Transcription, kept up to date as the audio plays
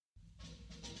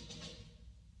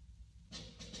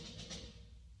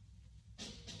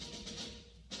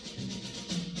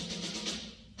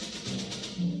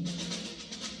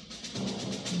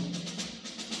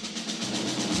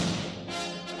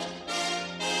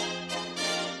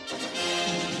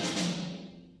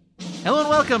Hello and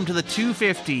welcome to the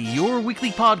 250, your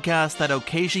weekly podcast that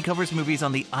occasionally covers movies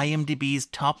on the IMDb's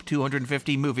top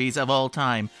 250 movies of all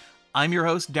time. I'm your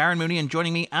host, Darren Mooney, and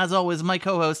joining me, as always, my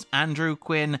co-host, Andrew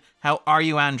Quinn. How are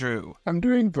you, Andrew? I'm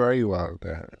doing very well,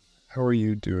 Darren. How are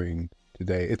you doing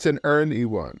today? It's an early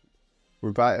one.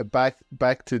 We're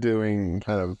back to doing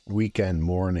kind of weekend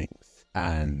mornings,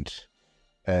 and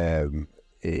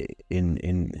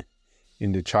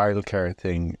in the childcare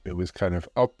thing, it was kind of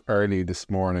up early this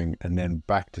morning and then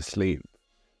back to sleep,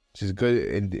 which is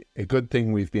good. A good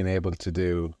thing we've been able to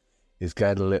do is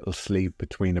get a little sleep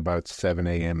between about 7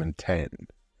 a.m. and 10.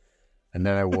 And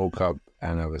then I woke up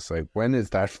and I was like, when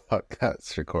is that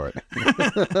podcast recording?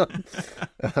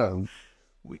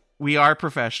 We are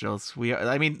professionals.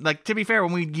 To be fair,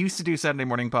 when we used to do Saturday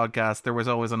morning podcasts, there was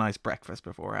always a nice breakfast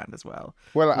beforehand as well.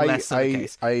 Well,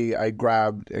 I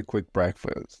grabbed a quick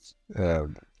breakfast.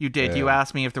 You did. You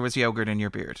asked me if there was yogurt in your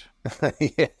beard.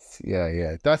 Yes,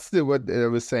 yeah. That's what I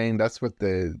was saying. That's what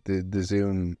the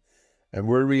Zoom, and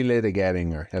we're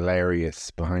relitigating our hilarious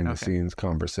behind the scenes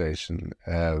conversation.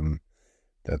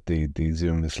 That the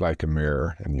Zoom is like a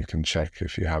mirror, and you can check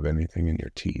if you have anything in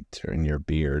your teeth or in your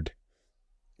beard.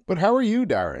 But how are you,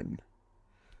 Darren?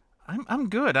 I'm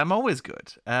good. I'm always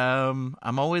good. I'm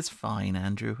always fine,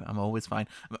 Andrew. I'm always fine.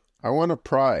 I want to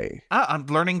pry. I'm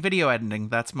learning video editing.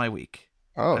 That's my week.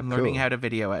 Oh, I'm learning how to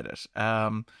video edit.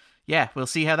 Yeah, we'll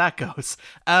see how that goes.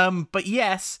 But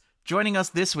yes, joining us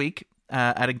this week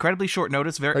at incredibly short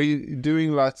notice. Are you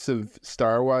doing lots of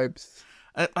star wipes?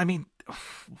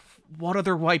 What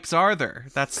other wipes are there?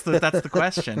 That's the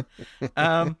question.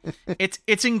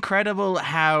 It's incredible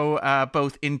how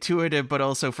both intuitive but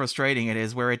also frustrating it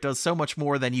is, where it does so much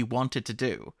more than you want it to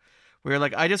do. We're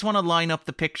like, I just want to line up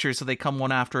the pictures so they come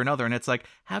one after another, and it's like,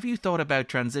 have you thought about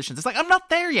transitions? It's like, I'm not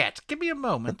there yet. Give me a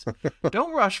moment.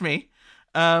 Don't rush me.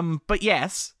 But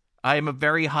yes, I am a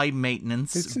very high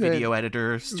maintenance video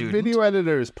editor student. Video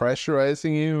editor is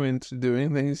pressurizing you into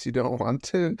doing things you don't want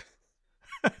to.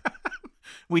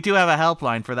 We do have a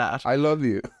helpline for that. I love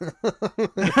you.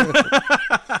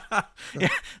 Yeah,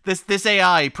 this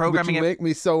AI programming it make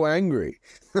me so angry.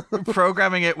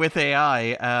 Programming it with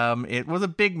AI, it was a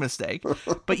big mistake.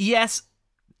 But yes,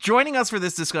 joining us for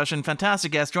this discussion,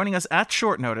 fantastic guest, joining us at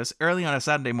short notice, early on a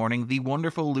Saturday morning, the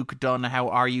wonderful Luke Dunne. How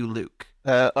are you, Luke?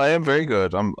 I am very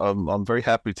good. I'm very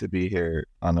happy to be here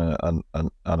on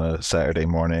a Saturday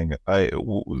morning.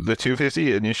 The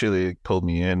 250 initially pulled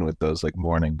me in with those like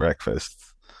morning breakfasts.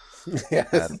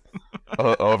 Yes.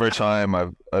 Over time,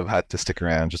 I've had to stick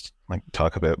around, just like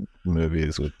talk about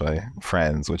movies with my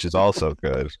friends, which is also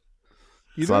good.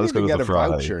 You don't even get a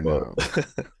voucher now.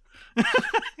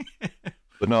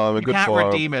 But no, I'm a good. You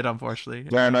can't redeem it, unfortunately.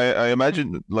 Darren, I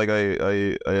imagine, like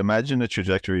I imagine a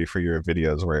trajectory for your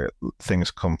videos where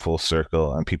things come full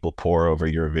circle and people pour over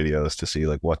your videos to see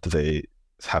like what do they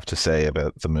have to say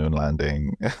about the moon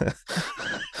landing.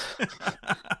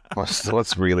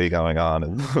 What's really going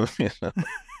on?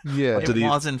 Yeah, it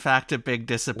was in fact a big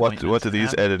disappointment. What do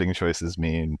these editing choices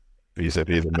mean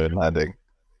vis-a-vis the moon landing?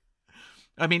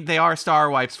 I mean, they are star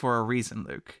wipes for a reason,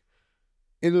 Luke.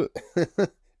 It'll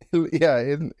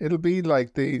be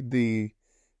like the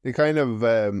kind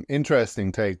of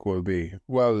interesting take will be,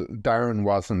 well, Darren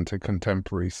wasn't a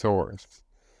contemporary source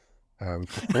for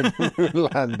moon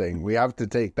landing. We have to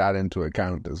take that into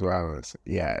account as well.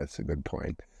 It's a good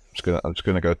point. I'm just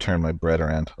gonna go turn my bread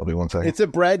around. I'll be 1 second. It's a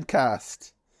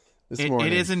breadcast this morning.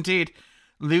 It is indeed.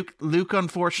 Luke,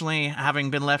 unfortunately,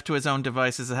 having been left to his own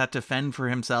devices, has had to fend for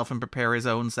himself and prepare his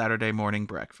own Saturday morning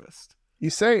breakfast. You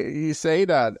say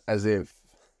that as if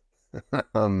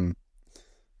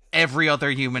every other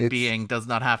human being does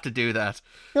not have to do that.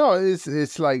 No,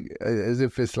 it's like as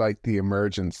if it's like the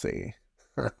emergency.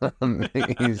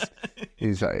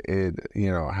 he's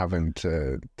having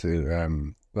to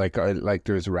like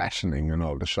there's rationing and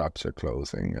all the shops are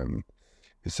closing and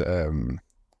it's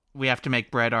we have to make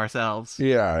bread ourselves.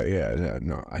 Yeah.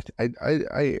 No,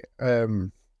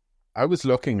 I was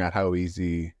looking at how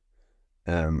easy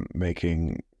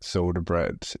making soda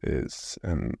bread is,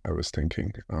 and I was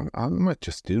thinking I might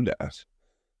just do that.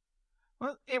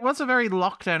 Well, it was a very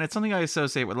lockdown. It's something I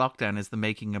associate with lockdown is the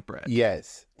making of bread.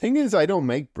 Yes. Thing is, I don't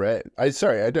make bread. I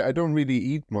don't really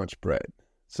eat much bread,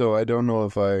 so I don't know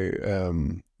if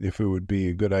if it would be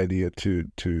a good idea to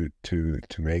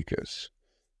make it.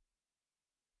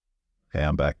 Okay,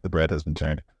 I'm back. The bread has been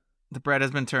turned. The bread has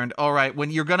been turned. All right.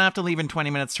 When you're going to have to leave in 20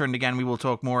 minutes turned again, we will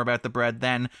talk more about the bread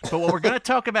then. But what we're going to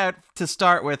talk about to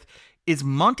start with is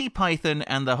Monty Python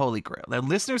and the Holy Grail. Now,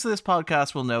 listeners of this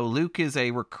podcast will know Luke is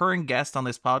a recurring guest on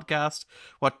this podcast.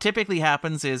 What typically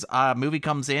happens is a movie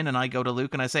comes in and I go to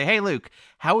Luke and I say, hey, Luke,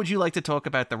 how would you like to talk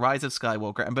about The Rise of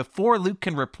Skywalker? And before Luke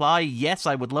can reply, yes,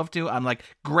 I would love to, I'm like,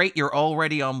 great, you're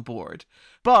already on board.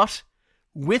 But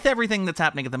with everything that's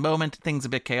happening at the moment, things a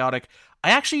bit chaotic, I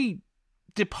actually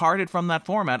departed from that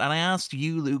format and I asked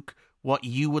you, Luke, what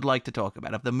you would like to talk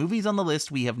about. Of the movies on the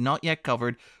list we have not yet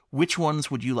covered, which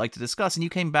ones would you like to discuss? And you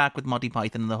came back with Monty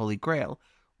Python and the Holy Grail.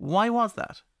 Why was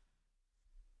that?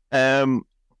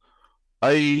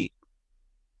 I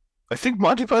think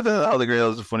Monty Python and the Holy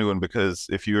Grail is a funny one because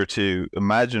if you were to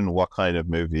imagine what kind of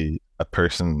movie a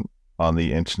person on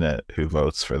the internet who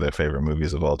votes for their favorite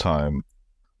movies of all time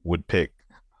would pick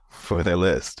for their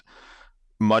list,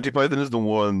 Monty Python is the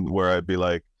one where I'd be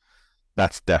like,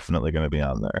 that's definitely going to be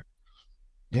on there.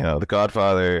 You know, The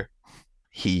Godfather,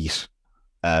 Heat,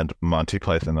 and Monty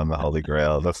Python and the Holy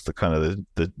Grail. That's the kind of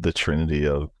the trinity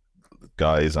of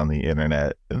guys on the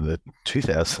internet in the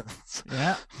 2000s.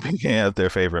 Yeah. Picking out their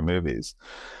favorite movies.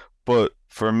 But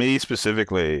for me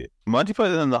specifically, Monty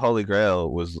Python and the Holy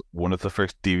Grail was one of the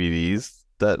first DVDs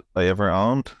that I ever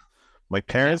owned. My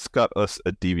parents got us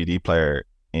a DVD player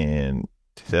in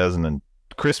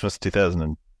Christmas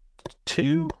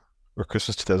 2002 or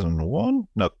Christmas 2001?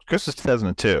 No, Christmas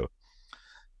 2002.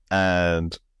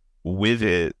 And with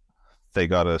it, they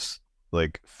got us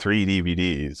like 3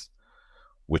 DVDs,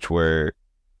 which were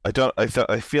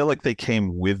I feel like they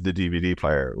came with the DVD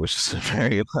player, which is a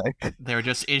very like they were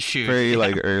just issued very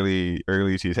like early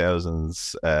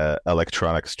 2000s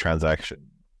electronics transaction.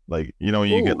 Like, you know, when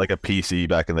you get like a PC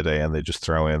back in the day and they just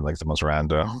throw in like the most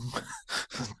random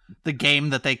the game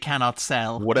that they cannot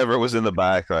sell, whatever was in the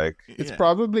back. Like, it's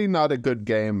probably not a good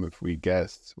game if we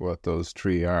guessed what those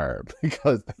 3 are,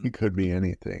 because they could be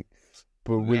anything.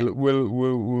 But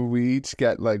will we each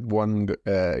get like one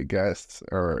guess,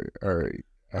 or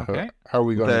okay. how are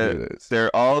we going to do this?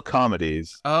 They're all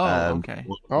comedies. Oh, okay.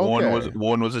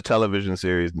 One was a television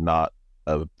series, not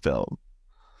a film.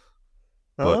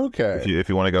 But okay. If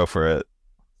you want to go for it,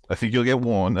 I think you'll get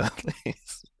one at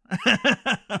least.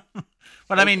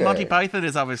 But I mean, Monty Python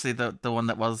is obviously the one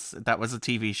that was a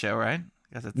TV show, right?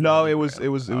 No, it was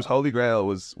Holy Grail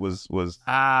was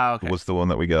the one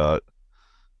that we got.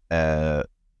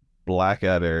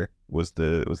 Blackadder was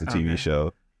the TV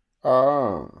show.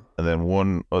 Oh. And then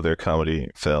one other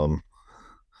comedy film.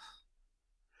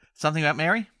 Something About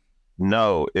Mary?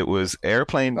 No, it was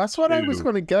Airplane. That's what 2. I was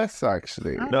going to guess,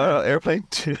 actually. No, Airplane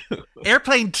 2.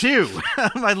 Airplane 2.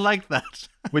 I like that.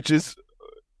 Which is,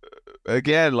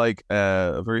 again, like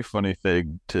a very funny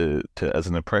thing to as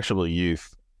an impressionable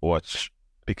youth watch,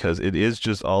 because it is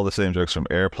just all the same jokes from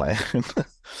Airplane.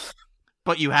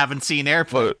 But you haven't seen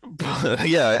Airplane. But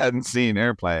yeah, I hadn't seen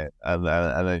Airplane, and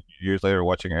then years later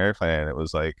watching Airplane, it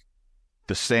was like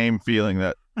the same feeling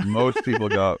that most people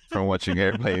got from watching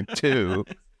Airplane 2.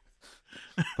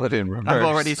 But in reverse. I've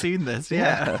already seen this,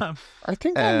 yeah. I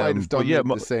think I might have done it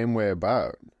the same way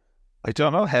about. I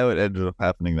don't know how it ended up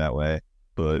happening that way,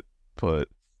 but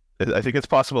I think it's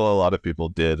possible a lot of people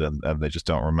did, and they just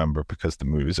don't remember because the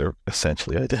movies are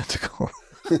essentially identical.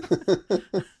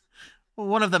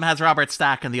 One of them has Robert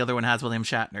Stack and the other one has William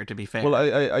Shatner, to be fair. Well,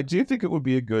 I do think it would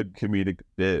be a good comedic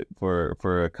bit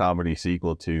for a comedy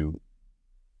sequel to,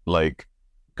 like,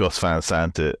 Gus Van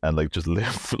Sant it and like just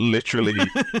literally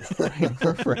frame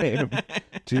for frame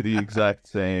to the exact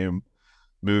same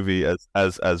movie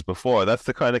as before. That's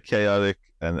the kind of chaotic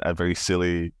and very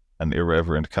silly and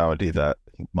irreverent comedy that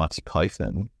I think Monty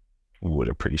Python would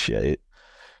appreciate.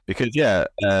 Because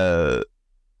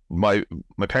my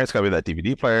parents got me that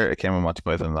DVD player. It came with Monty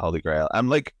Python and the Holy Grail. I'm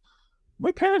like,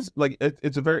 my parents, like,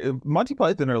 it's a very Monty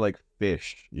Python are like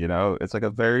fish, you know. It's like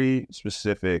a very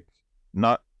specific,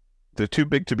 not. They're too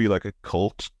big to be like a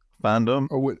cult fandom.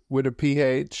 Or with a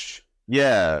PH.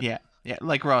 Yeah,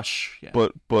 like Rush. Yeah.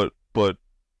 But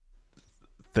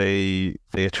they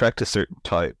attract a certain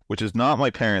type, which is not my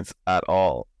parents at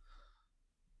all.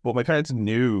 But my parents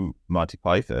knew Monty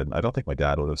Python. I don't think my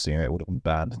dad would have seen it. It would have been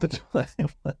banned at the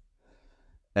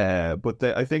time. But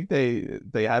I think they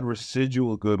had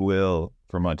residual goodwill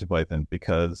for Monty Python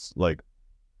because, like,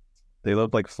 they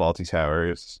loved like Fawlty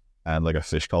Towers and like A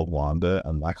Fish Called Wanda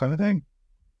and that kind of thing,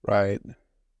 right?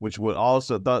 Which would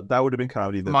also that would have been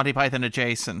comedy. Monty Python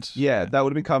adjacent. Yeah, that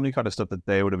would have been comedy kind of stuff that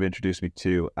they would have introduced me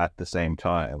to at the same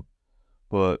time.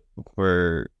 But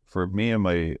for me and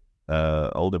my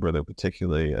older brother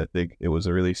particularly, I think it was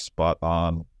a really spot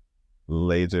on,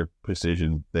 laser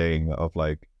precision thing of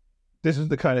like, this is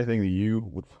the kind of thing that you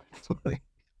would find funny.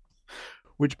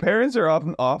 which parents are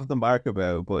often off the mark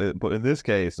about, but in this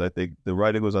case, I think the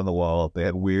writing was on the wall. They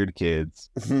had weird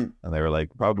kids, and they were like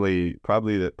probably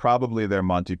they're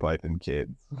Monty Python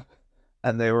kids,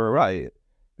 and they were right,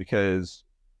 because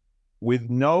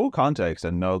with no context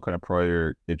and no kind of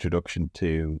prior introduction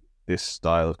to this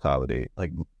style of comedy,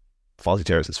 like Fawlty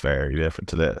Towers is very different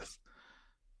to this.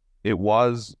 It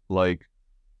was like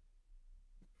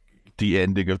the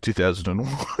ending of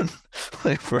 2001,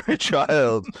 like for a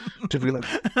child to be like,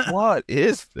 what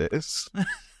is this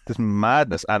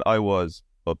madness? And I was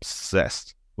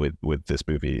obsessed with this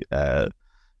movie, and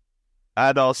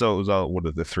also it was one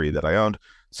of the 3 that I owned,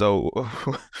 so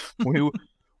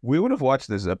we would have watched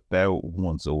this about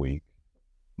once a week,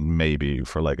 maybe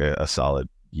for like a solid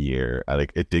year, and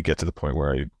it did get to the point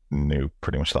where I knew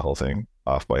pretty much the whole thing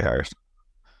off by heart.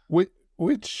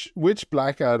 Which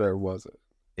Blackadder was it?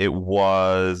 It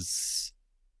was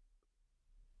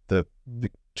the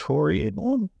Victorian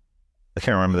one. I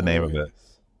can't remember the name of it.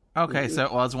 Okay, so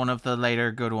it was one of the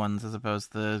later good ones as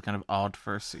opposed to the kind of odd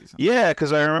first season. Yeah,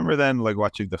 because I remember then like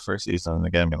watching the first season and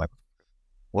again being like,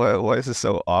 why is this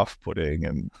so off-putting?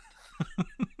 And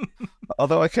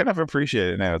although I kind of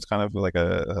appreciate it now, it's kind of like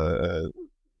a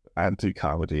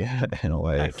anti-comedy in a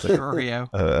way. It's like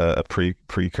a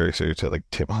precursor to like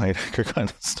Tim Heidecker kind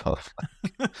of stuff.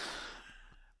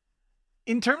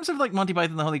 In terms of like Monty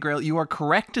Python and the Holy Grail, you are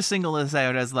correct to single this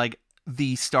out as like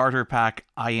the starter pack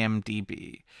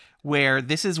IMDb, where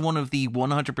this is one of the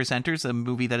 100%ers, a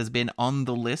movie that has been on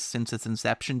the list since its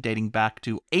inception, dating back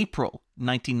to April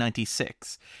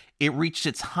 1996. It reached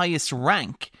its highest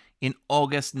rank in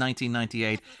August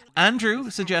 1998.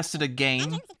 Andrew suggested a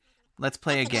game. Let's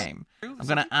play a game. I'm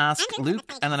going to ask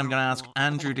Luke, and then I'm going to ask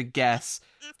Andrew to guess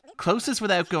closest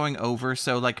without going over,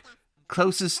 so like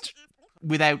closest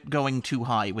without going too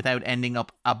high, without ending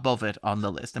up above it on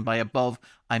the list. And by above,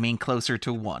 I mean closer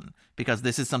to 1, because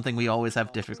this is something we always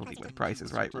have difficulty with.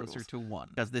 Prices, right? Closer to 1.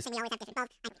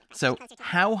 So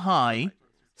how high,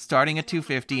 starting at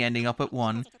 250, ending up at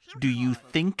 1, do you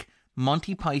think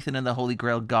Monty Python and the Holy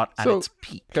Grail got at its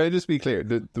peak? Can I just be clear?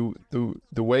 The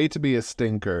way to be a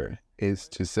stinker is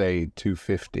to say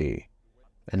 250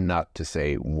 and not to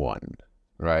say 1,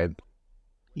 right?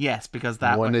 Yes, because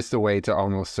that one is the way to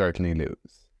almost certainly lose.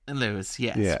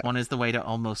 Yes. Yeah. 1 is the way to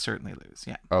almost certainly lose.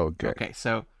 Yeah. Okay. Okay.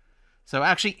 So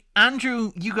actually,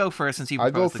 Andrew, you go first since you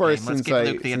proposed I'll go first the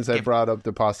game. since I brought up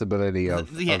the possibility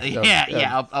of being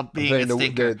a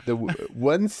stinker. The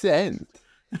 1 cent.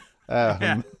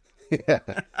 Yeah.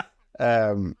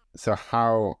 So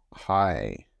how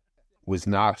high was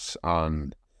not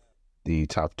on the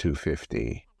top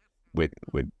 250 with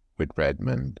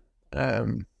Redmond?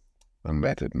 A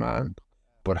Method Man,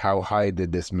 but how high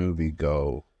did this movie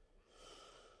go?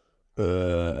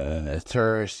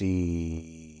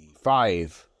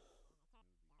 35.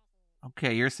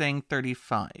 Okay, you're saying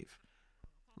 35.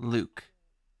 Luke,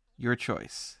 your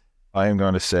choice. I am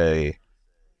going to say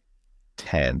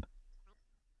 10.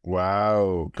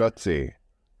 Wow, gutsy.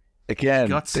 Again,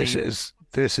 gutsy.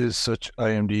 This is such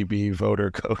IMDb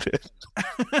voter coded.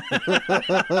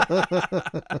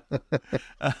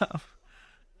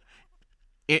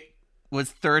 It was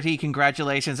 30.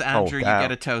 Congratulations, Andrew. You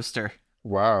get a toaster.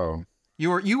 Wow.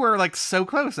 You were like so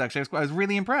close, actually. I was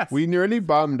really impressed. We nearly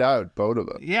bombed out, both of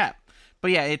us. Yeah.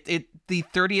 But yeah, it the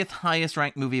 30th highest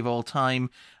ranked movie of all time.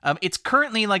 It's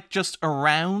currently like just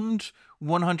around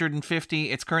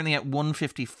 150. It's currently at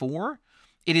 154.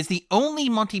 It is the only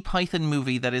Monty Python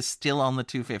movie that is still on the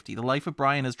 250. The Life of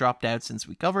Brian has dropped out since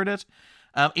we covered it.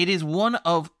 It is one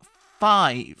of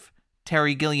 5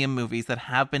 Terry Gilliam movies that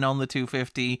have been on the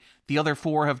 250. The other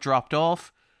 4 have dropped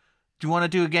off. Do you want to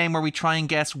do a game where we try and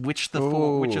guess which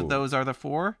of those are the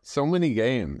 4? So many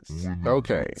games.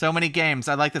 Okay. So many games.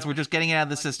 I like this. We're just getting it out of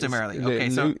the system early.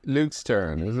 Okay, so Luke's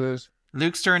turn, is it?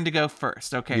 Luke's turn to go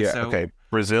first. Okay, yeah, okay.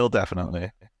 Brazil,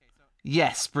 definitely.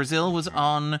 Yes, Brazil was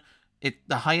on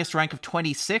the highest rank of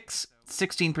 26,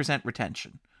 16%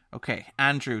 retention. Okay,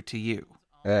 Andrew, to you.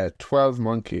 12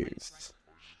 Monkeys.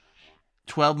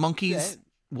 12 Monkeys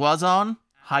was on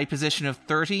high position of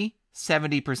 30,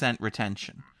 70%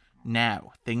 retention.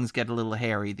 Now, things get a little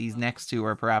hairy. These next 2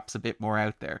 are perhaps a bit more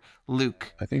out there.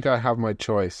 Luke. I think I have my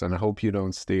choice, and I hope you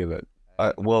don't steal it.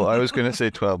 Well, I was going to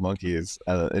say 12 Monkeys.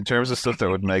 In terms of stuff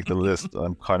that would make the list,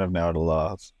 I'm kind of now at a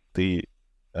loss. The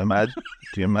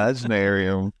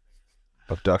Imaginarium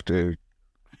of Dr.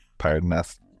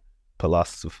 Parnas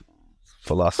philosophy.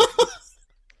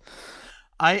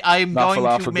 I'm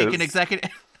going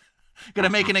to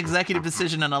make an executive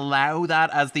decision and allow that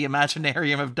as the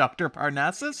Imaginarium of Dr.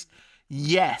 Parnassus.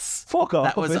 Yes. Fuck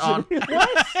off. That was on.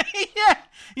 Yeah.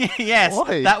 Yes.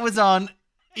 Why? That was on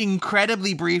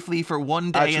incredibly briefly for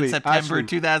one day in September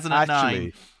 2009.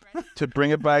 Actually, to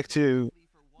bring it back to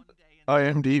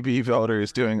IMDb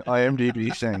voters doing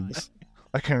IMDb things,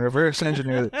 I can reverse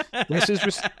engineer it. This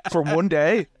is for one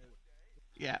day.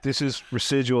 Yeah. This is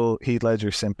residual Heath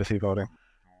Ledger sympathy voting.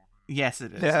 Yes,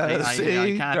 it is. Yeah,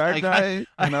 see, Dark Knight.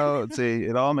 I know. See,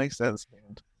 it all makes sense.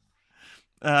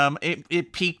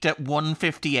 It peaked at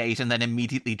 158 and then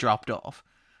immediately dropped off.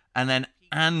 And then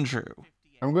Andrew.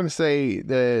 I'm going to say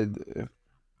this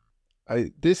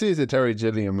is a Terry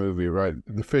Gilliam movie, right?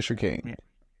 The Fisher King. Yeah.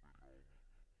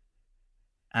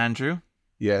 Andrew?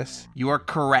 Yes. You are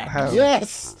correct.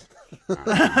 Yes!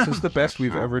 This is the best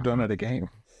we've ever done at a game.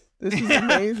 This is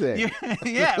amazing.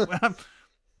 Yeah.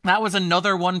 That was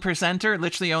another 1%er,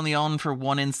 literally only on for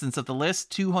one instance of the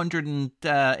list.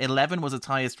 211 was its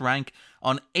highest rank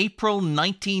on April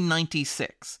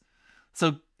 1996.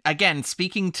 So, again,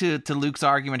 speaking to Luke's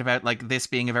argument about like this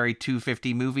being a very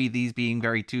 250 movie, these being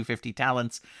very 250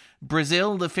 talents,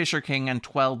 Brazil, The Fisher King, and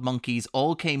 12 Monkeys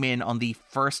all came in on the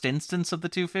first instance of the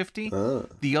 250.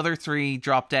 The other three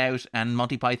dropped out, and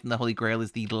Monty Python the Holy Grail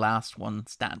is the last one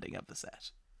standing of the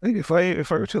set. I think if I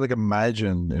were to like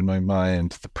imagine in my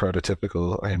mind the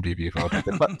prototypical IMDb vote,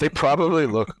 they probably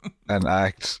look and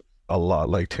act a lot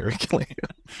like Terry Gilliam.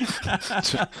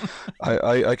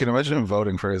 I can imagine him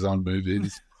voting for his own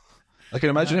movies. I can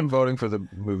imagine him voting for the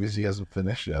movies he hasn't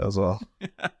finished yet as well.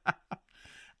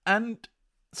 And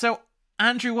so,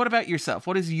 Andrew, what about yourself?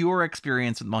 What is your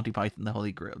experience with Monty Python the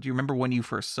Holy Grail? Do you remember when you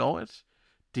first saw it?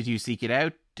 Did you seek it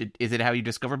out? Is it how you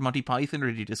discovered Monty Python, or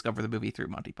did you discover the movie through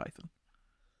Monty Python?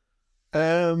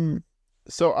 So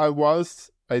I was,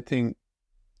 I think,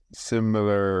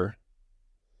 similar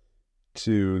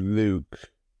to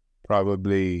Luke,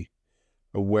 probably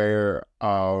aware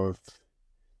of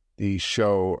the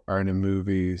show or the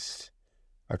movies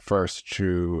at first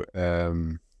through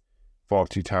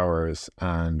Fawlty Towers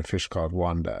and A Fish Called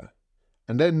Wanda.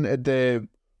 And then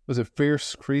was it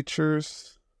Fierce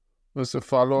Creatures was the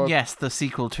follow-up? Yes, the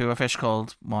sequel to A Fish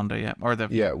Called Wanda, yeah.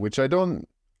 Which I don't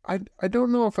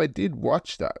know if I did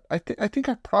watch that. I think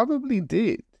I probably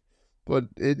did, but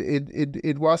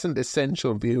it wasn't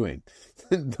essential viewing,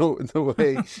 the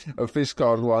way A Fish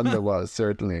Called Wanda was,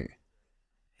 certainly.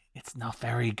 It's not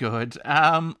very good.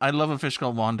 I love A Fish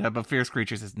Called Wanda, but Fierce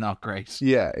Creatures is not great.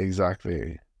 Yeah,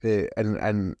 exactly.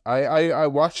 And I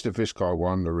watched A Fish Called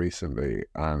Wanda recently,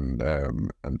 and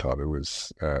thought it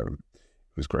was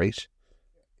great.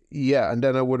 Yeah, and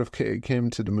then I would have came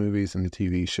to the movies and the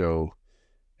TV show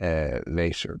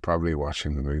later, probably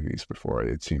watching the movies before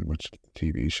I had seen much of the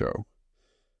TV show.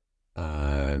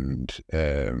 And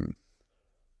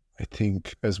I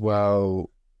think as well,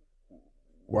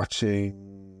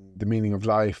 watching The Meaning of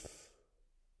Life,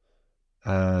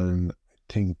 and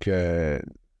I think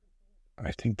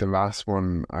the last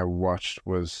one I watched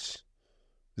was,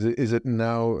 is it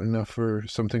now enough for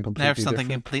something completely different? Now something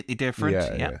completely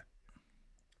different, yeah.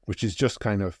 Which is just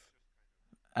kind of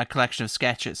a collection of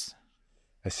sketches.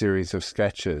 A series of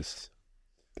sketches.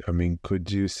 I mean,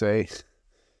 could you say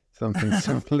something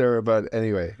similar about?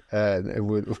 Anyway, well,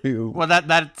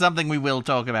 that's something we will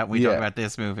talk about when we talk about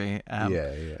this movie.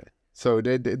 Yeah. So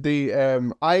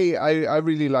I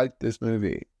really liked this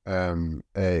movie when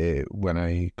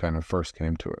I kind of first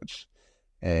came to it.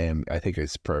 I think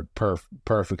it's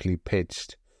perfectly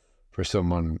pitched for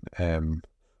someone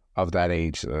of that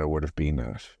age that I would have been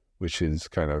at, which is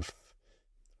kind of,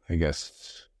 I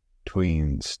guess,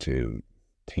 tweens to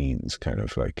teens, kind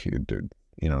of like,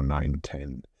 9,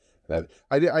 10.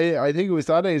 I think it was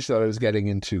that age that I was getting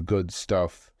into good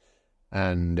stuff,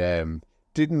 and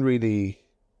didn't really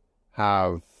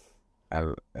have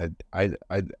I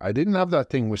didn't have that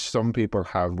thing which some people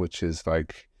have, which is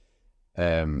like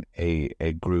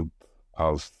a group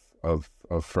of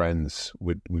friends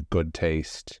with good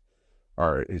taste,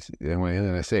 or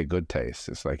when I say good taste,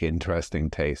 it's like interesting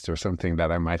taste, or something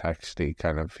that I might actually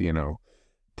kind of,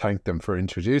 thank them for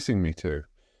introducing me to,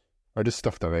 or just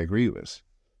stuff that I agree with.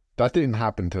 That didn't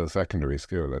happen till secondary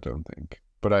school, I don't think.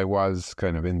 But I was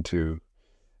kind of into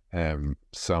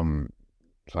some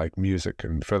like music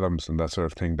and films and that sort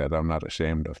of thing that I'm not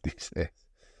ashamed of these days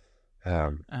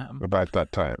about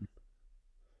that time.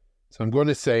 So I'm going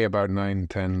to say about 9,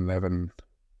 10,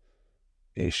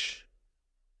 11-ish.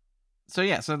 So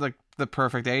yeah, so like the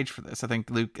perfect age for this. I think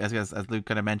Luke, as Luke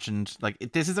kind of mentioned,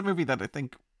 like this is a movie that I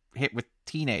think hit with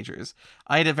teenagers.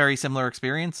 I had a very similar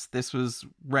experience. This was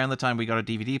around the time we got a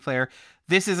DVD player.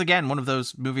 This is, again, one of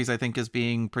those movies I think is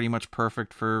being pretty much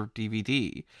perfect for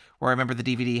DVD, where I remember the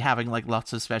DVD having like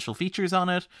lots of special features on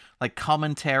it, like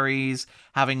commentaries,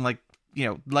 having like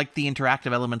like the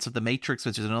interactive elements of The Matrix,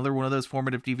 which is another one of those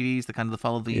formative DVDs that kind of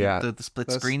follow the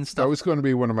split screen stuff. That was going to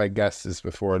be one of my guesses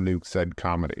before Luke said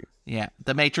comedy. Yeah,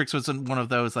 The Matrix was one of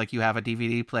those, like, you have a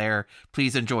DVD player,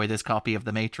 please enjoy this copy of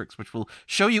The Matrix, which will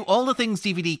show you all the things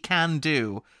DVD can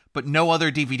do, but no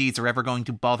other DVDs are ever going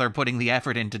to bother putting the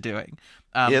effort into doing.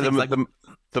 The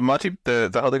Monty,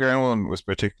 the Holy Grail one was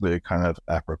particularly kind of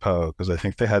apropos, because I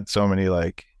think they had so many,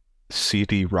 like,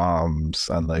 CD-ROMs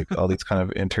and like all these kind of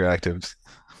interactive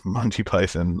Monty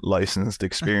Python licensed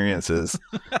experiences,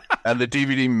 and the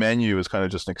DVD menu was kind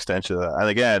of just an extension of that. And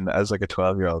again, as like a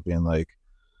 12-year-old being like,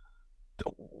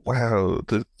 wow,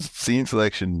 the scene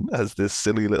selection has this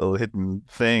silly little hidden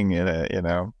thing in it,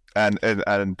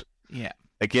 and yeah,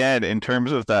 again, in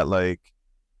terms of that, like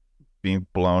being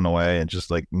blown away and just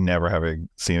like never having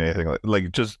seen anything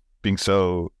like just being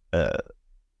so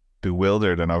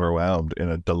bewildered and overwhelmed in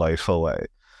a delightful way.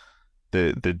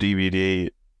 The DVD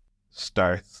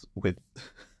starts with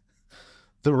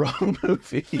the wrong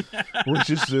movie,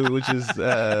 which is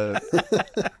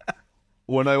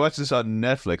when I watched this on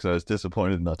Netflix, I was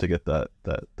disappointed not to get that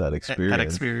experience. That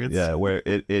experience, yeah, where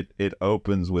it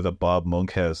opens with a Bob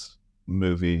Monkhouse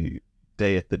movie,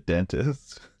 Day at the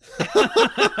Dentist.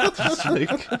 Just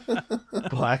like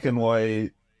black and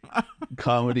white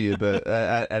comedy about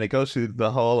and it goes through the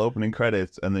whole opening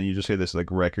credits, and then you just hear this like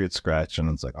record scratch, and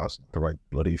it's like, oh, it's the right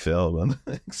bloody film, and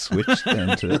like, switch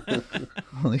then to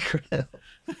Holy Grail.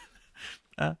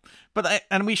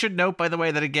 And we should note, by the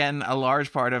way, that again, a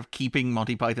large part of keeping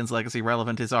Monty Python's legacy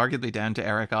relevant is arguably down to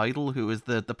Eric Idle, who is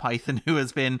the Python who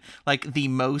has been like the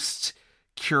most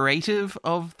curative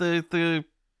of the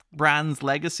brand's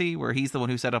legacy, where he's the one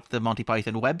who set up the Monty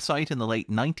Python website in the late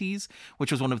 90s, which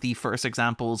was one of the first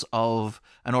examples of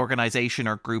an organization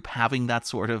or group having that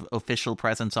sort of official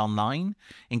presence online,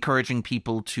 encouraging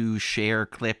people to share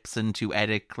clips and to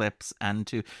edit clips and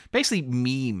to basically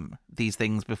meme these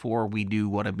things before we knew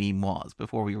what a meme was,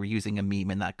 before we were using a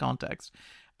meme in that context.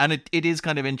 And it is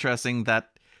kind of interesting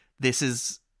that this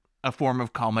is a form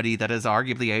of comedy that has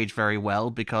arguably aged very well,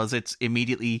 because it's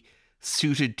immediately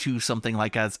suited to something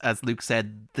like, as Luke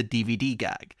said, the DVD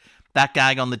gag. That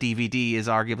gag on the DVD is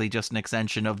arguably just an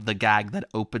extension of the gag that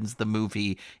opens the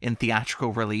movie in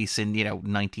theatrical release in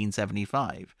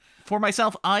 1975. For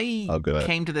myself, I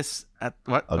came to this at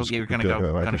what? Okay, you're gonna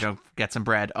go get some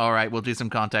bread. All right, we'll do some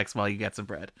context while you get some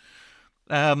bread.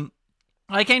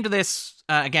 I came to this,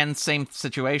 again, same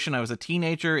situation. I was a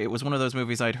teenager. It was one of those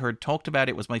movies I'd heard talked about.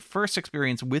 It was my first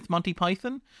experience with Monty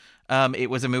Python.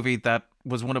 It was a movie that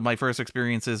was one of my first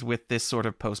experiences with this sort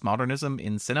of postmodernism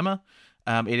in cinema.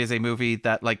 It is a movie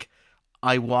that, like,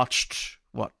 I watched,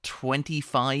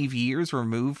 25 years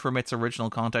removed from its original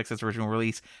context, its original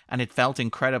release, and it felt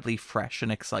incredibly fresh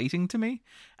and exciting to me.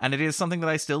 And it is something that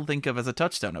I still think of as a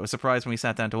touchstone. I was surprised when we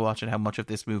sat down to watch it how much of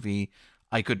this movie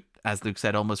I could, as Luke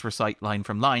said, almost recite line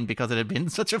from line, because it had been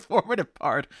such a formative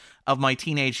part of my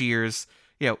teenage years,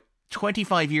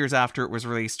 25 years after it was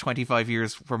released, 25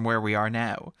 years from where we are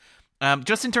now.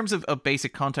 Just in terms of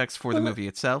basic context for the movie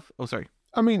itself. Oh, sorry.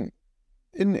 I mean,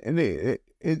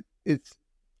 it's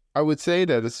I would say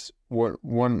that it's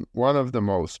one of the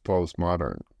most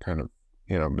postmodern kind of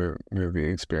movie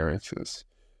experiences.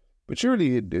 But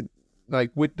surely it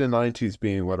like with the 90s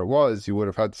being what it was, you would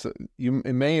have had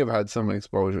it may have had some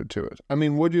exposure to it. I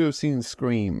mean, would you have seen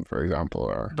Scream, for example,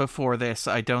 or before this?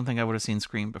 I don't think I would have seen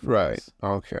Scream before. Right. This.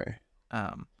 Okay.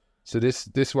 So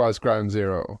this was ground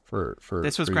zero for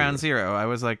this was ground zero. I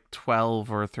was like 12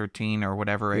 or 13 or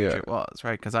whatever age it was,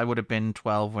 right? Because I would have been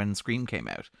 12 when Scream came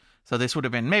out. So this would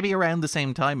have been maybe around the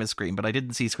same time as Scream, but I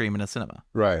didn't see Scream in a cinema.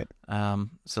 Right.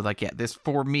 So like, this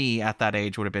for me at that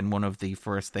age would have been one of the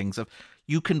first things of,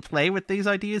 you can play with these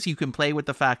ideas. You can play with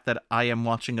the fact that I am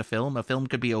watching a film. A film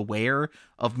could be aware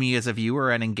of me as a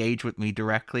viewer and engage with me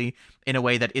directly in a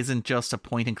way that isn't just a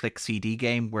point and click CD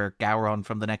game where Gowron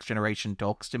from The Next Generation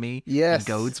talks to me and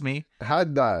goads me.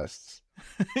 Had that.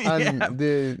 And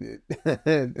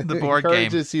the board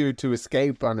encourages you to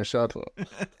escape on a shuttle.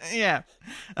 Yeah.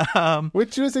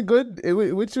 Which was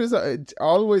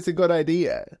always a good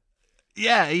idea.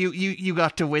 Yeah, you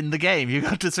got to win the game. You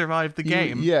got to survive the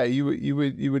game.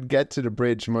 You would get to the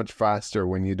bridge much faster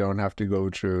when you don't have to go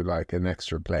through like an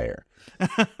extra player.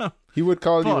 He would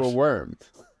call you a worm.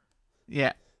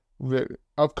 Yeah.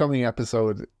 Upcoming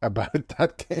episode about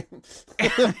that game.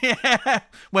 Yeah.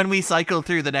 When we cycle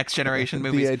through the Next Generation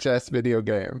movies. VHS video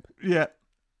game. Yeah.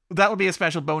 That would be a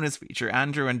special bonus feature.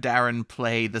 Andrew and Darren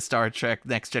play the Star Trek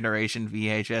Next Generation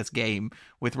VHS game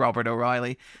with Robert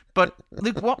O'Reilly. But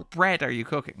Luke, what bread are you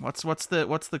cooking? What's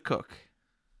the cook?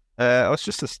 It's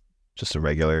just just a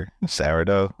regular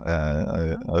sourdough.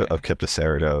 I've kept a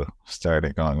sourdough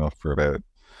starting going up for about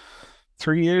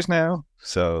 3 years now.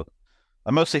 So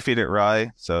I mostly feed it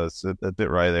rye, so it's a bit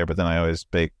rye there. But then I always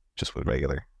bake just with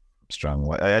regular strong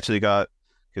white. I actually got,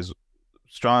 because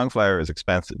strong flour is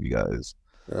expensive, you guys.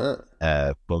 But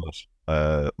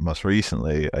most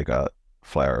recently I got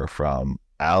flour from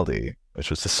Aldi, which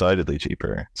was decidedly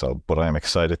cheaper. So, but I'm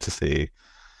excited to see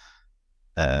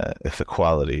if the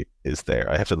quality is there.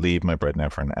 I have to leave my bread now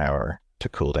for an hour to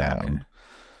cool down. Okay.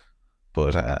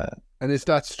 But and is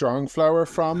that strong flour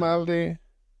from Aldi?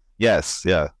 Yes,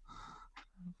 yeah.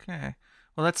 Okay.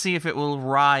 Well, let's see if it will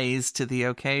rise to the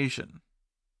occasion.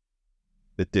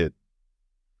 It did.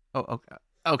 Oh, okay.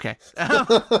 Okay.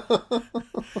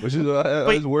 Which is I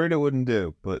was worried it wouldn't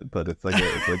do, but it's like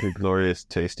a glorious,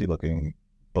 tasty looking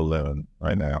balloon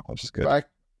right now, which is good.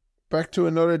 Back to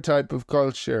another type of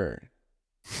culture.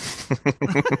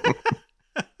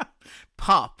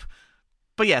 Pop.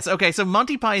 But yes, okay, so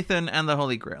Monty Python and the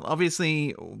Holy Grail.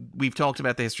 Obviously, we've talked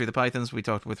about the history of the Pythons. We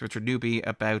talked with Richard Newby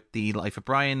about the Life of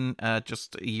Brian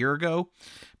just a year ago.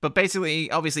 But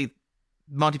basically, obviously,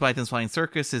 Monty Python's Flying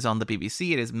Circus is on the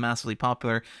BBC. It is massively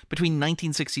popular between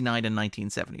 1969 and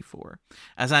 1974.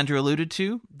 As Andrew alluded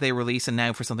to, they release a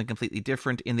now for something completely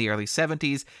different in the early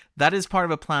 70s. That is part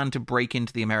of a plan to break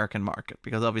into the American market,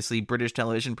 because obviously British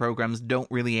television programs don't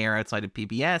really air outside of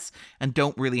PBS and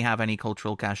don't really have any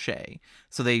cultural cachet.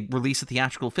 So they release a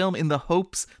theatrical film in the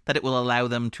hopes that it will allow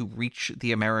them to reach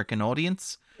the American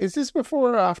audience. Is this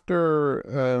before or after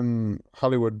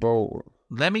Hollywood Bowl?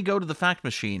 Let me go to the fact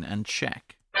machine and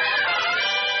check.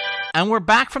 And we're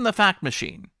back from the fact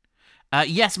machine.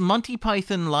 Yes, Monty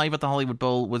Python Live at the Hollywood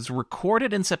Bowl was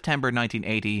recorded in September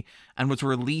 1980 and was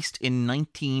released in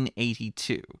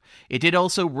 1982. It did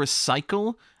also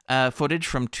recycle footage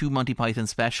from two Monty Python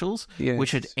specials, yes,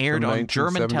 which had aired on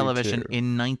German television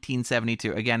in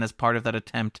 1972, again as part of that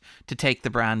attempt to take the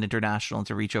brand international and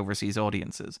to reach overseas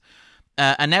audiences.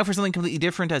 And now for something completely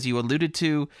different, as you alluded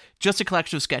to, just a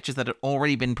collection of sketches that had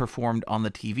already been performed on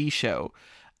the TV show.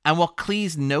 And what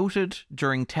Cleese noted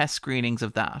during test screenings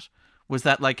of that was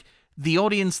that, like, the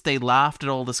audience, they laughed at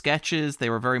all the sketches,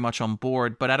 they were very much on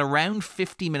board, but at around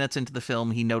 50 minutes into the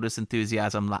film, he noticed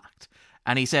enthusiasm lacked.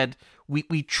 And he said,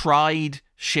 we tried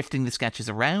shifting the sketches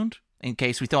around in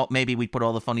case we thought maybe we'd put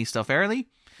all the funny stuff early.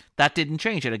 That didn't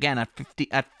change it. Again,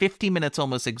 at 50 minutes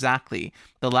almost exactly,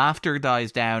 the laughter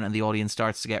dies down and the audience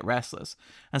starts to get restless.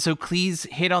 And so Cleese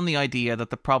hit on the idea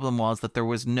that the problem was that there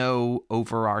was no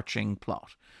overarching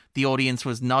plot. The audience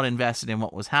was not invested in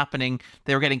what was happening.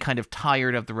 They were getting kind of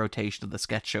tired of the rotation of the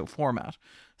sketch show format.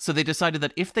 So they decided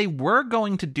that if they were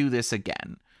going to do this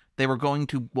again, they were going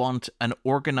to want an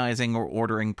organizing or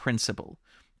ordering principle,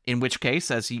 in which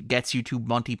case, as he gets you to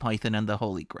Monty Python and the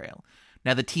Holy Grail.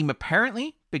 Now, the team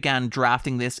apparently began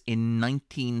drafting this in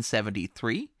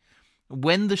 1973.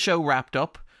 When the show wrapped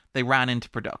up, they ran into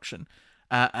production.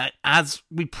 As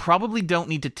we probably don't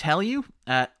need to tell you,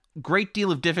 great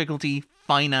deal of difficulty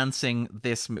financing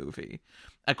this movie.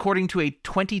 According to a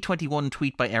 2021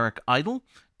 tweet by Eric Idle,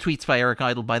 tweets by Eric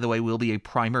Idle, by the way, will be a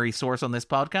primary source on this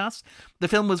podcast, the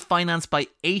film was financed by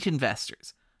 8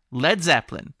 investors: Led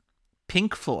Zeppelin,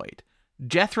 Pink Floyd,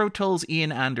 Jethro Tull's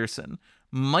Ian Anderson,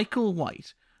 Michael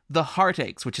White, The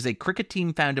Heartaches, which is a cricket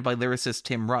team founded by lyricist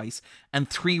Tim Rice, and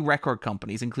 3 record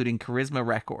companies, including Charisma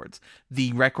Records,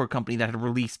 the record company that had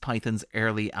released Python's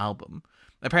early album.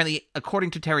 Apparently,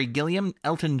 according to Terry Gilliam,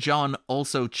 Elton John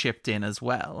also chipped in as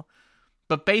well.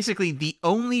 But basically, the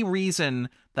only reason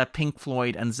that Pink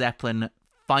Floyd and Zeppelin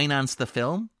financed the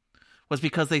film was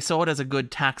because they saw it as a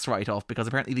good tax write-off, because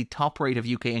apparently the top rate of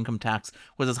UK income tax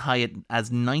was as high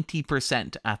as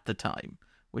 90% at the time,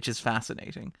 which is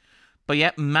fascinating. But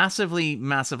yet, massively,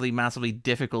 massively, massively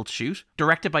difficult shoot,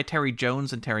 directed by Terry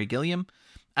Jones and Terry Gilliam.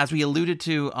 As we alluded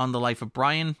to on the Life of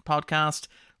Brian podcast,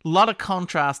 a lot of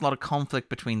contrast, a lot of conflict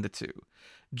between the two.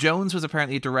 Jones was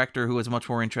apparently a director who was much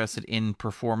more interested in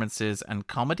performances and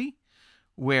comedy,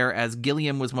 whereas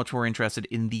Gilliam was much more interested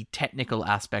in the technical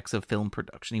aspects of film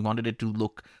production. He wanted it to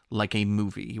look like a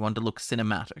movie. He wanted to look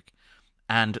cinematic.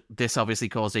 And this obviously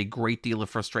caused a great deal of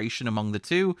frustration among the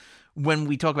two. When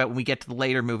we get to the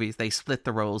later movies, they split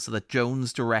the roles so that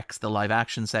Jones directs the live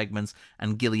action segments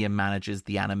and Gilliam manages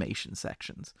the animation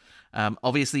sections.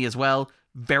 Obviously as well,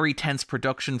 very tense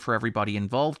production for everybody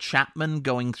involved. Chapman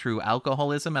going through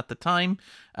alcoholism at the time.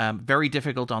 Very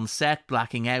difficult on set,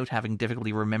 blacking out, having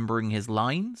difficulty remembering his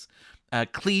lines.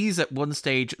 Cleese at one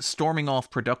stage storming off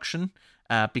production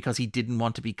because he didn't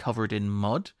want to be covered in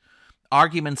mud.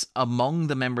 Arguments among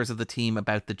the members of the team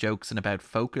about the jokes and about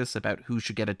focus, about who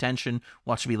should get attention,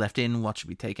 what should be left in, what should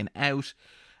be taken out.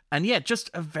 And yeah, just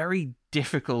a very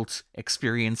difficult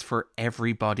experience for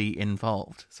everybody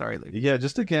involved. Sorry, Luke. Yeah,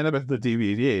 just again about the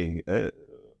DVD.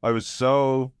 I was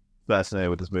so fascinated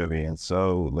with this movie, and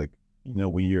so like, you know,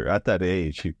 when you're at that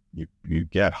age, you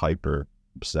get hyper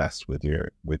obsessed with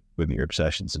your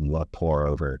obsessions and let pour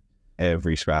over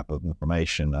every scrap of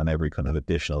information and every kind of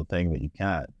additional thing that you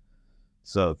can.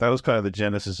 So that was kind of the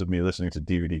genesis of me listening to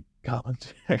DVD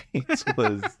commentaries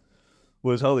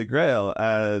was Holy Grail,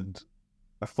 and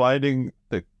finding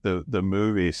the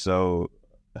movie so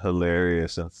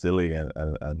hilarious and silly and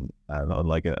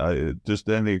unlike it, just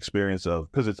then the experience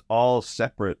of, because it's all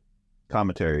separate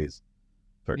commentaries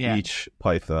for each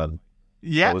python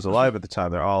that was alive at the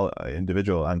time. They're all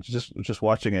individual, and just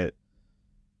watching it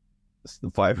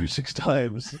 5 or 6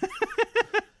 times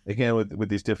again with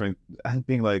these different, and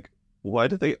being like, why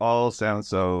do they all sound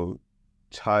so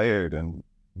tired and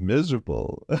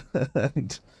miserable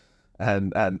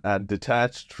and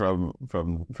detached from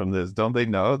this? Don't they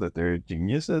know that they're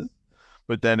geniuses?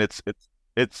 But then it's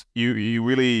you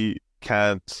really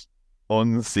can't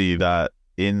unsee that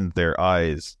in their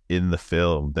eyes in the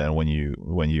film then when you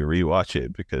rewatch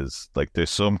it, because like there's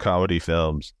some comedy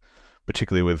films,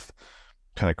 particularly with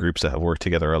kind of groups that have worked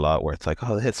together a lot, where it's like,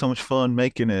 oh, they had so much fun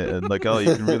making it, and like, oh,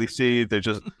 you can really see they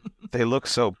look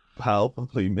so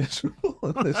palpably miserable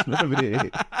in this movie.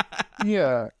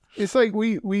 Yeah, it's like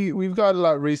we've got a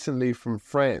lot recently from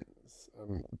Friends.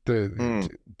 The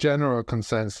general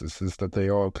consensus is that they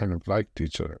all kind of liked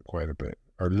each other quite a bit,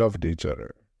 or loved each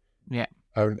other. Yeah.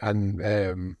 Was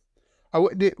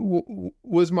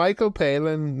Michael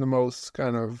Palin the most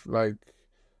kind of like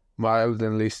mild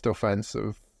and least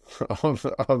offensive of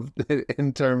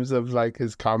in terms of like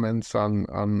his comments on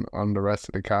the rest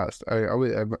of the cast? I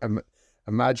would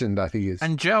imagine that he is.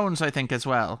 And Jones, I think, as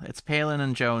well. It's Palin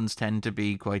and Jones tended to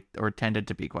be quite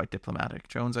diplomatic.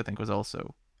 Jones, I think, was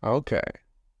also okay.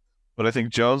 But I think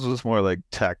Jones was more like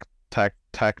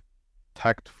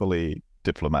tactfully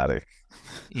diplomatic.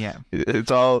 Yeah.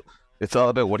 It's all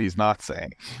about what he's not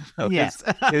saying. You know, yes.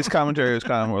 His commentary was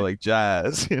kind of more like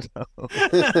jazz, you know.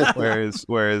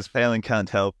 whereas Palin can't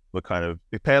help but kind of,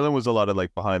 Palin was a lot of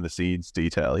like behind the scenes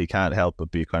detail. He can't help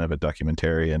but be kind of a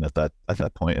documentarian at that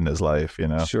point in his life, you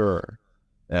know. Sure.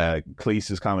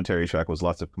 Cleese's commentary track was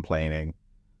lots of complaining.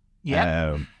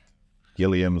 Yeah.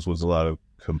 Gilliam's was a lot of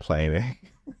complaining.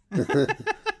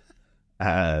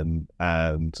 and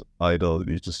Idol,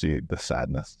 you just see the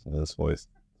sadness in his voice.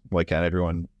 Why can't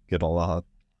everyone get along?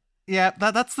 Yeah,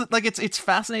 that's like it's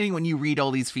fascinating when you read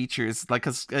all these features, like,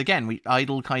 because again,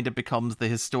 Idol kind of becomes the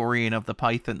historian of the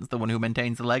Pythons, the one who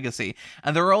maintains the legacy,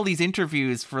 and there are all these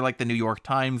interviews for like the New York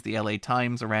Times, the LA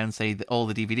Times, around say all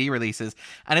the DVD releases,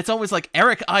 and it's always like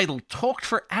Eric Idle talked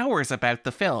for hours about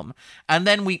the film, and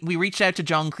then we reached out to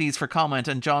John Cleese for comment,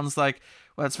 and John's like,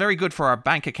 well, it's very good for our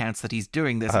bank accounts that he's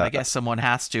doing this, and I guess someone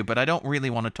has to, but I don't really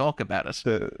want to talk about it.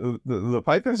 The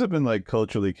Pythons have been like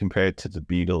culturally compared to the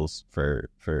Beatles for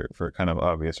kind of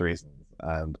obvious reasons,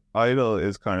 and Idol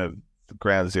is kind of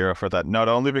ground zero for that, not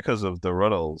only because of the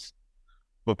Ruddles,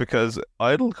 but because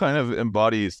Idol kind of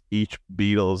embodies each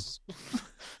Beatles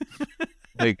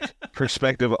like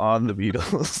perspective on the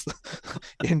Beatles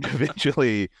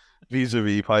individually.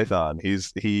 Vis-a-vis Python,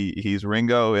 he's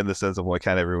Ringo in the sense of why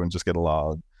can't everyone just get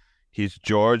along. He's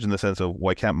George in the sense of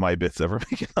why can't my bits ever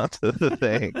make it onto the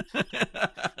thing.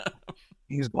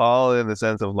 He's Paul in the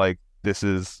sense of like,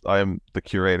 I'm the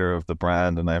curator of the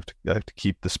brand and I have to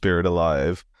keep the spirit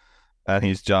alive. And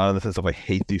he's John in the sense of I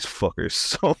hate these fuckers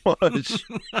so much.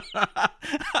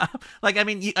 Like, I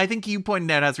mean, I think you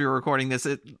pointed out as we were recording this,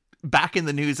 back in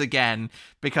the news again,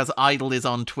 because Idol is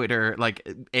on Twitter, like,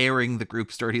 airing the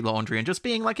group's dirty laundry and just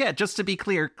being like, yeah, just to be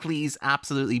clear, Cleese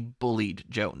absolutely bullied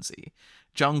Jonesy.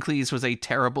 John Cleese was a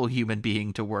terrible human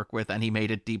being to work with, and he made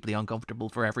it deeply uncomfortable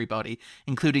for everybody,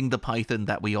 including the Python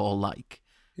that we all like.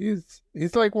 He's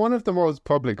like one of the most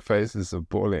public faces of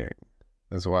bullying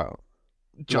as well.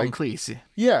 John like, Cleese.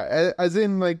 Yeah, as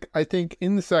in, like, I think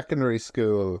in secondary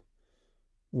school,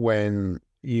 when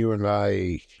you and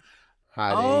I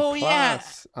had a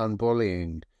class on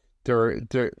bullying, there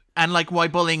and like why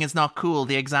bullying is not cool,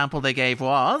 the example they gave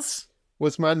was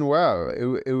Manuel.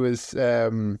 It was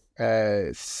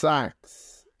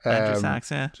Sachs. Andrew Sachs,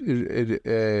 yeah.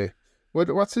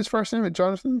 What's his first name?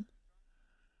 Jonathan?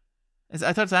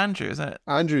 I thought it's Andrew, is it?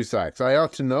 Andrew Sachs. I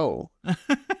ought to know.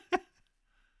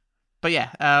 But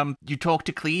yeah, you talk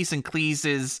to Cleese, and Cleese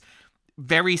is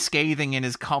very scathing in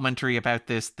his commentary about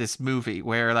this movie,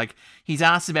 where like he's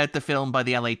asked about the film by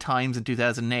the LA Times in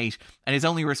 2008, and his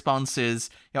only response is,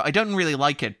 I don't really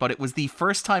like it, but it was the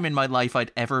first time in my life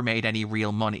I'd ever made any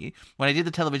real money. When I did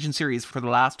the television series for the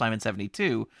last time in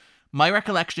 72, my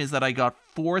recollection is that I got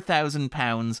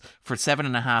 £4,000 for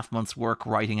 7.5 months work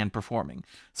writing and performing.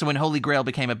 So when Holy Grail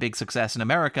became a big success in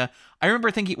America, I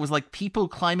remember thinking it was like people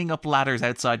climbing up ladders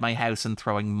outside my house and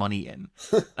throwing money in.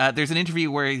 There's an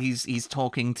interview where he's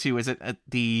talking to, is it at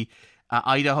the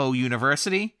Idaho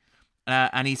University?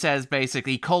 And he says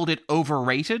basically, he called it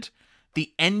overrated.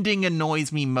 The ending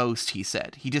annoys me most, he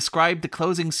said. He described the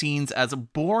closing scenes as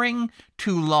boring,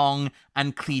 too long,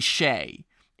 and cliche.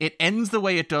 It ends the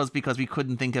way it does because we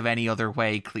couldn't think of any other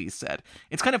way, Cleese said.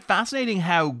 It's kind of fascinating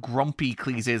how grumpy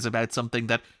Cleese is about something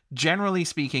that, generally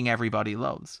speaking, everybody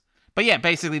loves. But yeah,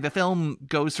 basically, the film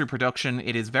goes through production.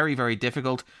 It is very, very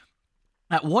difficult.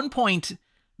 At one point,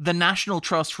 the National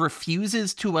Trust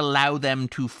refuses to allow them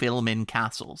to film in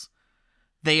castles.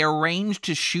 They arrange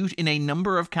to shoot in a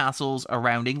number of castles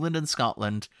around England and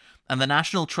Scotland, and the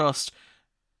National Trust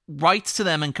writes to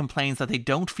them and complains that they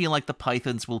don't feel like the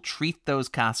Pythons will treat those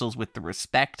castles with the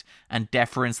respect and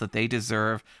deference that they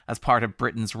deserve as part of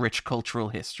Britain's rich cultural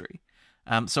history.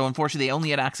 So unfortunately, they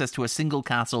only had access to a single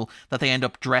castle that they end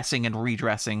up dressing and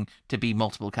redressing to be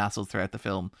multiple castles throughout the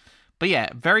film. But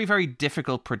yeah, very, very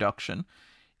difficult production.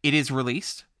 It is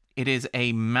released. It is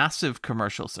a massive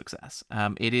commercial success.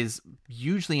 It is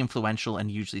hugely influential and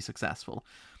hugely successful.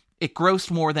 It grossed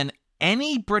more than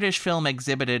any British film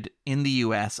exhibited in the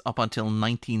US up until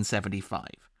 1975.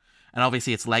 And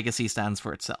obviously its legacy stands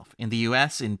for itself. In the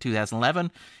US in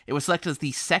 2011, it was selected as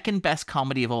the second best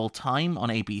comedy of all time on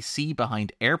ABC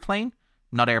behind Airplane,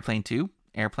 not Airplane 2,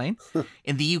 Airplane.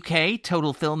 In the UK,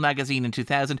 Total Film magazine in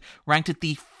 2000 ranked it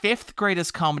the fifth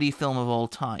greatest comedy film of all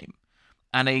time.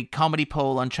 And a comedy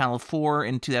poll on Channel 4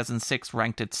 in 2006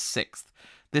 ranked it sixth.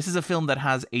 This is a film that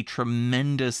has a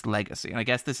tremendous legacy. And I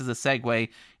guess this is a segue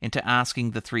into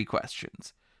asking the three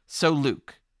questions. So,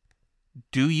 Luke,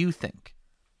 do you think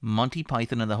Monty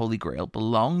Python and the Holy Grail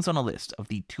belongs on a list of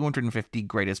the 250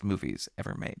 greatest movies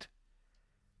ever made?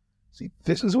 See,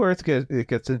 this is where it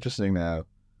gets interesting now,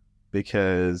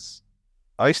 because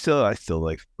I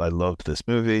loved this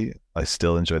movie. I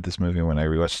still enjoyed this movie when I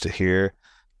rewatched it here,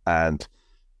 and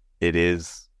it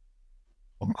is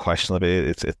unquestionably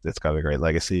it's got a great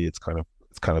legacy. It's kind of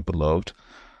beloved,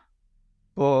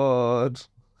 but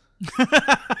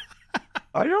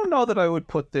I don't know that I would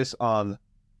put this on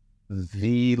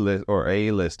the list or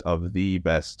a list of the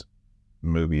best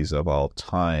movies of all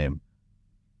time.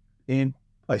 I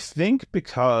think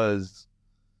because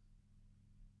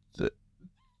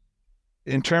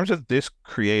in terms of this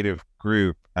creative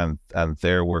group and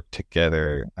their work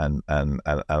together and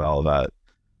all that,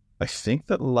 I think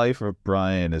that Life of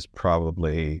Brian is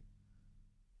probably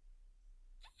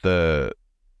the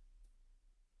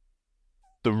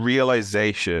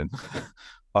realization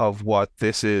of what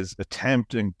this is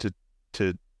attempting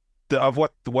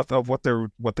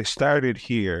what they started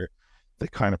here, they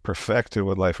kind of perfected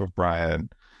with Life of Brian.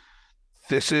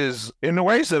 This is, in the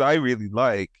ways that I really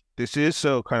like, this is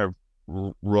so kind of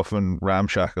rough and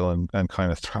ramshackle and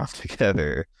kind of thrown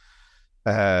together.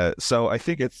 So I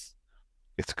think it's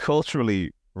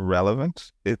culturally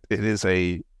relevant. It's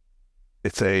a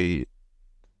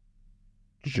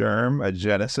germ, a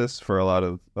genesis for a lot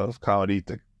of comedy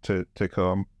to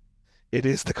come. It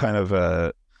is the kind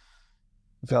of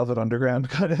Velvet Underground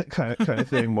kind of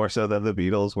thing, more so than the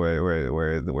Beatles,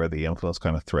 where the influence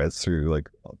kind of threads through like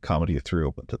comedy through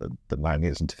up into the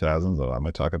 90s and 2000s. So I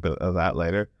might talk a bit of that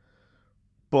later.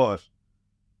 But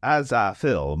as a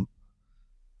film,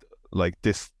 like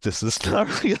this is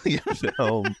not really a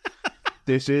film.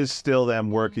 This is still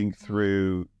them working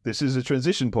through. This is a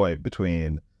transition point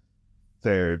between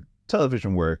their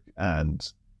television work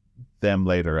and them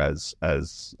later as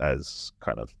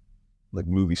kind of like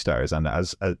movie stars and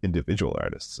as individual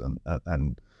artists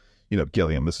and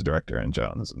Gilliam as the director and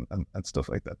Jones and stuff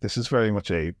like that. This is very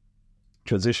much a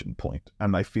transition point,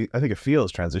 and I think it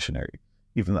feels transitionary,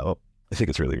 even though I think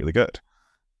it's really, really good.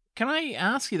 Can I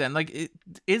ask you then, like,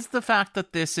 is the fact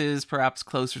that this is perhaps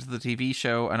closer to the TV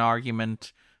show an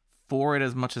argument for it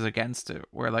as much as against it?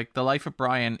 Where, like, The Life of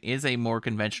Brian is a more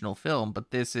conventional film,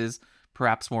 but this is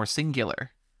perhaps more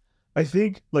singular. I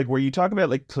think, like, where you talk about,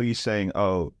 like, Cleese saying,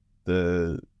 oh,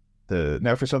 the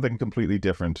now for something completely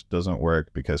different doesn't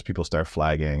work because people start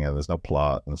flagging and there's no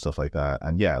plot and stuff like that.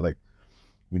 And yeah, like,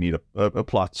 we need a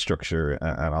plot structure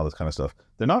and all this kind of stuff.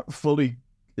 They're not fully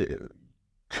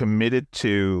committed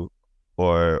to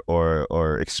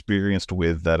or experienced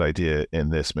with that idea in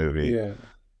this movie. Yeah.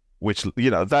 which,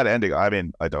 that ending, I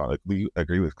mean, I don't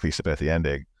agree with Cleese about the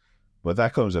ending, but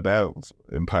that comes about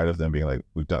in part of them being like,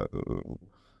 we've done,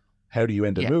 how do you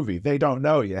end a movie? They don't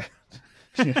know yet,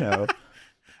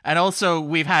 And also,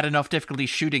 we've had enough difficulty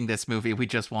shooting this movie. We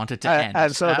just want it to end.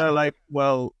 And so they're like,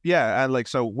 well, yeah, and like,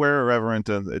 so we're irreverent,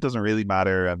 and it doesn't really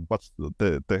matter. And what's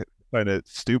the kind of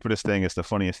stupidest thing is the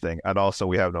funniest thing, and also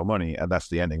we have no money, and that's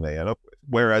the ending they end up with.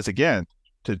 Whereas again,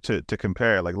 to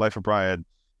compare, like Life of Brian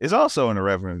is also an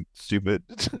irreverent, stupid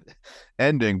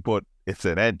ending, but it's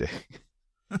an ending.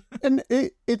 And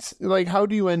it's like, how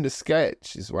do you end a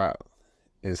sketch as well?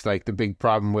 It's like the big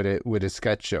problem with a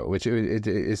sketch show, which it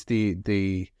is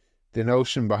the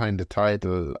notion behind the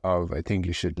title of I Think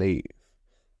You Should Leave,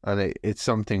 and it's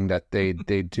something that they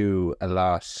do a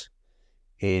lot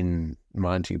in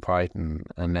Monty Python,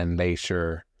 and then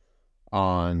later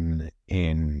on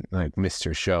in like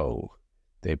Mr. Show,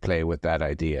 they play with that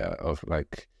idea of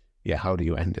like, how do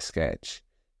you end a sketch?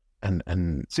 And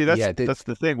see, that's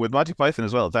the thing with Monty Python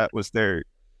as well. That was their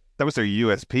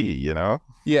USP,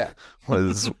 Yeah.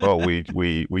 Was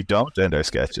we don't end our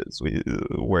sketches.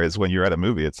 Whereas when you're at a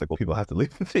movie, it's like, well, people have to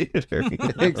leave the theater.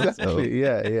 Exactly. So.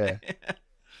 Yeah.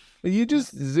 But you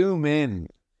just zoom in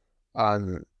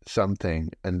on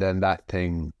something, and then that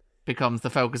thing becomes the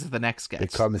focus of the next sketch.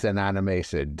 Becomes an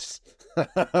animated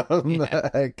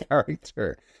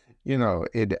character,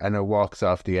 and it walks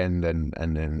off the end, and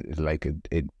then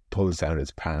it pulls down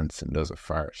its pants and does a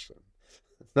fart.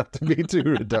 Not to be too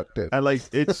reductive. And like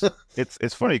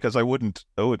it's funny because I wouldn't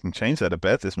change that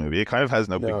about this movie. It kind of has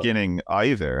no beginning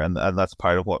either, and that's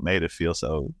part of what made it feel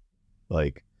so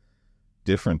like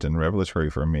different and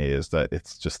revelatory for me, is that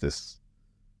it's just this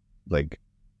like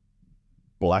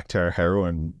black tar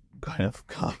heroin kind of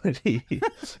comedy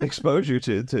exposure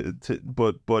to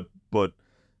but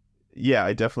yeah,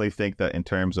 I definitely think that in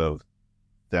terms of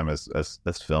them as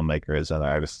filmmakers and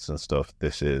artists and stuff,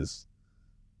 this is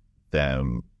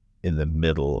them in the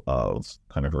middle of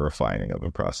kind of a refining of a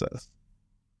process.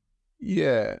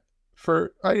 Yeah,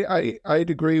 I'd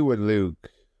agree with Luke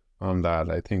on that.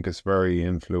 I think it's very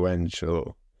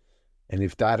influential, and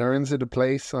if that earns it a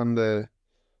place on the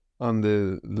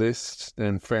list,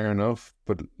 then fair enough.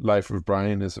 But Life of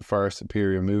Brian is a far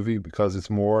superior movie because it's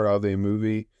more of a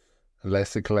movie,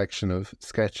 less a collection of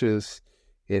sketches.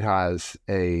 It has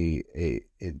I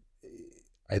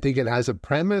think it has a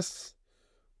premise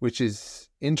which is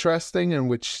interesting and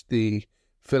which the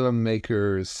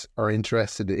filmmakers are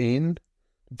interested in,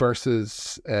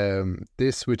 versus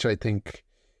this, which I think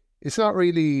it's not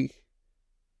really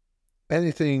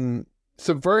anything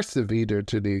subversive either,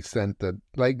 to the extent that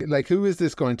like who is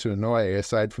this going to annoy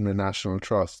aside from the National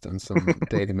Trust and some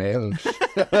Daily Mail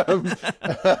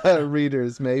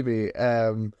readers maybe,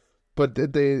 but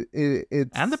and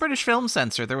the British Film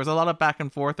Censor. There was a lot of back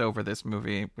and forth over this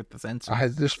movie with the censor.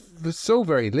 There's so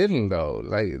very little though.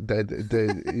 Like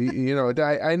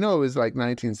I know it was like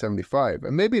 1975,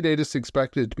 and maybe they just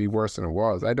expected it to be worse than it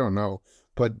was. I don't know,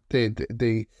 but I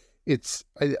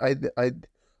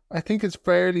think it's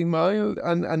fairly mild,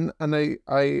 and I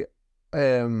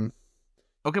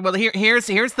Okay, well here's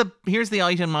the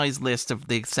itemized list of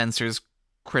the censor's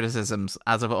criticisms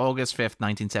as of August 5th,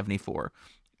 1974.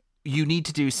 You need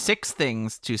to do 6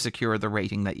 things to secure the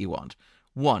rating that you want.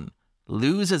 1.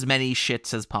 Lose as many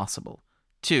shits as possible.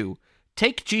 2.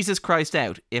 Take Jesus Christ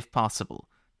out, if possible.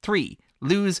 3.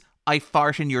 Lose I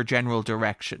fart in your general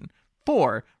direction.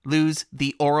 4. Lose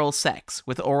the oral sex,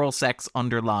 with oral sex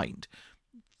underlined.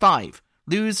 5.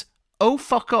 Lose oh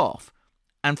fuck off.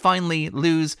 And finally,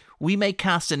 lose we may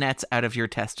castanets out of your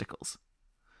testicles.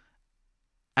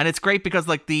 And it's great because,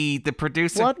 like, the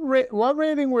producer... What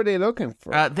rating were they looking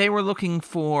for? They were looking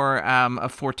for a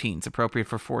 14s, appropriate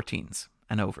for 14s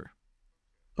and over.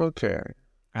 Okay.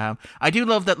 I do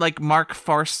love that, like, Mark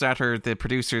Forstater, the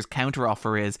producer's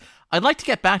counteroffer is, I'd like to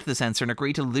get back to the censor and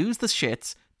agree to lose the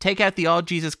shits, take out the odd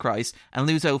Jesus Christ, and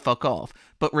lose oh fuck off,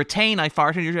 but retain I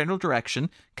fart in your general direction,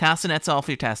 castanets off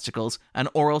your testicles, and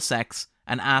oral sex,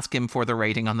 and ask him for the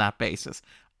rating on that basis.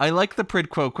 I like the quid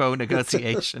pro quo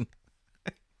negotiation.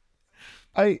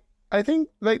 I think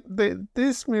like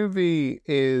this movie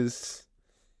is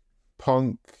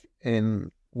punk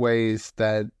in ways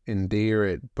that endear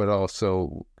it, but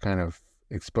also kind of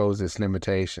expose its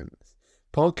limitations.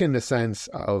 Punk in the sense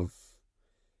of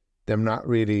them not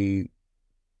really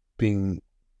being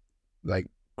like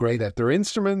great at their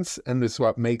instruments, and it's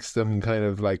what makes them kind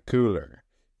of like cooler,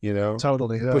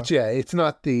 Totally. Yeah. But yeah, it's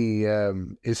not the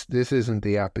this isn't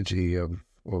the apogee of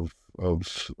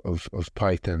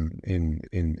Python in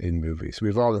movies.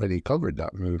 We've already covered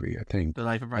that movie, I think. The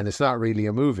Life of Brian. And it's not really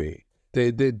a movie.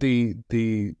 The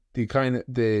the kind of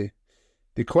the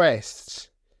quest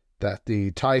that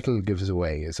the title gives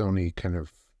away is only kind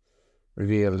of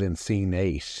revealed in scene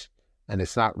 8, and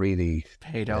it's not really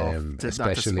paid off, especially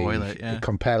not to spoil it, yeah.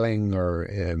 compelling or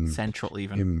central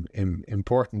even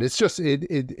important. It's just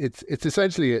it's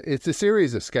essentially it's a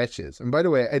series of sketches. And by the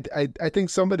way, I think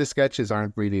some of the sketches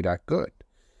aren't really that good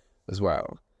as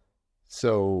well.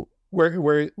 So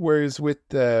whereas with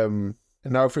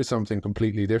now for something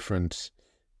completely different,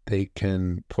 they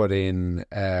can put in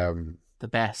the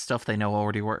best stuff they know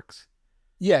already works.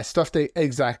 Yeah, stuff they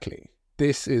exactly.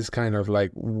 This is kind of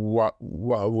like what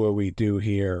will we do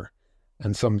here,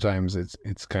 and sometimes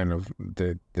it's kind of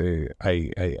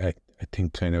I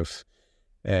think kind of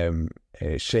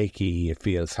shaky. It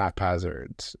feels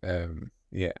haphazard.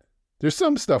 Yeah, there's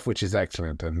some stuff which is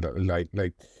excellent, and like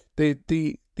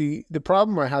the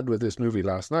problem I had with this movie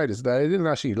last night is that I didn't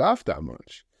actually laugh that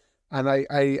much, and I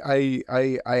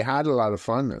had a lot of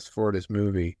funness for this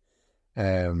movie.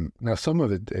 Now some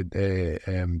of it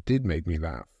did make me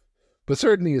laugh, but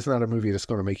certainly it's not a movie that's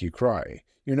going to make you cry.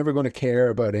 You're never going to care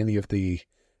about any of the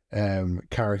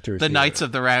characters. The Knights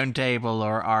of the Round Table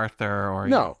or Arthur or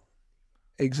no,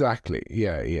 exactly.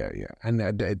 Yeah.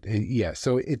 And yeah,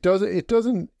 so it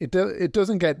doesn't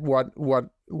get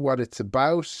what it's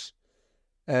about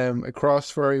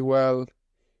across very well.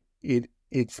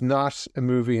 It's not a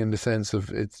movie in the sense of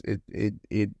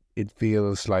it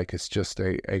feels like it's just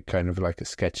a kind of like a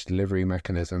sketch delivery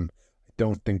mechanism. I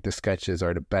don't think the sketches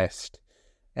are the best.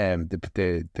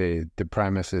 The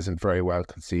premise isn't very well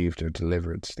conceived or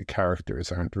delivered. The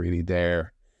characters aren't really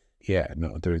there. Yeah,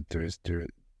 no, there's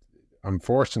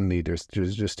unfortunately there's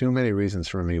just too many reasons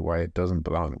for me why it doesn't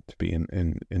belong to be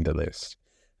in the list.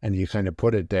 And you kind of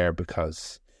put it there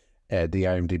because the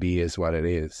IMDb is what it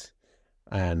is,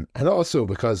 and also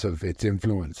because of its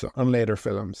influence on later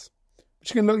films.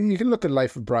 But you can look at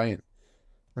Life of Brian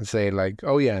and say like,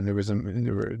 oh yeah, and there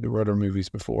were other movies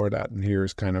before that, and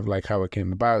here's kind of like how it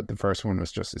came about. The first one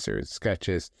was just a series of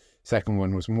sketches. Second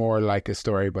one was more like a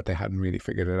story, but they hadn't really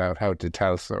figured it out how to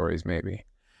tell stories, maybe.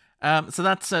 So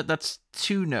that's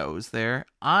 2 no's there.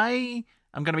 I'm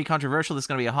going to be controversial. This is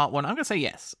going to be a hot one. I'm going to say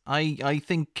yes. I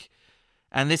think,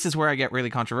 and this is where I get really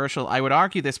controversial, I would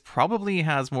argue this probably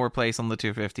has more place on the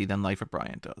 250 than Life of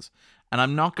Brian does. And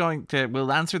I'm not going to,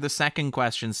 we'll answer the second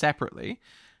question separately,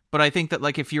 but I think that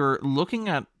like if you're looking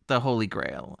at the Holy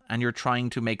Grail and you're trying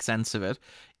to make sense of it,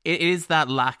 it is that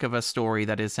lack of a story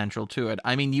that is central to it.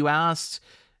 I mean, you asked,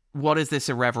 what is this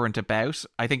irreverent about?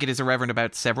 I think it is irreverent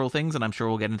about several things, and I'm sure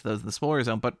we'll get into those in the spoiler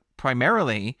zone, but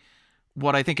primarily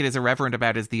what I think it is irreverent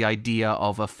about is the idea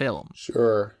of a film.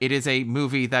 Sure. It is a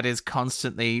movie that is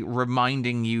constantly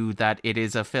reminding you that it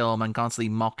is a film and constantly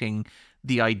mocking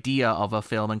the idea of a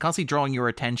film and constantly drawing your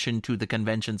attention to the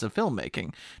conventions of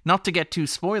filmmaking. Not to get too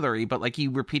spoilery, but like you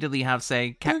repeatedly have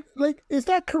say... like, is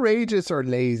that courageous or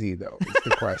lazy, though, is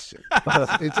the question.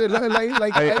 It's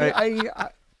like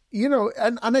I you know,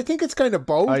 and I think it's kind of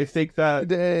both. I think that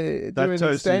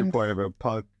ties to your point about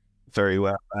Pug very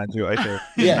well, Andrew. I think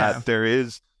that there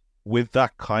is, with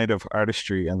that kind of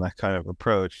artistry and that kind of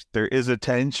approach, there is a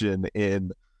tension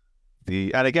in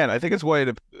the, and again, I think it's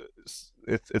why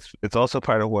it's also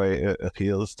part of why it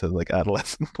appeals to like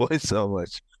adolescent boys so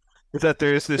much, is that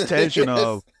there is this tension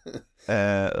of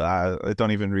I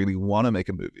don't even really want to make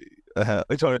a movie. I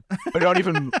don't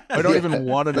even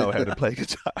want to know how to play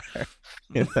guitar.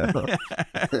 You know?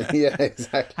 Yeah,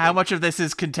 exactly. How much of this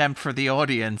is contempt for the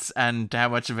audience, and how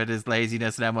much of it is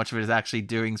laziness, and how much of it is actually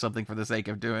doing something for the sake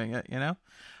of doing it? You know,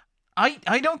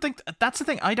 I don't think that's the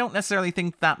thing. I don't necessarily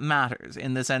think that matters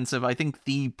in the sense of I think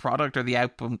the product or the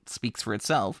output speaks for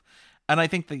itself, and I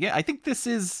think that I think this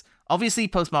is obviously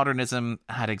postmodernism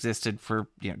had existed for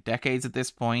decades at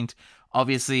this point.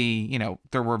 Obviously,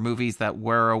 there were movies that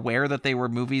were aware that they were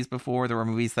movies before. There were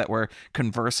movies that were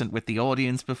conversant with the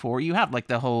audience before. You have like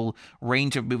the whole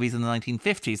range of movies in the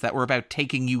 1950s that were about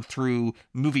taking you through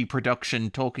movie production,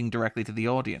 talking directly to the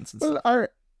audience. Well,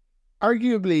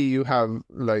 arguably you have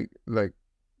like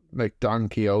Don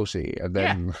Quixote, and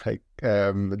then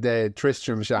the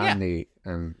Tristram Shandy,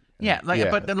 and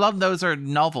but a lot of those are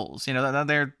novels.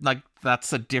 They're like,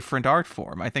 that's a different art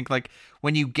form. I think like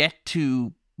when you get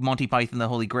to Monty Python the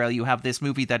Holy Grail, you have this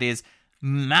movie that is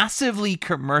massively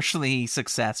commercially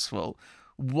successful,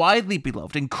 widely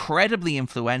beloved, incredibly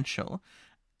influential.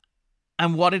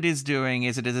 And what it is doing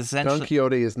is it is essentially... Don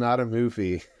Quixote is not a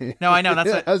movie. No, I know.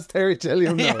 That's as Terry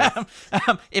Gilliam knows.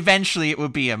 Eventually it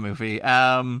would be a movie.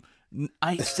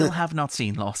 I still have not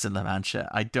seen Lost in La Mancha.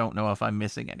 I don't know if I'm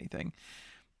missing anything.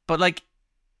 But like,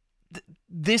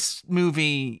 this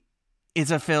movie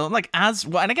is a film like as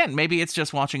well, and again, maybe it's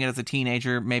just watching it as a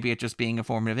teenager, maybe it's just being a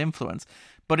formative influence,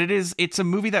 but it's a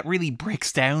movie that really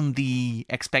breaks down the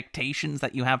expectations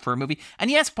that you have for a movie.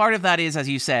 And yes, part of that is, as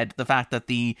you said, the fact that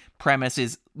the premise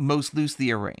is most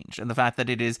loosely arranged and the fact that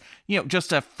it is,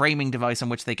 just a framing device on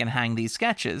which they can hang these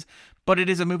sketches. But it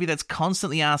is a movie that's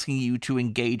constantly asking you to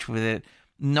engage with it,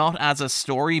 not as a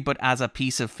story, but as a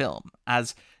piece of film,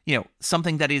 as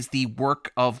something that is the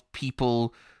work of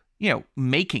people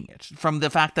making it. From the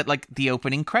fact that, like, the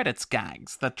opening credits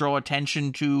gags that draw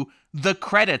attention to the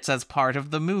credits as part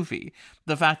of the movie.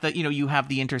 The fact that, you have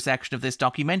the intersection of this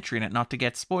documentary in it, not to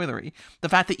get spoilery. The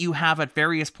fact that you have, at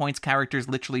various points, characters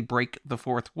literally break the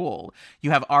fourth wall.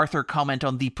 You have Arthur comment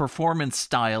on the performance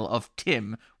style of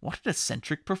Tim. What an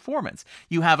eccentric performance.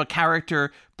 You have a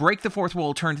character break the fourth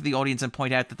wall, turn to the audience and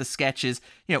point out that the sketch is,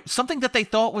 something that they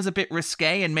thought was a bit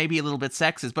risque and maybe a little bit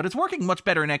sexist, but it's working much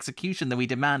better in execution than we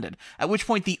demanded. At which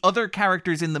point the other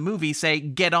characters in the movie say,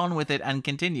 get on with it and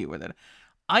continue with it.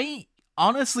 I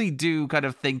honestly do kind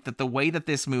of think that the way that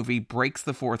this movie breaks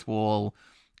the fourth wall,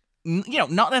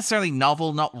 not necessarily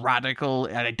novel, not radical,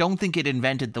 and I don't think it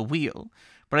invented the wheel,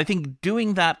 but I think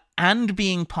doing that and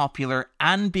being popular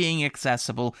and being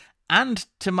accessible and,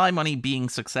 to my money, being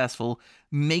successful,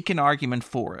 make an argument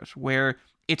for it, where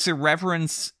its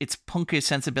irreverence, its punkish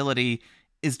sensibility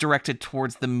is directed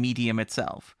towards the medium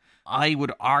itself. I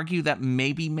would argue that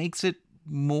maybe makes it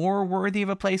more worthy of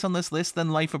a place on this list than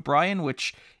Life of Brian,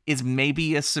 which is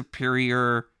maybe a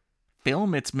superior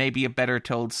film. It's maybe a better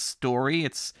told story.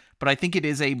 But I think it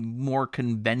is a more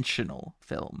conventional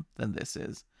film than this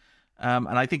is. And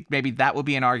I think maybe that would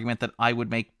be an argument that I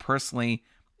would make personally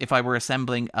if I were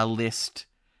assembling a list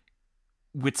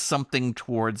with something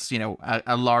towards,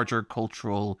 a larger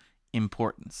cultural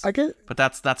importance. But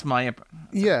that's my...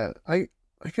 Yeah, I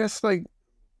guess, like,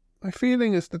 my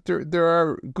feeling is that there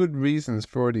are good reasons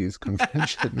for these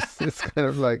conventions. It's kind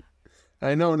of like,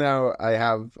 I know now I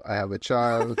have a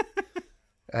child.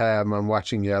 I'm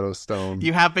watching Yellowstone.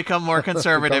 You have become more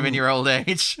conservative in your old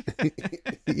age.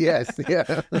 Yes,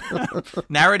 yeah.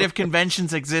 Narrative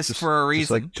conventions exist for a reason.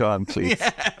 Just like John, please.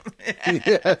 Yeah.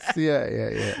 Yes,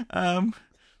 yeah.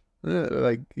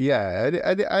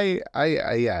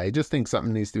 I just think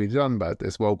something needs to be done about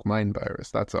this woke mind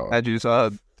virus. That's all. Had you saw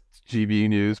GB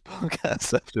News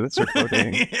podcast after this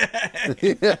recording?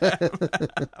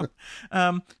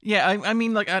 I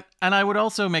mean, like, and I would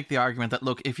also make the argument that,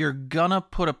 look, if you're gonna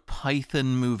put a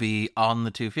Python movie on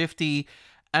the 250,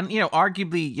 and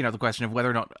arguably, the question of whether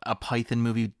or not a Python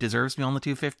movie deserves to be on the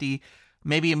 250,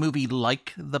 maybe a movie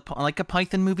like a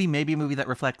Python movie, maybe a movie that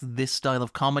reflects this style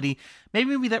of comedy, maybe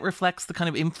a movie that reflects the kind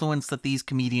of influence that these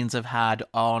comedians have had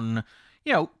on,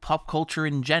 pop culture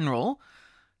in general.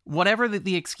 Whatever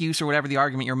the excuse or whatever the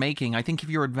argument you're making, I think if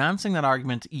you're advancing that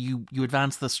argument, you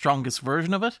advance the strongest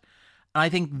version of it. And I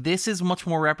think this is much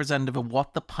more representative of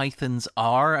what the Pythons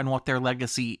are and what their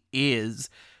legacy is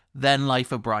than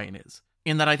Life of Brian is.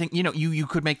 In that I think, you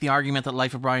could make the argument that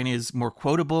Life of Brian is more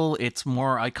quotable, it's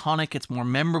more iconic, it's more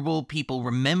memorable, people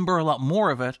remember a lot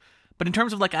more of it. But in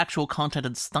terms of, like, actual content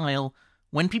and style,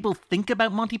 when people think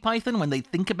about Monty Python, when they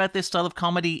think about this style of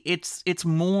comedy, it's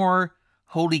more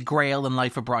Holy Grail than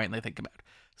Life of Brian they think about.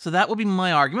 So that would be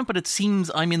my argument, but it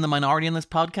seems I'm in the minority in this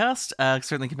podcast,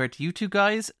 certainly compared to you two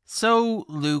guys. So,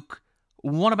 Luke,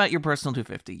 what about your personal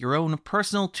 250? Your own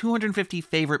personal 250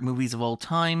 favorite movies of all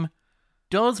time.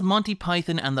 Does Monty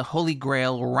Python and the Holy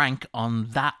Grail rank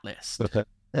on that list? Okay.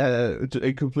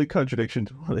 A complete contradiction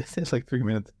to what I said like 3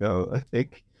 minutes ago. I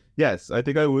think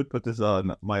I would put this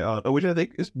on my own, which I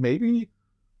think is maybe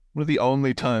one of the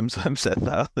only times I've said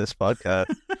that on this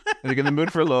podcast. I think In the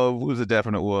Mood for Love was a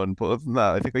definite one, but other than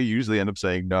that, I think I usually end up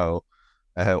saying no,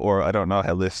 or I don't know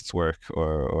how lists work,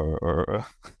 or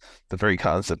the very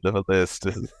concept of a list.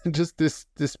 Just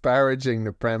disparaging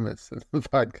the premise of the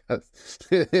podcast.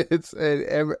 It's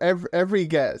every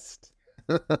guest.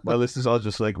 My list is all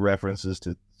just like references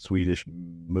to Swedish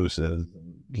mooses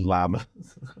and llamas.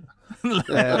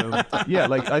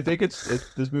 I think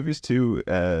it's this movie's too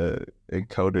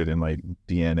encoded in my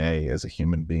DNA as a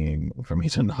human being for me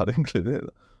to not include it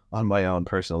on my own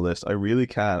personal list. I really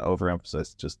can't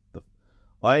overemphasize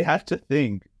I had to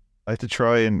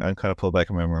try and kind of pull back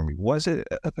on my memory. Was it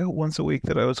about once a week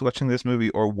that I was watching this movie,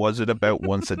 or was it about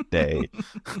once a day?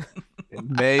 It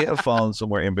may have fallen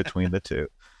somewhere in between the two.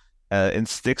 In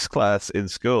Sticks class in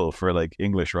school for like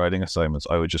English writing assignments,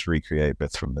 I would just recreate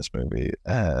bits from this movie.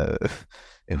 I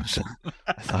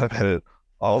thought about it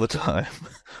all the time.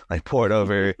 I poured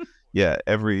over,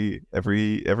 every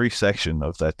section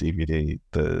of that DVD.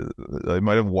 I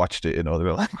might have watched it in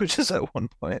other languages at one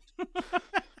point.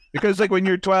 Because like when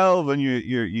you're 12 and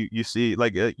you see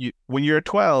like when you're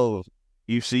 12,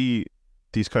 you see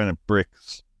these kind of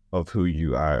bricks of who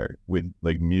you are with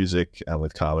like music and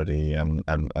with comedy and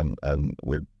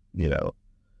with, you know,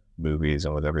 movies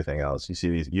and with everything else. You see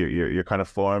these, you're kind of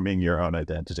forming your own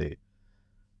identity,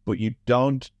 but you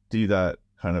don't do that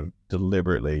kind of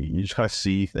deliberately. You just kind of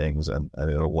see things and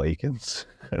it awakens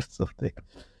something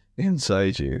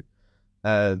inside you.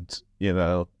 And, you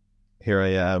know, here I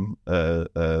am,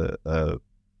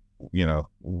 you know,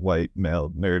 white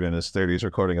male nerd in his 30s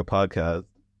recording a podcast.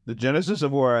 The genesis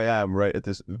of where I am right at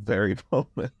this very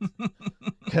moment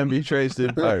can be traced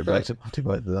in part back to Monty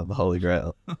Python and the Holy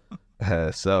Grail.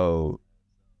 So,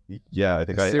 yeah, I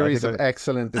think a series of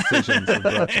excellent decisions have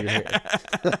brought you here.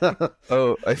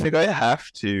 Oh, I think I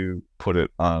have to put it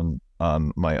on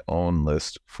my own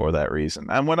list for that reason.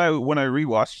 And when I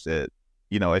rewatched it,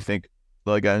 you know, I think,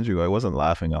 like Andrew, I wasn't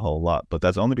laughing a whole lot, but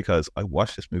that's only because I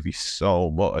watched this movie so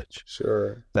much.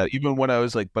 Sure. That even when I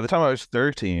was like, by the time I was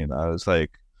 13, I was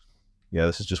like, yeah,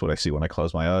 this is just what I see when I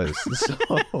close my eyes. So,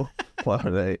 what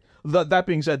are they? That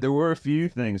being said, there were a few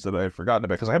things that I had forgotten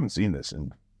about because I haven't seen this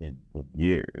in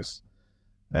years.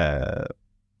 There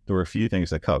were a few things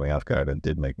that caught me off guard and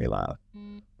did make me laugh.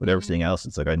 But everything else,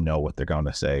 it's like I know what they're going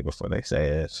to say before they say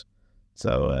it.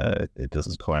 So it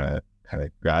doesn't kind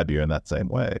of grab you in that same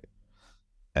way.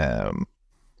 I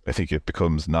think it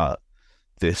becomes not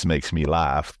this makes me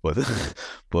laugh, but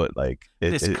like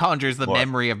this conjures the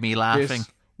memory of me laughing.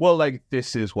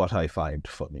 This is what I find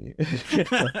funny.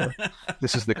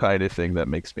 This is the kind of thing that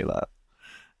makes me laugh.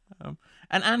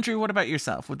 And Andrew, what about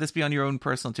yourself? Would this be on your own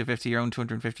personal 250, your own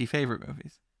 250 favorite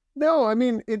movies? No, I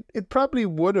mean it probably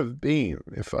would have been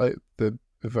if I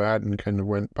hadn't kind of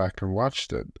went back and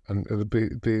watched it, and it'll be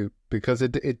because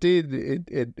it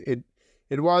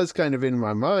was kind of in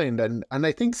my mind, and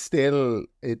I think still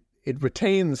it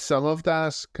retains some of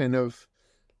that kind of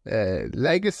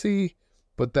legacy,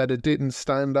 but that it didn't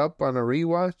stand up on a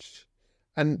rewatch.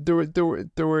 And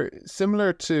there were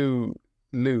similar to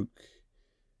Luke.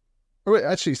 Or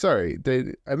actually, sorry,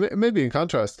 maybe in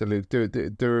contrast to Luke,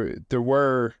 there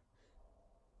were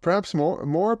perhaps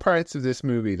more parts of this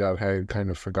movie that I had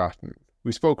kind of forgotten.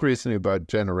 We spoke recently about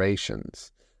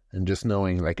Generations and just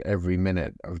knowing like every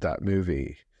minute of that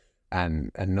movie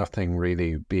and nothing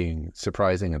really being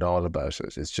surprising at all about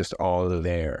it. It's just all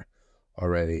there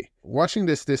already. Watching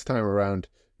this time around,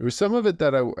 there was some of it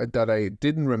that I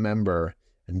didn't remember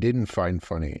and didn't find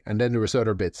funny, and then there was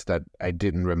other bits that I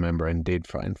didn't remember and did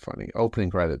find funny. Opening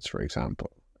credits, for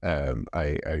example,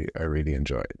 I really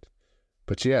enjoyed.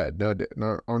 But yeah,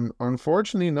 no,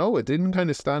 unfortunately, no, it didn't kind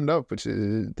of stand up, which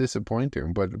is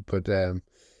disappointing. But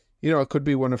you know, it could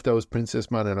be one of those Princess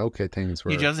Mononoke things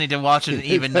where you just need to watch it an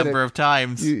even number of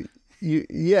times.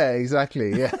 Yeah,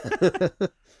 exactly, yeah.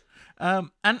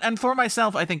 And for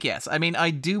myself, I think yes. I mean, I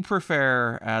do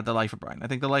prefer The Life of Brian. I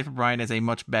think The Life of Brian is a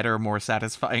much better, more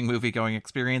satisfying movie-going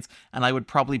experience, and I would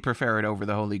probably prefer it over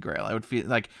The Holy Grail. I would feel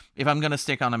like if I'm going to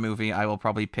stick on a movie, I will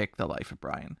probably pick The Life of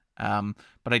Brian.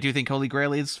 But I do think Holy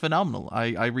Grail is phenomenal.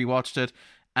 I rewatched it,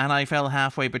 and I fell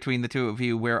halfway between the two of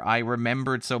you where I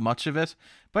remembered so much of it,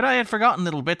 but I had forgotten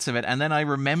little bits of it, and then I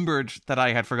remembered that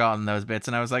I had forgotten those bits,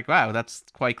 and I was like, wow, that's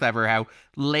quite clever how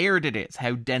layered it is,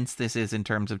 how dense this is in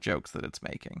terms of jokes that it's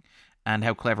making, and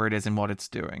how clever it is in what it's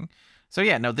doing. So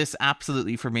yeah, no, this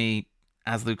absolutely, for me,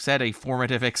 as Luke said, a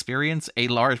formative experience, a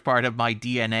large part of my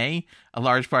DNA, a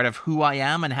large part of who I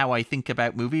am and how I think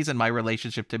about movies, and my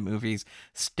relationship to movies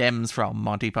stems from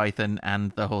Monty Python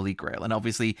and the Holy Grail, and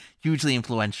obviously hugely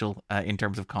influential in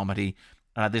terms of comedy.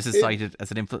 This is cited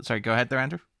as an influence. Sorry, go ahead there,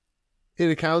 Andrew.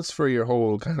 It accounts for your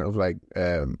whole kind of like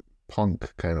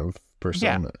punk kind of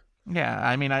persona. Yeah.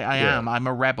 I mean, I am. I'm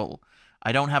a rebel.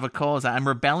 I don't have a cause. I'm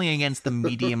rebelling against the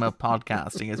medium of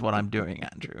podcasting is what I'm doing,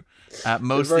 Andrew.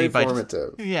 Mostly very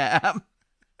formative. Yeah.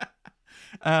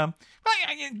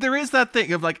 There is that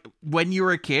thing of like when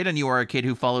you're a kid and you are a kid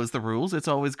who follows the rules, it's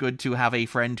always good to have a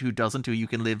friend who doesn't, who you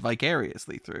can live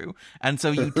vicariously through. And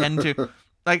so you tend to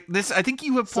like this. I think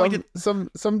you have pointed.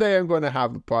 Someday I'm going to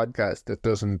have a podcast that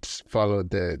doesn't follow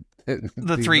the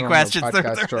three questions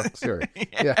podcast structure.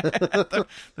 Yeah. the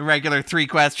regular 3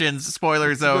 questions,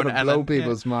 spoiler zone, and blow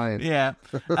people's mind. Yeah.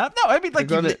 No, I mean like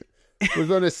we're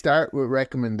going to start with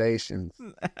recommendations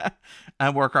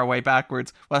and work our way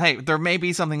backwards. Well, hey, there may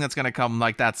be something that's going to come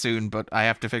like that soon, but I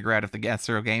have to figure out if the guests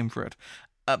are a game for it.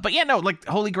 But yeah, no, like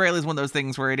Holy Grail is one of those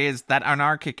things where it is that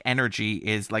anarchic energy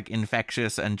is like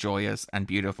infectious and joyous and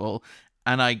beautiful,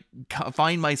 and I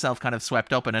find myself kind of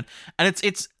swept up in it, and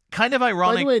it's kind of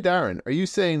ironic. By the way, Darren, are you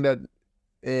saying that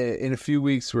in a few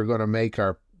weeks we're going to make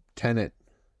our Tenet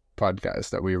podcast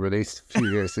that we released a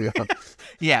few years ago.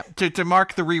 Yeah, to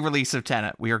mark the re-release of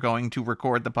Tenet, we are going to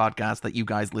record the podcast that you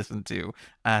guys listened to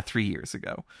 3 years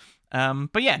ago.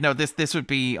 But yeah, no, this would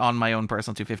be on my own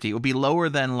personal 250. It would be lower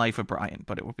than Life of Brian,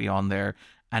 but it would be on there,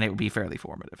 and it would be fairly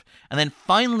formative. And then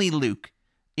finally, Luke,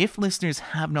 if listeners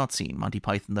have not seen Monty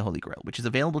Python The Holy Grail, which is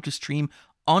available to stream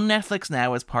on Netflix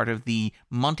now as part of the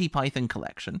Monty Python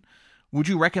collection, would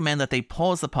you recommend that they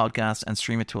pause the podcast and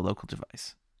stream it to a local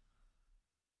device?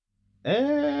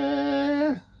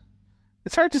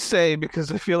 It's hard to say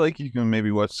because I feel like you can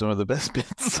maybe watch some of the best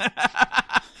bits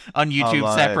on YouTube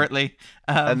online separately.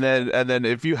 And then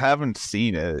if you haven't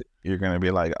seen it, you're going to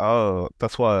be like, oh,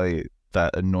 that's why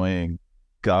that annoying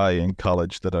guy in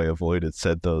college that I avoided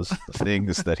said those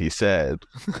things that he said.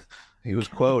 He was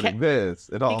quoting this.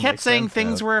 It all he kept saying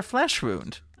things now. were a flesh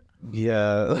wound.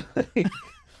 Yeah.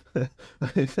 I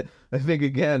think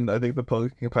the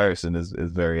public comparison is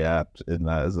very apt in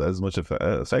that as much of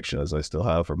a section as I still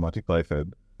have for Monty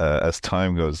Python. As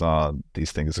time goes on,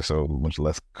 these things are so much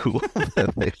less cool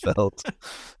than they felt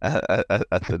at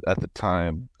the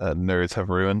time. Nerds have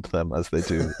ruined them, as they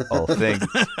do all things.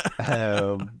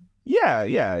 I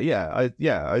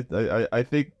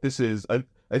think this is.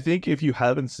 I think if you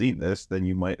haven't seen this, then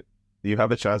you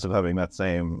have a chance of having that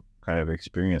same kind of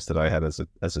experience that I had as a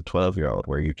 12-year-old,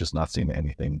 where you've just not seen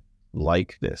anything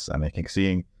like this. And I think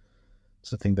seeing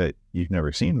something that you've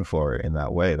never seen before in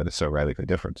that way that is so radically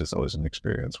different is always an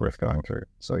experience worth going through.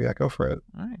 So yeah, go for it.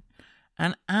 All right.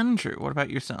 And Andrew, what about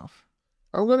yourself?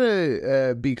 I'm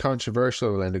gonna be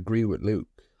controversial and agree with Luke.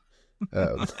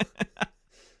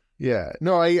 Yeah,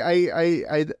 no,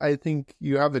 I think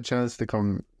you have a chance to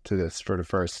come to this for the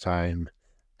first time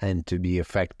and to be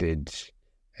affected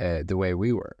the way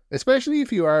we were, especially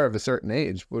if you are of a certain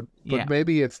age. But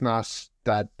maybe it's not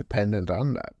that dependent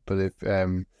on that. But if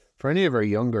for any of our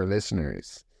younger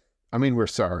listeners, I mean, we're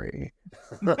sorry,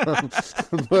 but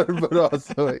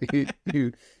also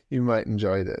you might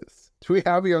enjoy this. Do we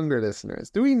have younger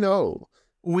listeners? Do we know?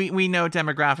 We know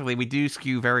demographically we do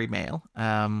skew very male,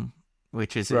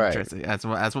 which is interesting, as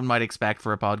one might expect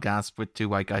for a podcast with two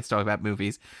white guys talking about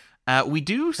movies. We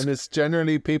do, and it's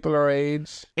generally people our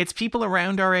age. It's people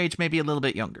around our age, maybe a little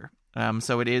bit younger.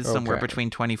 So it is somewhere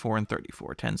between 24 and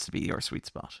 34 tends to be our sweet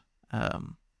spot.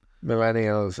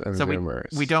 Millennials and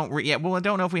Zoomers. We don't. I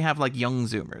don't know if we have like young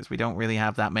Zoomers. We don't really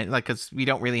have that many. Like, because we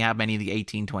don't really have many of the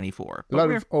 18-24. A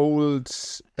lot of old,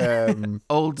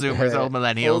 old Zoomers, old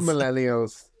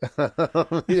Millennials,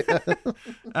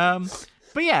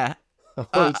 but yeah,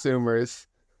 old Zoomers.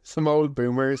 Some old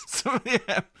boomers.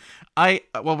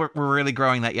 We're really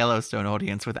growing that Yellowstone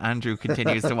audience with Andrew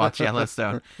continues to watch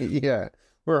Yellowstone. Yeah,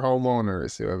 we're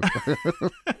homeowners who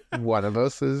have one of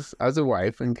us has a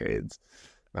wife and kids.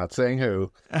 Not saying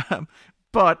who.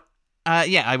 But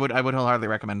I would wholeheartedly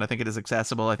recommend. I think it is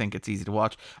accessible. I think it's easy to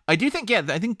watch. I do think,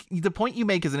 I think the point you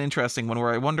make is an interesting one,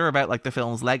 where I wonder about like the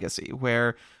film's legacy,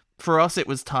 where for us it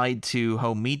was tied to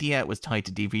home media, it was tied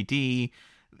to DVD.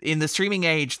 In the streaming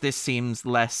age, this seems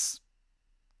less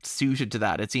suited to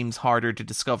that. It seems harder to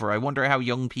discover. I wonder how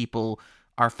young people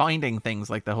are finding things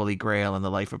like The Holy Grail and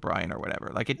The Life of Brian or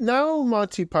whatever. Now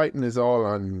Monty Python is all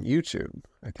on YouTube,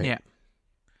 I think.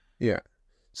 Yeah.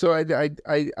 So I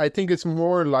think it's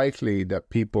more likely that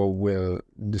people will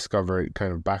discover it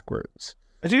kind of backwards.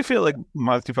 I do feel like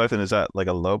Monty Python is at like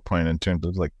a low point in terms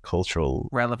of like cultural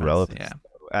relevance. Yeah.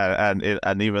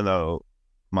 And even though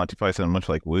Monty Python, much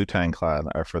like Wu-Tang Clan,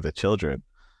 are for the children,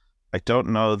 I don't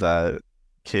know that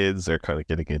kids are kind of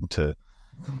getting into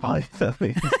Python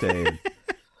these days.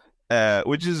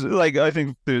 Which is like, I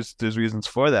think there's reasons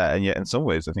for that, and yet in some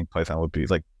ways I think Python would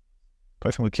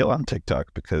kill on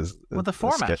TikTok because the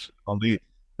format, the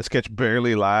sketch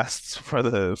barely lasts through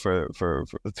the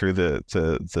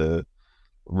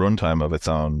runtime of its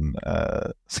own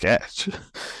sketch.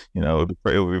 You know,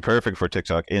 it would be perfect for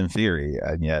TikTok in theory,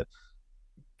 and yet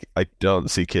I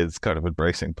don't see kids kind of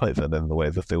embracing Python in the way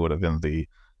that they would have in the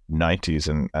 90s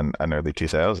and early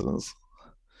 2000s.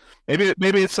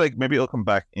 Maybe it's like, maybe it'll come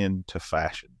back into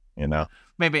fashion, you know?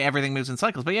 Maybe everything moves in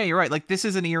cycles. But yeah, you're right. Like, this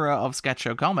is an era of sketch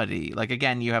show comedy. Like,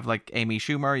 again, you have like Amy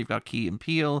Schumer, you've got Key and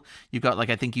Peele, you've got like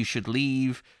I Think You Should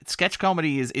Leave. Sketch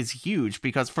comedy is huge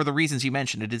because for the reasons you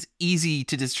mentioned, it is easy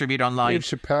to distribute online. Dave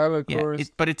Chappelle, of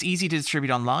course. But it's easy to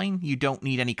distribute online. You don't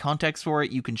need any context for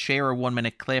it. You can share a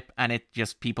 1-minute clip and it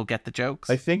just, people get the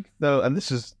jokes. I think though, and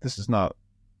this is not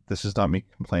me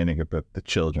complaining about the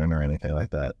children or anything like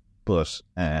that, but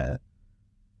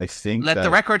I think Let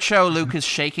the record show Luke is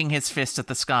shaking his fist at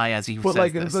the sky as he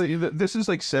says this. This is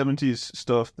like 70s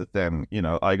stuff that then, you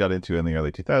know, I got into in the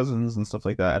early 2000s and stuff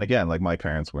like that. And again, like my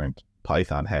parents weren't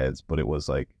Python heads, but it was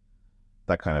like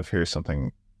that kind of here's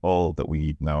something all that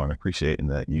we know and appreciate and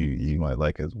that you might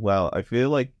like as well. I feel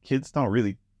like kids don't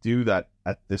really do that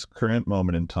at this current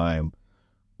moment in time,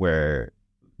 where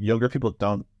younger people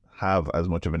don't have as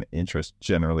much of an interest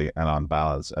generally and on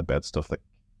balance about stuff that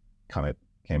kind of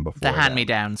came before. The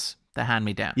hand-me-downs.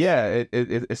 Yeah,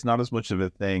 it's not as much of a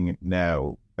thing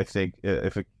now. I think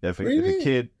if a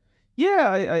kid,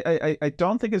 I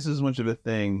don't think it's as much of a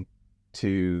thing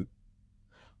to.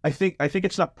 I think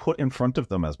it's not put in front of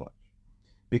them as much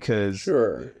because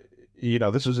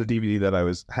this was a DVD that I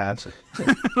had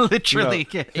literally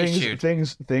issued.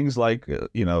 Things like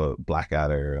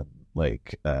Blackadder,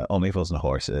 like Only Fools and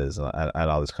Horses, and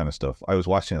all this kind of stuff. I was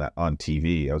watching that on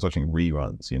TV. I was watching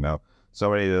reruns. So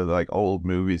many of the, like, old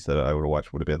movies that I would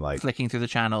watch would have been like flicking through the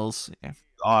channels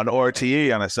on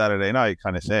RTE on a Saturday night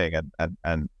kind of thing,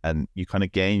 and you kind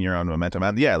of gain your own momentum.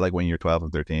 And yeah, like when you're 12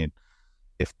 and 13,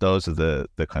 if those are the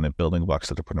kind of building blocks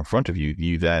that are put in front of you,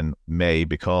 you then may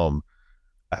become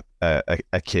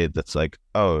a kid that's like,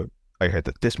 oh, I heard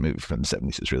that this movie from the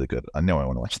 70s is really good. I know I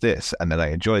want to watch this, and then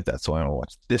I enjoyed that, so I want to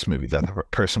watch this movie that the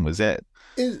person was in.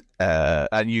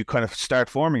 And you kind of start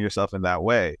forming yourself in that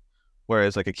way.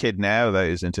 Whereas like a kid now that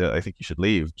is into I Think You Should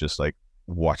Leave just like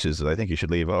watches I Think You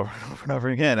Should Leave over and over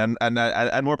again,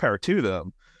 and more power to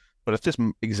them. But at this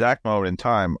exact moment in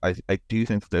time, I do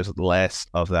think that there's less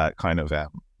of that kind of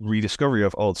rediscovery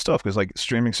of old stuff, because like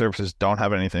streaming services don't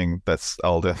have anything that's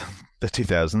older than the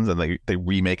 2000s, and they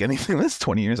remake anything that's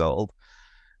 20 years old.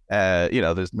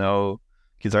 There's no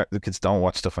the kids don't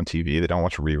watch stuff on TV. They don't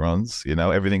watch reruns.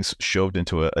 Everything's shoved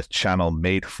into a channel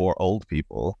made for old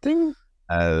people.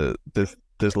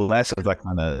 There's less of that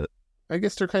kind of. I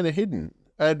guess they're kind of hidden.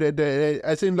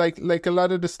 As in, like a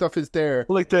lot of the stuff is there,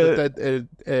 like for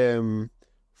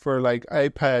like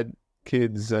iPad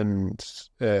kids and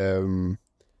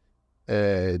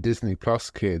Disney Plus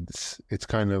kids. It's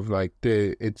kind of like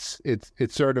it's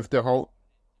sort of the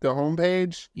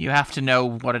homepage. You have to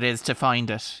know what it is to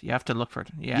find it. You have to look for it.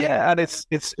 Yeah, and it's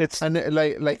and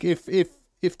like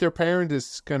if their parent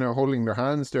is kind of holding their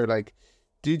hands, they're like,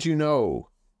 did you know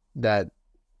that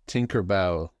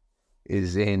Tinkerbell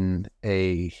is in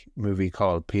a movie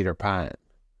called Peter Pan?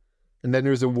 And then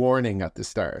there's a warning at the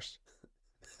start.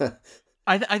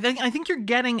 I think you're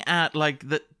getting at like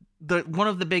the one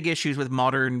of the big issues with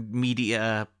modern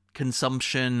media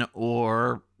consumption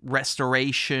or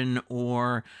restoration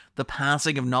or the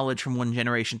passing of knowledge from one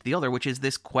generation to the other, which is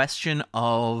this question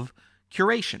of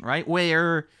curation, right?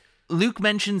 Where Luke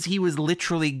mentions he was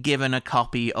literally given a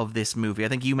copy of this movie. I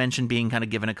think you mentioned being kind of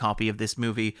given a copy of this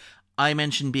movie. I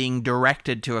mentioned being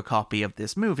directed to a copy of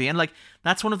this movie. And like,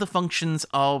 that's one of the functions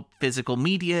of physical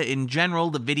media in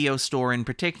general, the video store in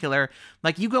particular.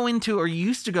 Like, you go into, or you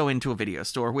used to go into a video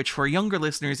store, which for younger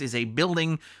listeners is a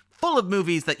building full of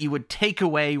movies that you would take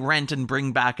away, rent, and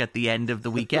bring back at the end of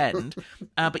the weekend.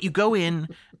 But you go in,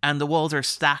 and the walls are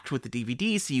stacked with the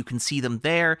DVDs, so you can see them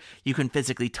there. You can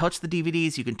physically touch the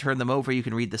DVDs. You can turn them over. You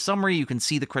can read the summary. You can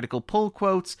see the critical pull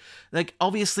quotes. Like,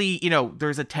 obviously,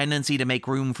 there's a tendency to make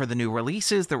room for the new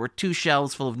releases. There were 2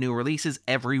 shelves full of new releases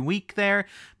every week there.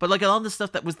 But, like, a lot of the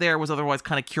stuff that was there was otherwise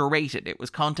kind of curated. It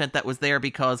was content that was there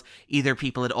because either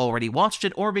people had already watched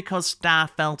it or because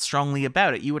staff felt strongly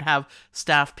about it. You would have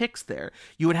staff picks there.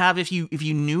 You would have, if you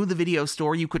knew the video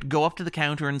store, you could go up to the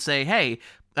counter and say, hey,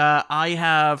 I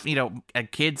have,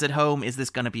 kids at home. Is this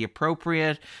going to be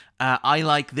appropriate? I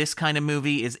like this kind of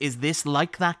movie. Is this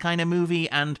like that kind of movie?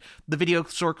 And the video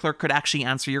store clerk could actually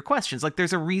answer your questions. Like,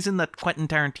 there's a reason that Quentin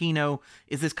Tarantino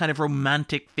is this kind of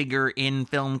romantic figure in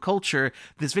film culture,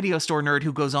 this video store nerd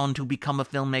who goes on to become a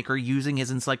filmmaker using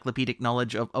his encyclopedic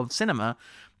knowledge of cinema.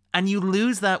 And you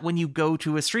lose that when you go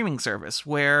to a streaming service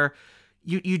where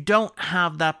you don't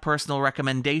have that personal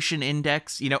recommendation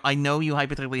index. I know you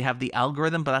hypothetically have the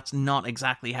algorithm, but that's not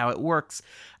exactly how it works.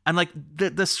 And like the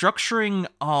structuring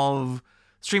of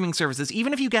streaming services,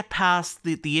 even if you get past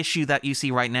the issue that you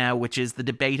see right now, which is the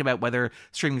debate about whether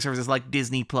streaming services like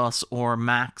Disney Plus or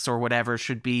Max or whatever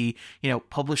should be,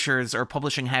 publishers or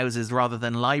publishing houses rather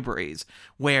than libraries,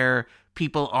 where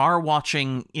people are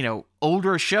watching,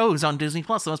 older shows on Disney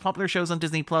Plus. The most popular shows on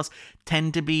Disney Plus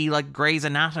tend to be like Grey's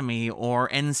Anatomy or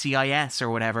NCIS or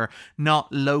whatever,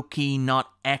 not Loki, not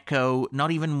Echo,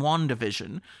 not even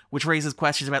WandaVision, which raises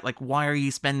questions about like, why are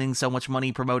you spending so much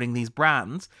money promoting these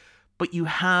brands? But you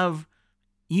have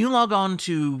You log on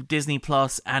to Disney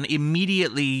Plus and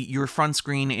immediately your front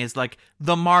screen is like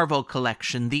the Marvel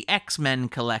collection, the X-Men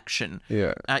collection.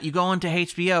 Yeah. You go on to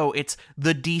HBO, it's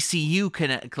the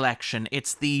DCU collection,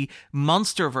 it's the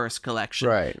Monsterverse collection.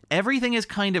 Right. Everything is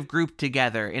kind of grouped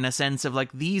together in a sense of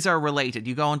like these are related.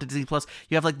 You go on to Disney Plus,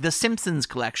 you have like the Simpsons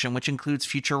collection, which includes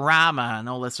Futurama and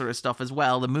all this sort of stuff as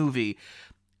well, the movie.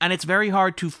 And it's very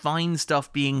hard to find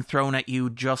stuff being thrown at you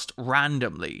just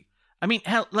randomly. I mean,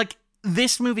 hell, like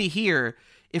this movie here,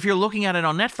 if you're looking at it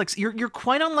on Netflix, you're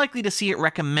quite unlikely to see it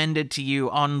recommended to you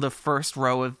on the first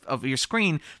row of your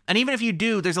screen. And even if you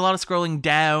do, there's a lot of scrolling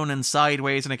down and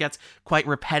sideways, and it gets quite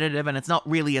repetitive, and it's not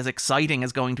really as exciting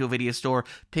as going to a video store,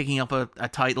 picking up a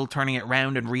title, turning it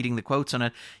around, and reading the quotes on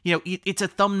it. You know, it's a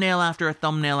thumbnail after a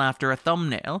thumbnail after a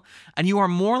thumbnail, and you are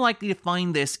more likely to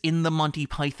find this in the Monty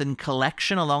Python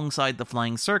collection alongside The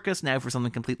Flying Circus, now for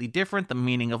something completely different, The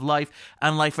Meaning of Life,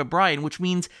 and Life of Brian, which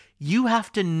means you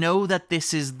have to know that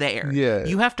this is there. Yeah.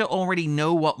 You have to already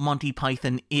know what Monty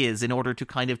Python is in order to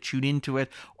kind of tune into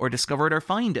it or discover it or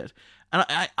find it. And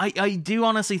I do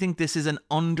honestly think this is an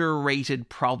underrated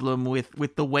problem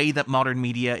with the way that modern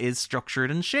media is structured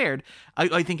and shared.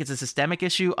 I think it's a systemic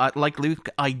issue. Like Luke,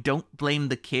 I don't blame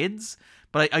the kids,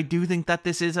 but I do think that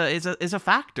this is a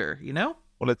factor, you know?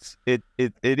 Well, it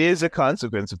is a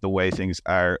consequence of the way things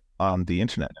are on the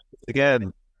internet.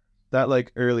 Again, that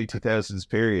like early 2000s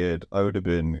period, I would have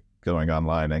been going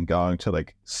online and going to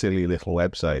like silly little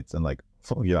websites and like,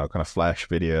 you know, kind of flash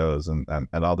videos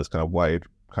and all this kind of wide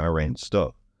kind of range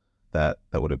stuff that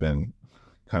would have been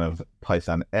kind of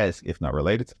Python-esque, if not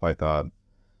related to Python,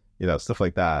 you know, stuff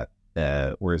like that.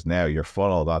 Whereas now you're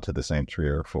funneled onto the same 3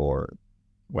 or 4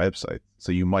 websites.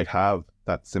 So you might have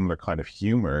that similar kind of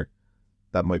humor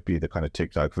that might be the kind of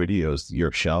TikTok videos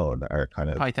you're shown are kind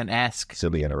of Python-esque,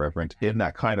 silly and irreverent in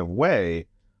that kind of way,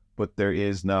 but there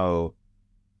is no,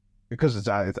 because it's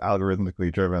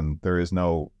algorithmically driven, there is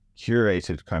no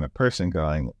curated kind of person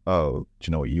going, oh, do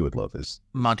you know what you would love is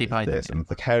Monty Python. This. And it's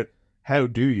like, how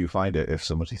do you find it if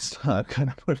somebody's not kind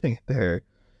of putting it there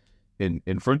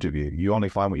in front of you? You only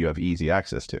find what you have easy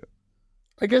access to.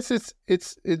 I guess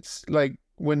it's like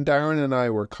when Darren and I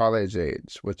were college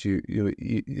age, what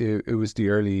it was the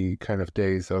early kind of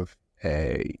days of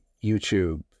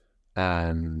YouTube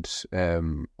and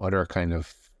other kind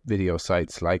of video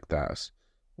sites like that,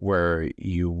 where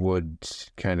you would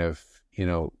kind of, you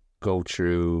know, go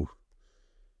through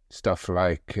stuff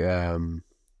like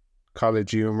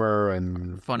college humor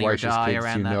and Funny or Die Kids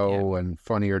around You that, Know, yeah. and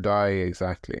Funny or Die,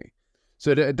 exactly.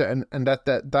 So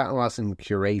that wasn't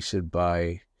curated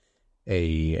by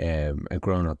a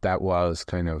grown up. That was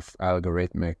kind of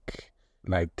algorithmic,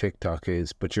 like TikTok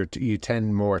is. But you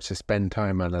tend more to spend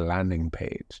time on a landing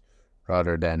page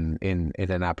rather than in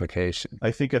an application.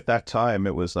 I think at that time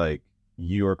it was like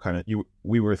we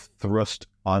were thrust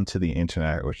onto the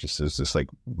internet, which is this like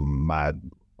mad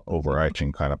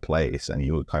overarching kind of place, and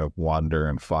you would kind of wander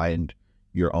and find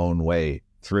your own way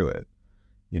through it.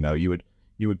 You know, you would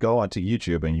go onto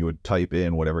YouTube and you would type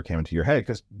in whatever came into your head,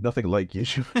 because nothing like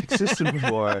YouTube existed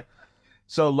before.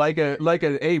 So like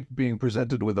an ape being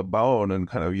presented with a bone and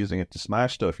kind of using it to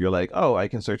smash stuff, you're like, oh, I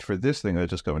can search for this thing that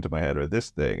just come into my head, or this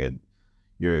thing, and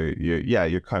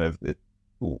you're kind of it.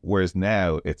 Whereas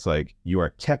now it's like you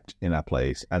are kept in a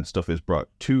place and stuff is brought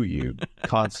to you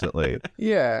constantly.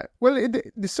 Yeah, well,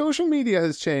 the social media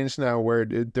has changed now, where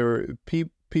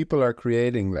people are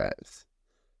creating less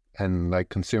and like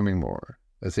consuming more.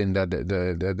 As in that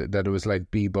it was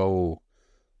like Bebo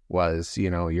was,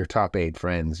 you know, your top 8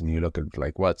 friends, and you look at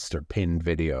like what's their pinned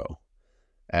video,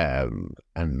 and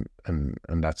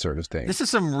that sort of thing. This is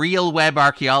some real web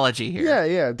archaeology here.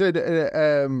 Yeah.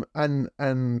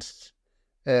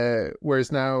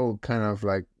 Whereas now, kind of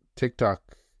like TikTok,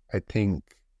 I think,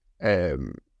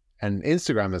 and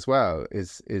Instagram as well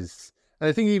is, and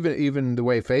I think even the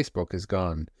way Facebook has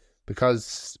gone,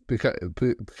 because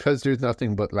there's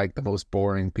nothing but like the most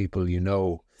boring people you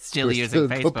know still using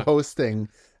Facebook, posting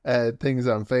things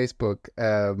on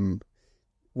Facebook.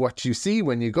 What you see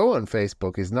when you go on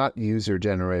Facebook is not user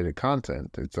generated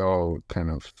content. It's all kind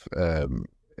of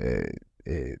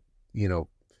you know,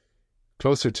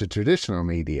 closer to traditional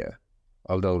media,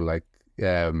 although like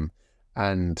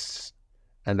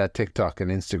and that TikTok and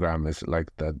Instagram is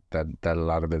like that a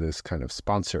lot of it is kind of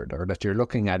sponsored, or that you're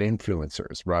looking at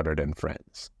influencers rather than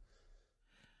friends.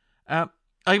 I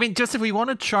mean, just if we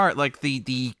want to chart like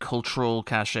the cultural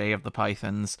cachet of the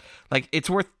Pythons, like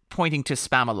it's worth pointing to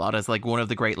Spam-A-Lot as like one of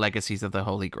the great legacies of the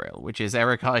Holy Grail, which is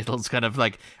Eric Idle's kind of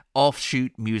like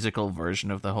offshoot musical version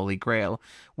of the Holy Grail,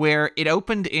 where it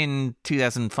opened in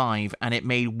 2005 and it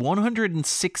made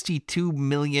 $162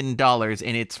 million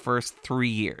in its first 3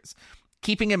 years.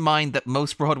 Keeping in mind that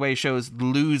most Broadway shows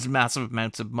lose massive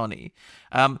amounts of money.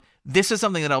 This is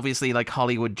something that obviously like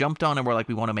Hollywood jumped on and were like,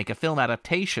 we want to make a film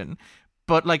adaptation.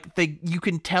 But like you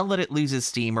can tell that it loses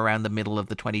steam around the middle of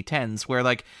the 2010s, where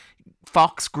like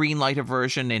Fox greenlight a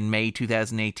version in May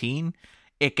 2018.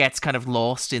 It gets kind of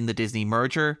lost in the Disney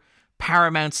merger.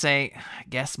 Paramount say, I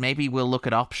guess maybe we'll look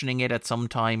at optioning it at some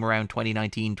time around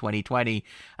 2019, 2020.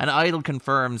 And Idle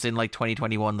confirms in like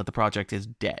 2021 that the project is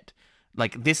dead.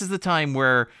 Like, this is the time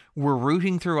where we're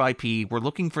rooting through IP, we're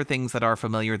looking for things that are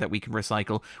familiar that we can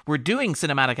recycle. We're doing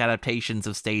cinematic adaptations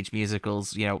of stage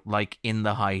musicals, you know, like In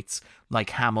the Heights,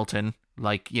 like Hamilton,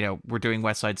 like, you know, we're doing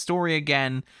West Side Story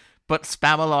again. But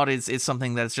Spam-A-Lot is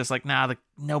something that's just like,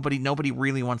 nobody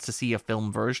really wants to see a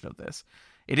film version of this.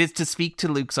 It is, to speak to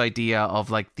Luke's idea of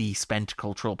like the spent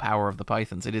cultural power of the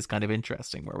Pythons, it is kind of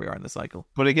interesting where we are in the cycle.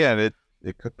 But again,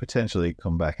 it could potentially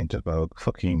come back into about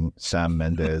fucking Sam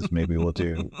Mendes. Maybe we'll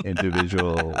do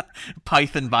individual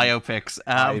Python biopics.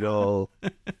 Idol,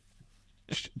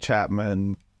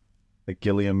 Chapman, a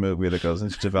Gilliam movie that goes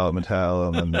into development hell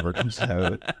and then never comes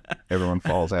out. Everyone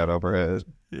falls out over it.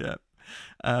 Yeah.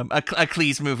 A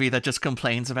Cleese movie that just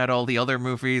complains about all the other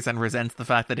movies and resents the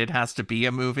fact that it has to be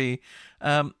a movie.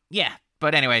 Yeah.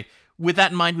 But anyway, with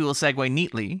that in mind, we will segue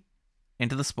neatly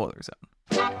into the spoiler zone.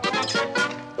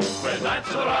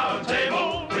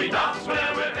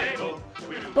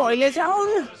 Spoiler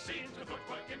zone.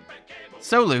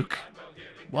 So, Luke,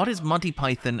 what is Monty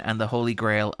Python and the Holy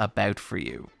Grail about for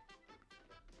you?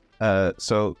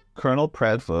 So Colonel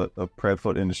Proudfoot of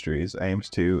Proudfoot Industries aims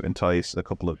to entice a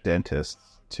couple of dentists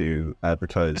to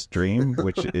advertise Dream,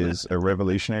 which is a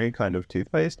revolutionary kind of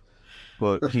toothpaste.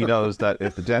 But he knows that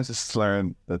if the dentists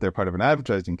learn that they're part of an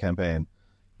advertising campaign,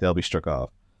 they'll be struck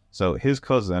off. So his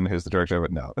cousin, who's the director of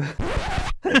it now.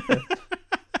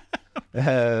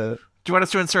 Do you want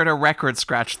us to insert a record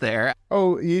scratch there?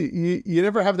 Oh, you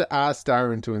never have to ask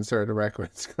Darren to insert a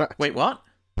record scratch. Wait, what?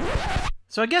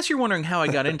 So I guess you're wondering how I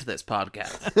got into this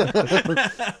podcast.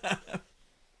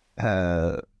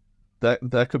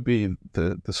 That could be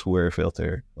the swear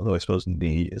filter. Although I suppose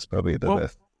 "knee" is probably the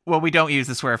best. Well, we don't use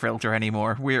the swear filter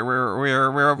anymore.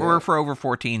 We're for over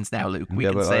 14s now, Luke. We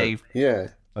can say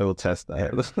I will test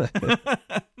that.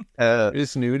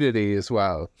 It's nudity as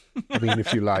well. I mean,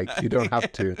 if you like, you don't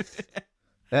have to.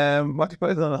 Monty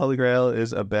Python and the Holy Grail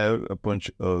is about a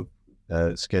bunch of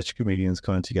sketch comedians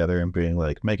coming together and being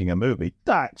like, making a movie,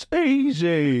 that's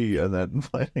easy, and then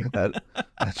finding that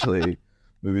actually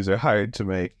movies are hard to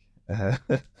make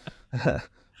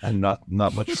and not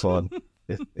much fun.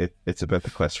 It's about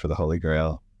the quest for the Holy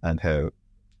Grail and how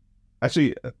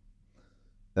actually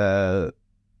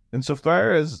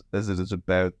insofar as it is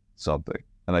about something,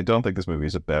 and I don't think this movie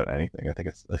is about anything. I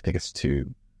think it's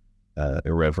too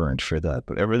irreverent for that,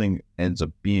 but everything ends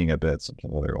up being about something,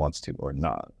 whether it wants to or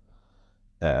not.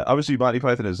 Obviously Monty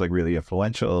Python is like really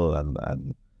influential,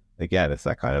 and again, it's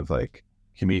that kind of like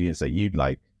comedians that you'd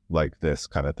like this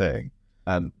kind of thing.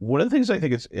 And one of the things I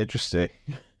think is interesting,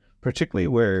 particularly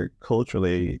where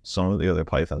culturally some of the other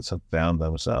Pythons have found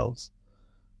themselves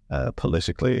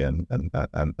politically and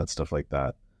stuff like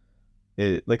that.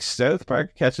 Like South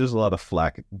Park catches a lot of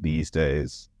flack these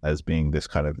days as being this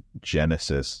kind of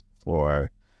genesis for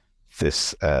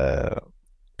this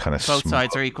kind of both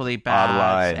sides are equally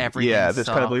bad. Everything this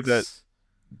kind of belief that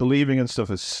believing in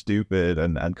stuff is stupid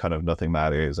and kind of nothing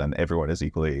matters and everyone is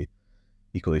equally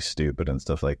stupid and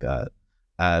stuff like that.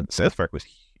 And South Park was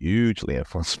hugely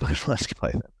influenced by Monty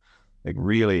Python. Like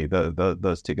really,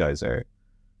 those two guys are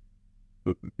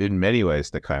in many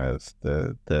ways the kind of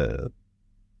the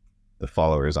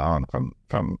followers on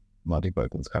from Monty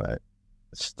Python's kind of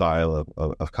style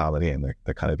of comedy and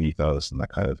their kind of ethos and that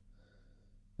kind of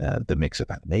the mix of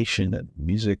animation and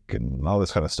music and all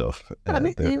this kind of stuff.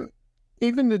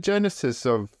 Even the genesis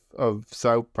of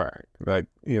South Park, like,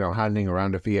 you know, handing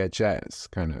around a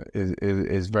VHS kind of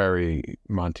is very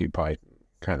Monty Python,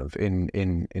 kind of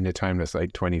in a time that's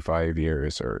like 25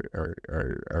 years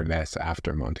or less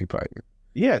after Monty Python.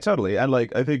 Yeah, totally. And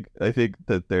like I think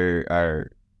that there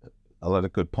are a lot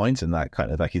of good points in that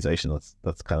kind of accusation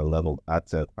that's kind of leveled at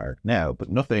South Park now, but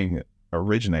nothing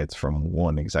originates from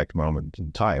one exact moment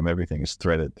in time. Everything is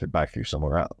threaded back through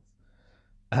somewhere else.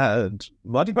 And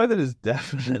Monty Python is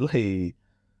definitely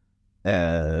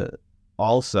on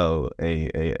also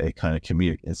a kind of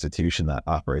comedic institution that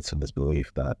operates on this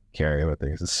belief that caring about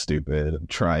things is stupid and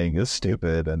trying is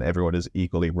stupid and everyone is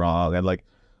equally wrong. And like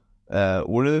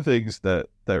one of the things that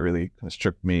really kind of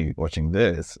struck me watching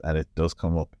this, and it does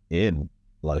come up in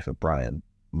Life of Brian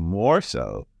more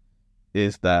so,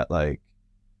 is that like,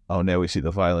 oh, now we see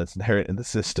the violence inherent in the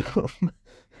system.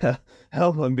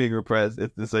 Help, I'm being repressed.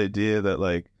 It's this idea that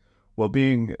like, well,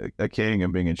 being a king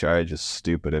and being in charge is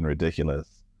stupid and ridiculous,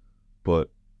 but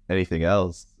anything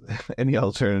else, any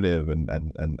alternative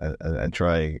and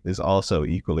trying is also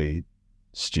equally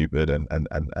stupid and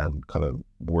kind of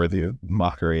worthy of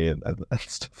mockery and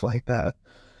stuff like that.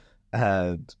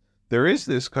 And there is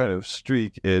this kind of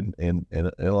streak in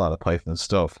a lot of Python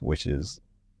stuff, which is,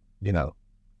 you know,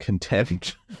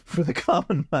 contempt for the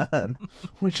common man,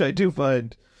 which I do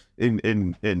find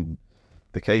in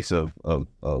the case of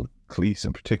Cleese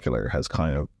in particular has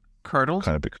kind of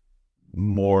become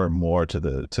more and more to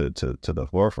the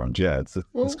forefront. Yeah, it's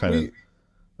this kind of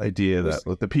idea that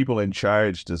look, the people in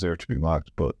charge deserve to be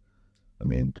mocked, but I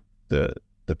mean the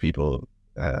people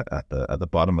at the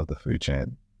bottom of the food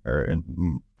chain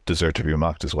deserve to be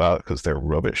mocked as well because they're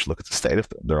rubbish. Look at the state of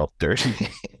them; they're all dirty.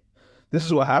 This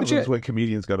is what happens when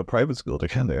comedians go to private school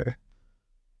together.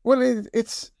 Well,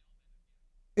 it's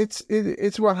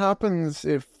what happens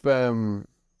if the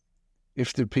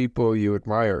people you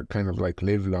admire kind of like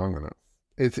live long enough.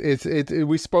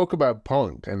 We spoke about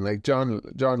punk, and like John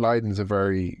Lydon's a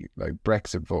very like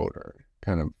Brexit voter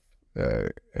kind of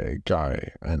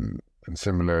guy, and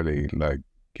similarly, like,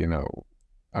 you know,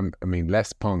 I mean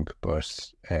less punk,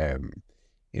 but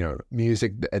you know,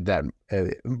 music that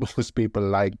most people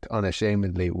liked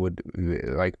unashamedly would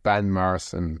like Van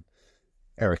Morrison,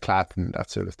 Eric Clapton,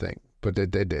 that sort of thing. But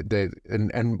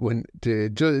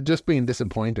just being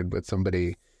disappointed with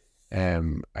somebody,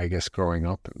 I guess growing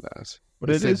up in that. But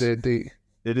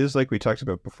it is like we talked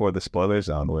about before, the spoiler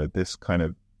zone, where this kind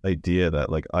of idea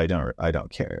that like I don't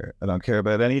care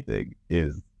about anything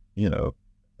is, you know,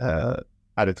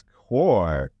 at its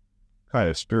core, kind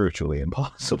of spiritually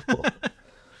impossible.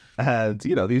 And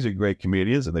you know, these are great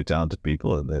comedians and they're talented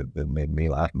people and they've made me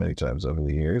laugh many times over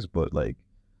the years. But like,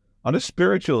 on a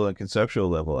spiritual and conceptual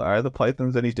level, are the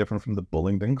Pythons any different from the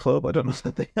Bullingdon Club? I don't know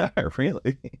that they are,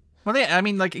 really. Well, yeah, I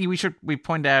mean, like, we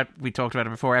point out, we talked about it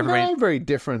before. They're all very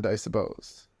different, I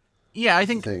suppose. Yeah, I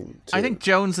think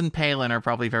Jones and Palin are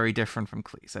probably very different from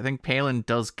Cleese. I think Palin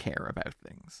does care about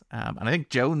things, and I think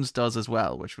Jones does as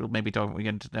well, which we'll maybe talk when we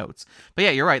get into notes. But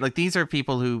yeah, you're right. Like, these are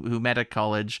people who met at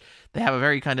college. They have a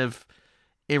very kind of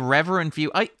irreverent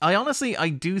view. I honestly, I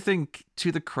do think,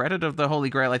 to the credit of the Holy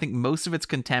Grail, I think most of its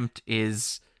contempt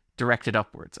is directed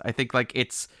upwards. I think like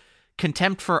its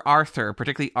contempt for Arthur,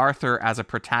 particularly Arthur as a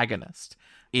protagonist,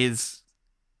 is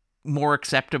more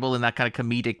acceptable in that kind of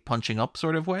comedic punching up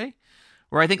sort of way.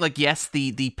 Where I think, like, yes,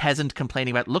 the peasant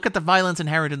complaining about, look at the violence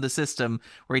inherent in the system,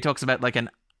 where he talks about like an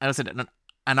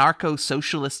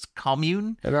anarcho-socialist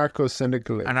commune.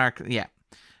 Anarcho-syndicalist. Yeah.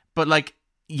 But like,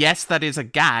 yes, that is a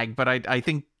gag, but I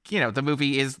think, you know, the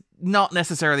movie is not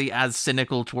necessarily as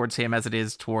cynical towards him as it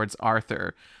is towards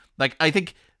Arthur. Like, I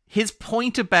think his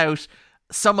point about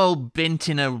some old bint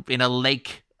in a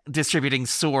lake distributing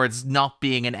swords not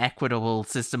being an equitable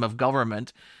system of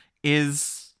government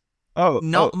is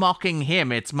not mocking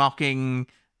him. It's mocking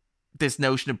this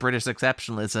notion of British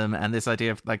exceptionalism and this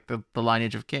idea of like the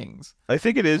lineage of kings. I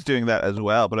think it is doing that as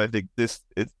well, but I think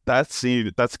that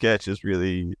sketch is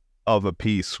really of a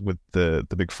piece with the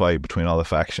big fight between all the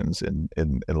factions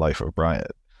in Life of Brian.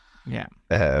 Yeah.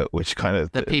 Which kind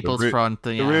of the People's Front.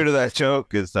 The root of that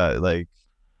joke is that like,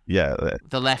 yeah,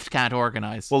 the left can't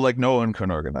organize. Well, like no one can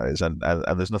organize, and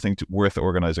there's nothing worth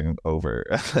organizing over.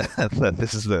 And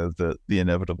this is the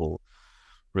inevitable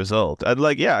result. And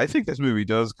like, yeah, I think this movie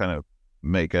does kind of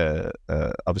make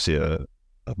obviously a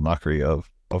mockery of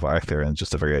Arthur and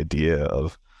just the very idea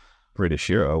of British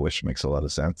hero, which makes a lot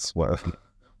of sense. What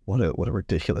a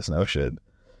ridiculous notion.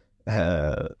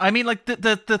 I mean, like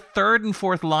the third and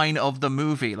fourth line of the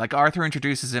movie, like Arthur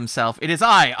introduces himself. It is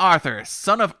I, Arthur,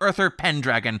 son of Uther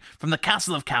Pendragon, from the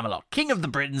castle of Camelot, king of the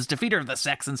Britons, defeater of the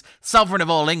Saxons, sovereign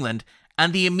of all England.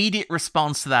 And the immediate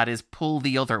response to that is pull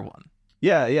the other one.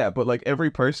 Yeah, but like every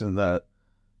person that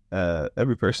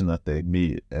they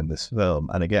meet in this film,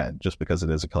 and again, just because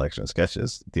it is a collection of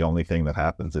sketches, the only thing that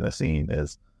happens in a scene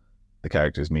is the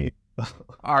characters meet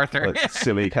Arthur, like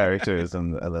silly characters,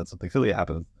 and then something silly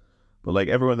happens. But like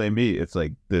everyone they meet, it's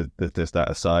like there's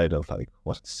that aside of like,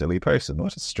 what a silly person,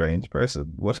 what a strange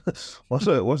person, what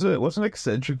an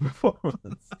eccentric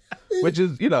performance. Which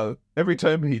is, you know, every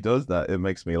time he does that, it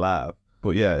makes me laugh.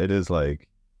 But yeah, it is like,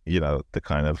 you know, the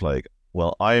kind of like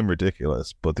well, I am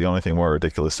ridiculous, but the only thing more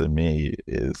ridiculous than me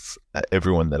is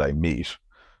everyone that I meet,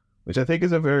 which I think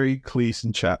is a very Cleese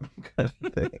and Chapman kind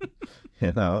of thing,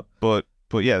 you know. But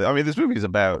yeah, I mean, this movie is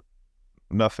about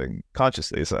nothing,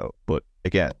 consciously so. But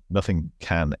again, nothing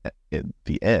can, in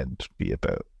the end, be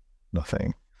about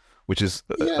nothing, which is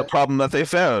a problem that they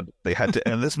found. They had to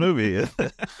end this movie.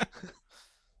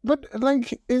 But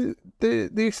like the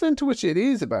extent to which it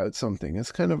is about something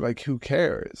is kind of like, who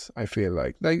cares? I feel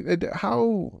like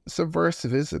how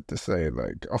subversive is it to say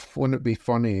like, oh, wouldn't it be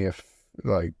funny if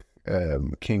like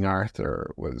King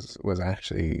Arthur was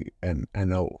actually an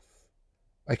oaf?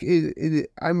 Like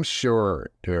I'm sure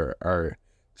there are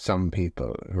some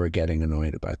people who are getting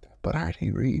annoyed about that, but are they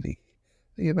really?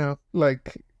 You know,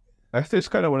 like Arthur's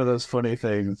kind of one of those funny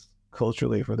things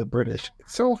culturally for the British.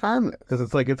 It's so harmless because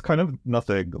it's like, it's kind of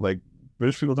nothing. Like,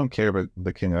 British people don't care about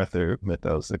the King Arthur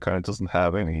mythos. It kind of doesn't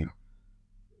have any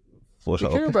They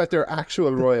care about their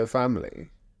actual royal family.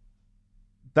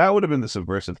 That would have been the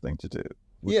subversive thing to do.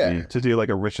 Yeah, to do like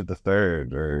a Richard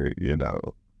III, or you know,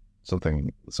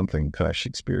 something kind of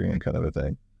Shakespearean kind of a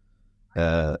thing.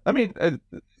 I mean,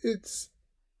 it's.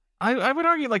 I would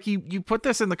argue, like, you put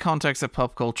this in the context of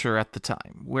pop culture at the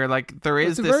time, where like there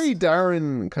is it's a very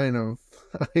Darren kind of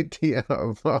idea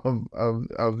of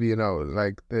you know,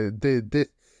 like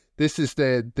this is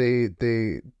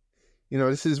the you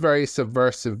know, this is very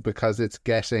subversive because it's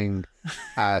getting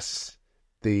at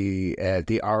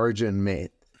the origin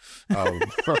myth of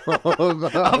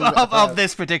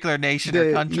this particular nation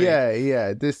or country.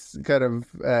 Yeah, this kind of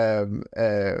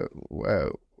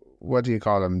what do you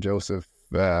call him, Joseph?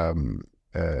 Capel.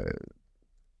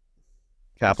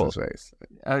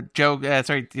 Joe,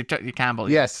 sorry,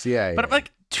 Campbell. Yes, yeah. But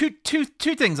like two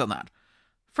things on that.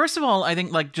 First of all, I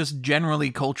think like just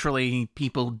generally culturally,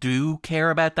 people do care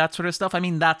about that sort of stuff. I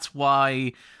mean, that's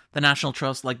why the National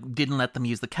Trust like didn't let them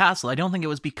use the castle. I don't think it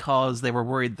was because they were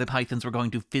worried the Pythons were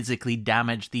going to physically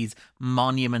damage these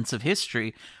monuments of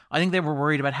history. I think they were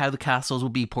worried about how the castles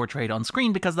would be portrayed on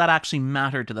screen, because that actually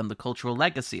mattered to them, the cultural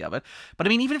legacy of it. But I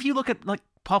mean, even if you look at like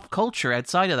pop culture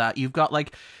outside of that, you've got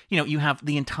like, you know, you have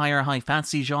the entire high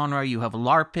fantasy genre, you have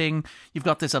LARPing, you've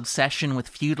got this obsession with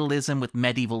feudalism, with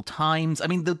medieval times. I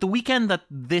mean, the weekend that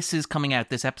this is coming out,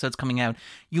 this episode's coming out,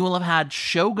 you will have had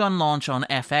Shogun launch on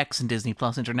FX and Disney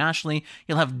Plus internationally.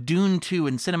 You'll have Dune 2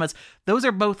 in cinemas. Those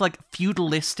are both like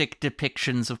feudalistic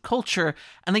depictions of culture,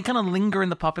 and they kind of linger in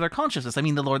the popular consciousness. I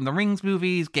mean, the Lord of the Rings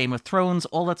movies, Game of Thrones,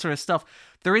 all that sort of stuff.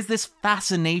 There is this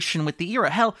fascination with the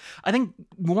era. Hell, I think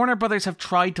Warner Brothers have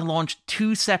tried to launch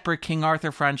 2 separate King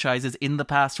Arthur franchises in the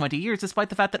past 20 years, despite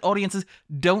the fact that audiences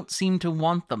don't seem to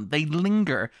want them. They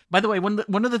linger. By the way,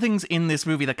 one of the things in this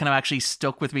movie that kind of actually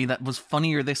stuck with me that was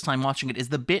funnier this time watching it is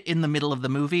the bit in the middle of the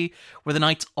movie where the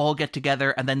knights all get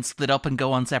together and then split up and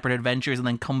go on separate adventures and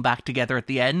then come back together at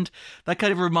the end. That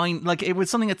kind of like, it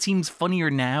was something that seems funnier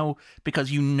now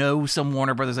because you know some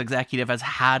Warner Brothers executive has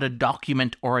had a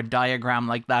document or a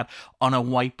diagram like that on a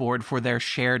whiteboard for their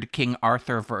shared King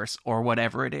Arthur verse or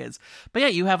whatever it is. But yeah,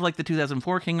 you have like the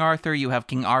 2004 King Arthur, you have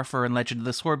King Arthur and Legend of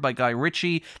the Sword by Guy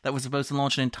Ritchie that was supposed to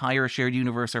launch an entire shared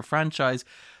universe or franchise.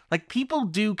 Like, people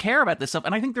do care about this stuff,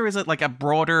 and I think there is a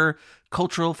broader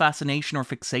cultural fascination or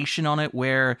fixation on it,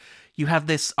 where you have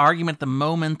this argument at the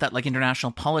moment that like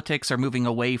international politics are moving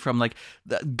away from like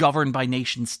governed by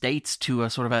nation states to a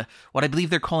sort of what I believe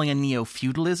they're calling a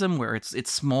neo-feudalism, where it's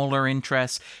smaller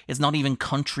interests, it's not even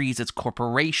countries, it's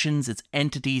corporations, it's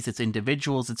entities, it's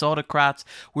individuals, it's autocrats.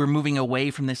 We're moving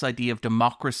away from this idea of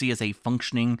democracy as a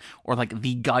functioning or like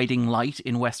the guiding light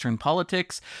in Western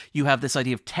politics. You have this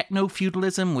idea of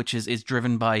techno-feudalism, which is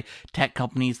driven by tech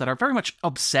companies that are very much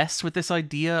obsessed with this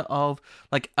idea of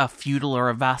like a feudal or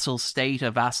a vassal state, a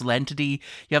vassal entity.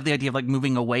 You have the idea of like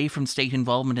moving away from state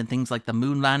involvement in things like the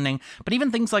moon landing, but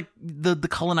even things like the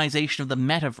colonization of the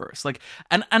metaverse, like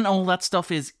and all that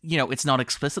stuff is, you know, it's not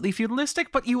explicitly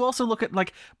feudalistic, but you also look at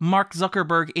like Mark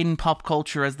Zuckerberg in pop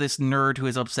culture as this nerd who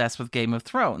is obsessed with Game of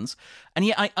Thrones. And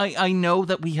yeah, I know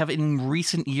that we have in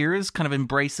recent years kind of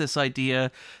embraced this idea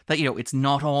that, you know, it's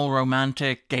not all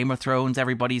romantic. Game of Thrones,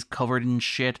 everybody's covered in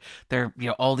shit. There, you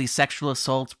know, all these sexual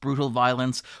assaults, brutal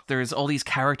violence. There's all these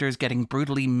characters getting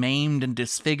brutally maimed and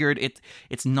disfigured.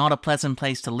 It's not a pleasant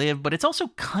place to live, but it's also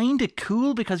kind of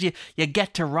cool because you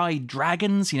get to ride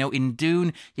dragons. You know, in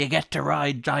Dune, you get to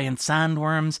ride giant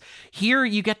sandworms. Here,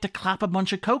 you get to clap a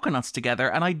bunch of coconuts together,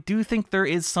 and I do think there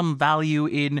is some value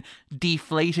in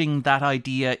deflating that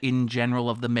idea in general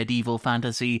of the medieval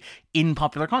fantasy in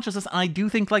popular consciousness. And I do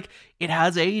think like it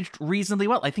has aged reasonably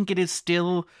well. I think it is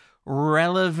still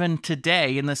relevant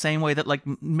today in the same way that like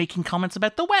making comments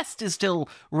about the West is still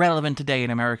relevant today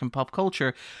in American pop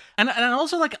culture. And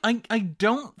also like I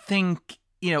don't think,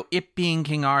 you know, it being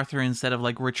King Arthur instead of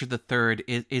like Richard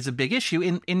III is a big issue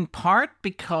in part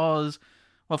because,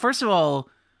 well, first of all,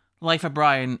 Life of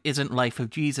Brian isn't Life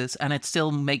of Jesus, and it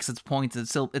still makes its points.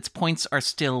 Its points are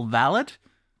still valid.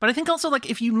 But I think also, like,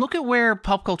 if you look at where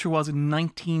pop culture was in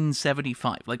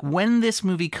 1975, like when this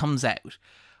movie comes out,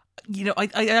 you know,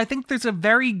 I think there's a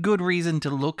very good reason to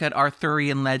look at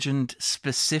Arthurian legend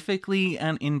specifically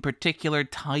and in particular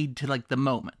tied to like the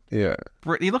moment. Yeah.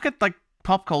 You look at like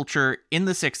pop culture in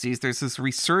the 60s, there's this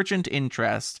resurgent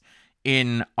interest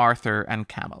in Arthur and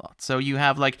Camelot. So you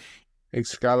have like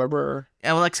Excalibur.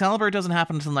 Well, Excalibur doesn't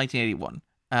happen until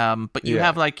 1981. But you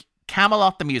have like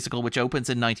Camelot the musical, which opens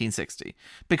in 1960,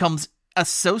 becomes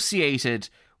associated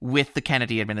with the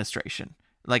Kennedy administration.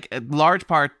 Like a large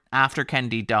part after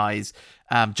Kennedy dies,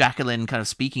 Jacqueline kind of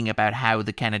speaking about how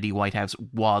the Kennedy White House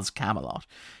was Camelot.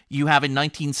 You have in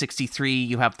 1963,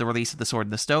 you have the release of The Sword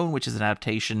and the Stone, which is an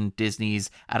adaptation, Disney's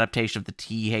adaptation of the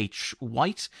T.H.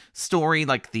 White story,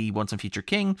 like the Once and Future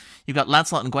King. You've got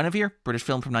Lancelot and Guinevere, British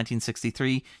film from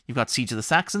 1963. You've got Siege of the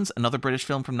Saxons, another British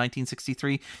film from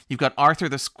 1963. You've got Arthur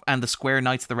and the Square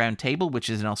Knights of the Round Table, which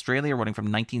is in Australia, running from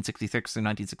 1966 through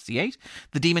 1968.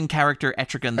 The demon character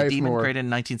Etrigan the Demon, created in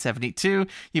 1972.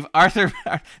 You've Arthur...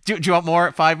 do you want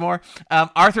more? 5 more?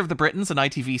 Arthur of the Britons, an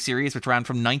ITV series, which ran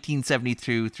from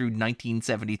 1972 through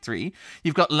 1973.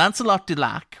 You've got Lancelot du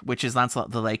Lac, which is Lancelot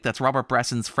the Lake. That's Robert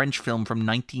Bresson's French film from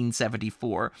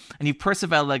 1974. And you've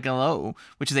Percival le Gallo,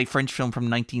 which is a French film from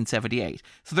 1978.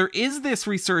 So there is this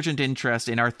resurgent interest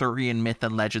in Arthurian myth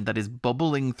and legend that is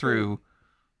bubbling through.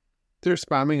 They're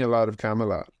spamming a lot of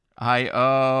Camelot. But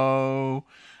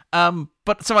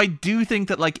so I do think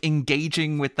that like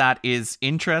engaging with that is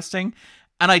interesting.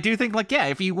 And I do think like, yeah,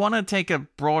 if you want to take a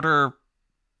broader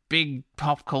big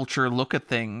pop culture look at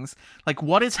things, like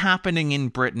what is happening in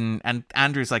Britain, and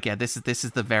Andrew's like, yeah, this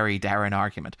is the very Darren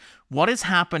argument. What is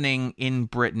happening in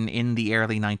Britain in the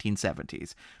early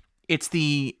 1970s? It's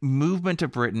the movement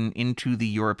of Britain into the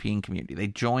European community. They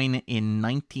join in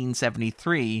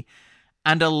 1973,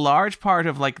 and a large part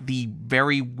of like the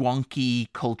very wonky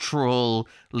cultural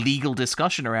legal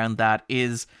discussion around that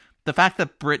is the fact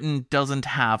that Britain doesn't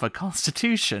have a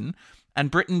constitution. And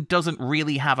Britain doesn't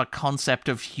really have a concept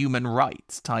of human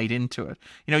rights tied into it.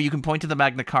 You know, you can point to the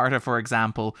Magna Carta, for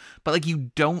example, but like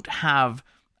you don't have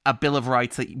a Bill of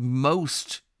Rights that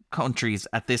most countries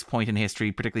at this point in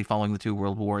history, particularly following the 2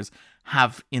 world wars,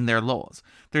 have in their laws.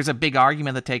 There's a big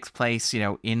argument that takes place, you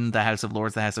know, in the House of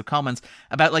Lords, the House of Commons,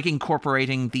 about like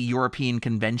incorporating the European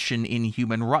Convention in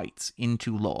Human Rights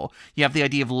into law. You have the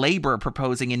idea of Labour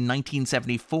proposing in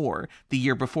 1974, the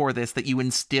year before this, that you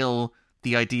instill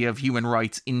the idea of human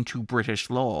rights into British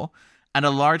law. And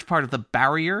a large part of the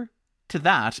barrier to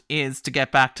that is, to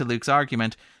get back to Luke's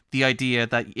argument, the idea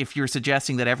that if you're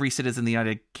suggesting that every citizen in the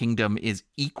United Kingdom is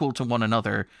equal to one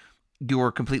another,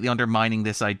 you're completely undermining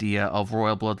this idea of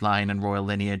royal bloodline and royal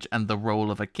lineage and the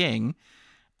role of a king.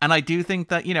 And I do think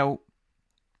that, you know,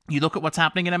 you look at what's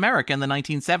happening in America in the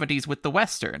 1970s with the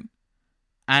Western,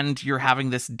 and you're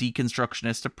having this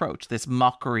deconstructionist approach, this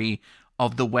mockery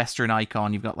of the Western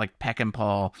icon. You've got like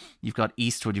Peckinpah, you've got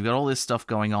Eastwood, you've got all this stuff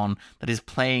going on that is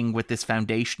playing with this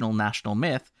foundational national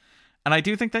myth. And I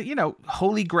do think that, you know,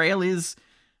 Holy Grail is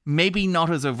maybe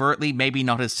not as overtly, maybe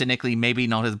not as cynically, maybe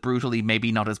not as brutally,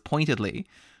 maybe not as pointedly,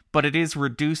 but it is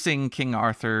reducing King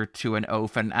Arthur to an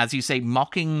oaf. And as you say,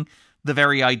 mocking the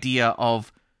very idea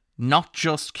of not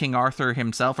just King Arthur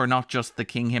himself, or not just the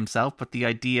king himself, but the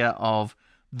idea of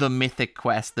the mythic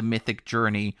quest, the mythic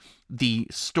journey, the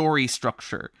story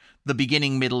structure, the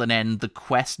beginning, middle, and end, the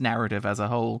quest narrative as a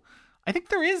whole. I think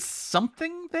there is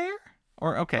something there.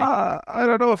 Or okay, I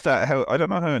don't know I don't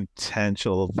know how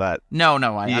intentional that. No,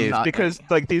 I'm not, because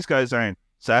like these guys aren't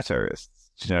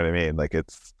satirists. Do you know what I mean? Like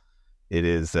it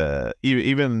is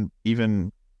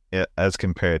even as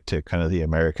compared to kind of the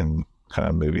American kind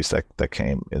of movies that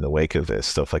came in the wake of this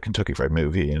stuff, like Kentucky Fried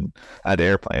Movie and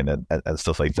Airplane and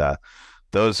stuff like that.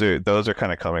 Those are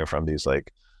kind of coming from these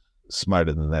like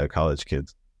smarter than thou college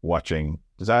kids watching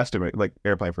disaster, like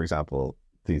Airplane, for example.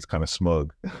 These kind of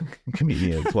smug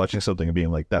comedians watching something and being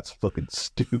like, "That's fucking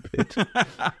stupid,"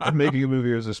 and making a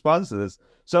movie as a response to this.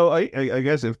 So I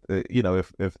guess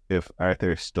if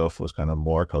Arthur's stuff was kind of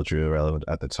more culturally relevant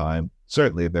at the time,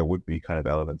 certainly there would be kind of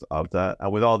elements of that.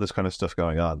 And with all this kind of stuff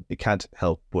going on, it can't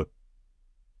help but,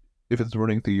 if it's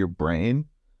running through your brain,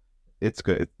 it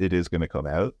is going to come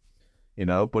out, you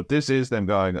know. But this is them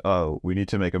going, "Oh, we need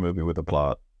to make a movie with a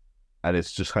plot." And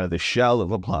it's just kind of the shell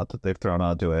of a plot that they've thrown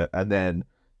onto it. And then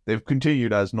they've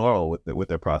continued as normal with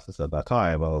their process at that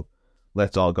time of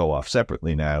let's all go off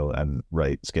separately now and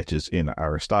write sketches in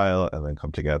our style and then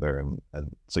come together,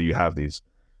 and so you have these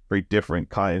very different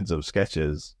kinds of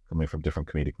sketches coming from different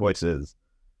comedic voices,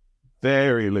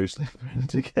 very loosely thrown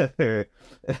together,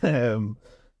 and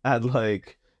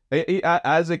like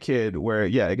as a kid, where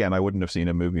again I wouldn't have seen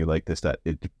a movie like this that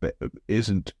it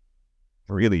isn't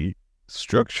really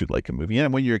structured like a movie.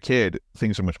 And when you're a kid,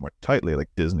 things are much more tightly like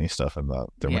Disney stuff, and that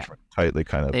they're much more tightly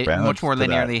kind of much more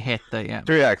linearly hit the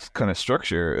 3-act kind of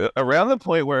structure around the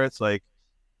point where it's like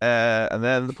and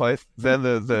then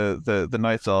the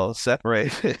nights all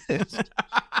separated.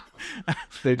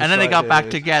 And then they got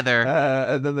back together.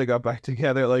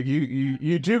 Like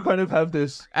you do kind of have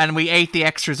this, and we ate the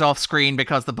extras off screen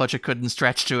because the budget couldn't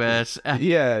stretch to it.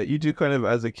 You do kind of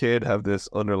as a kid have this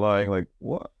underlying like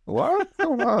what's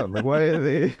going on?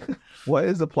 Like why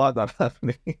is the plot not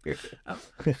happening here?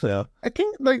 I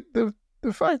think like the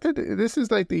fact that this is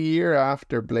like the year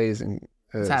after Blazing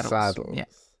Saddles. Yeah.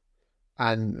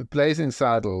 And Blazing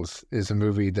Saddles is a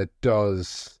movie that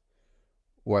does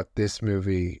what this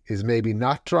movie is maybe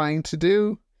not trying to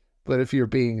do, but if you're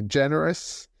being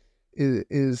generous,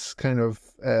 is kind of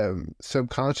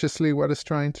subconsciously what it's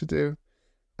trying to do.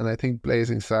 And I think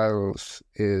Blazing Saddles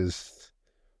is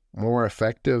more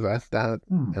effective at that,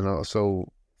 and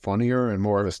also funnier and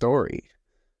more of a story.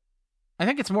 I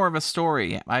think it's more of a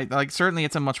story. Certainly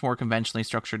it's a much more conventionally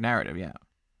structured narrative, yeah.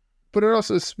 But it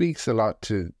also speaks a lot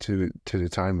to the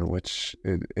time in which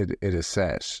it is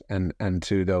set, and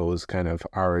to those kind of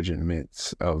origin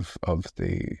myths of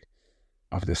the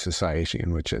society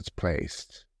in which it's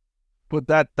placed. But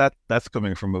that's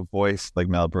coming from a voice like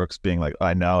Mel Brooks being like,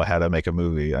 I know how to make a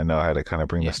movie, I know how to kind of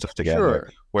bring this stuff together. Sure.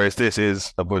 Whereas this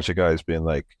is a bunch of guys being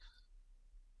like,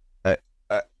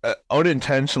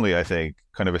 unintentionally, I think,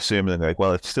 kind of assuming like,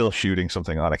 well, it's still shooting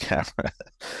something on a camera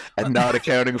and not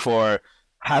accounting for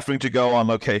having to go on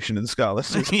location in Scotland.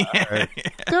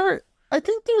 I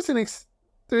think there's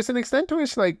an extent to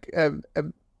which like a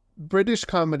British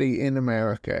comedy in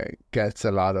America gets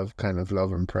a lot of kind of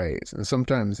love and praise, and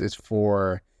sometimes it's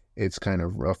for its kind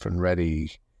of rough and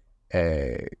ready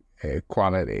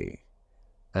quality,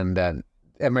 and then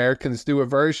Americans do a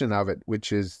version of it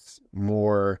which is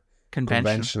more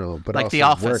conventional, but like also The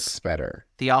Office. Works better.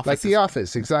 The Office, like The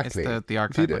Office, exactly. The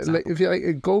archetypal example. If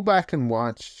you go back and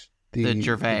watch the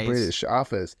Gervais. British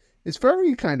Office, it's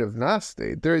very kind of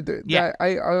nasty.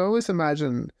 I always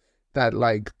imagine that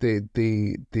like the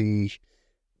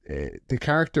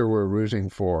character we're rooting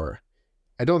for,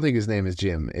 I don't think his name is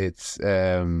Jim. It's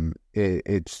Tim.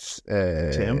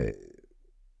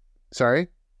 Sorry,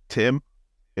 Tim.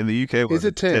 In the UK, is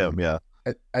it Tim? Yeah,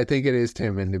 I think it is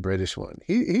Tim in the British one.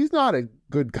 He's not a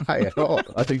good guy at all.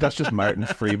 I think that's just Martin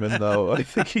Freeman, though. I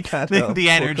think he can't help the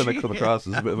energy kind of come across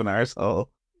as a bit of an arsehole.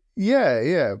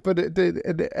 Yeah, but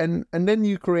and then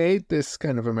you create this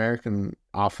kind of American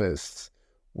Office,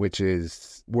 which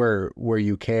is where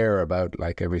you care about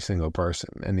like every single person,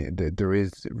 and there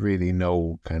is really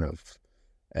no kind of,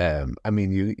 I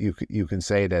mean, you can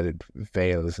say that it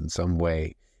fails in some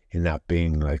way in not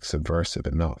being like subversive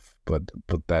enough, but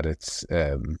that it's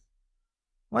well,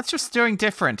 it's just doing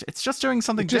different. It's just doing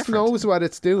something different. It just knows what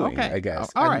it's doing, okay. I guess.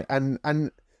 All right. And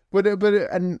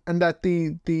that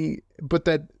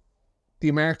that the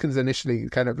Americans initially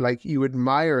kind of like, you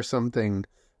admire something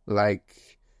like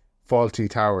Fawlty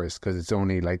Towers because it's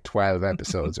only like 12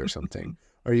 episodes or something,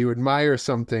 or you admire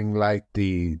something like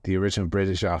the original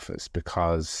British Office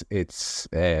because it's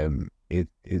kind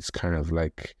of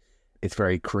like, it's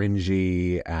very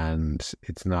cringy and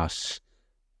it's not,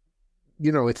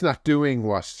 it's not doing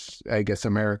what I guess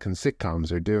American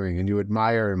sitcoms are doing. And you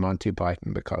admire Monty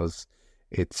Python because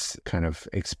it's kind of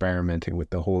experimenting with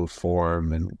the whole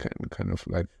form and kind of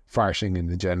like farshing in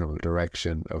the general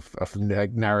direction of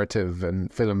like narrative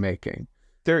and filmmaking.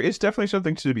 There is definitely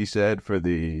something to be said for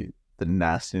the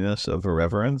nastiness of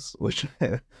irreverence, which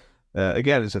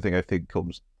again is a thing I think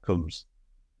comes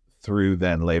through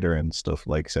then later in stuff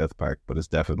like South Park, but it's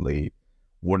definitely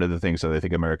one of the things that I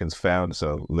think Americans found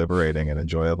so liberating and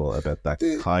enjoyable about that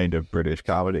kind of British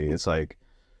comedy. It's like,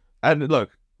 and look,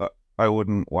 I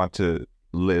wouldn't want to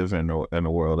live in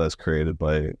a world as created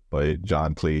by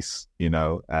John Cleese,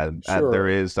 and there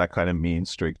is that kind of mean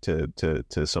streak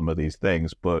to some of these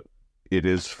things, but it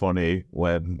is funny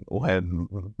when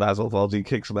Basil Fawlty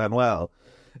kicks Manuel.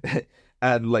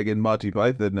 And like in Monty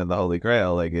Python and the Holy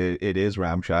Grail, like it is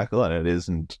ramshackle and it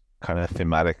isn't kind of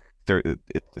thematic.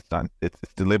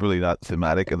 It's deliberately not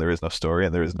thematic, and there is no story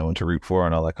and there is no one to root for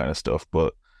and all that kind of stuff.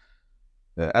 But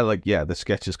the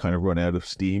sketches kind of run out of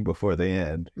steam before they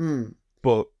end.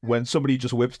 But when somebody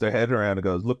just whips their head around and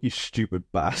goes, "Look, you stupid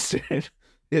bastard,"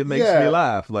 it makes me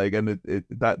laugh. Like, and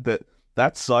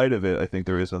that side of it, I think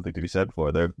there is something to be said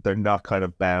for. They're not kind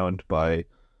of bound by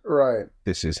right.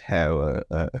 This is how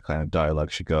a kind of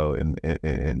dialogue should go in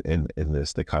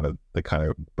this. They kind of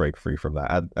break free from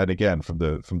that. And again, from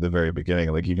the very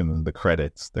beginning, like even in the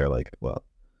credits, they're like, well,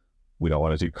 we don't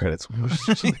want to do credits. We're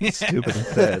stupid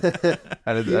instead.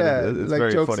 And it's like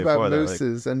very jokes funny about for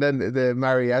mooses, and then the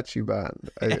mariachi band,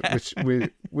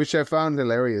 which I found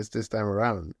hilarious this time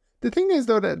around. The thing is,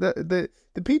 though, that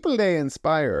the people they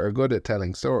inspire are good at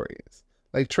telling stories.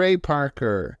 Like Trey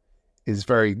Parker is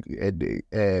very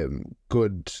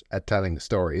good at telling a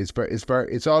story.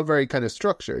 It's all very kind of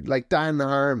structured. Like Dan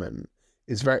Harmon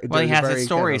is very well. He has a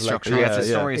story structure. He has a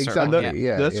story structure. Exactly.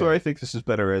 That's where I think this is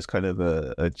better as kind of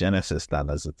a genesis than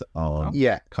as its own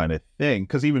kind of thing.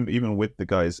 Because even with the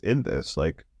guys in this,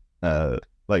 like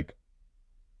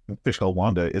Fish Called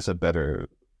Wanda is a better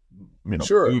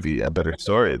movie, a better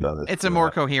story than this. It's a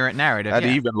more coherent narrative, and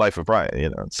even Life of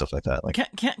Brian, and stuff like that. Like,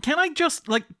 can I just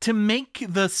to make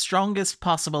the strongest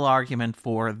possible argument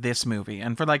for this movie,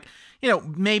 and for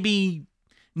maybe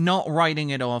not writing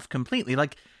it off completely,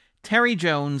 like Terry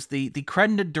Jones, the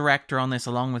credited director on this,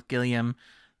 along with Gilliam.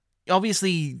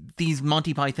 Obviously, these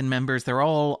Monty Python members, they're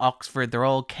all Oxford, they're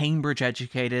all Cambridge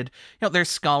educated. They're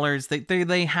scholars.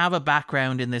 They have a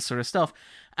background in this sort of stuff.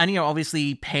 And,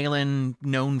 obviously Palin,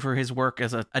 known for his work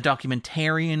as a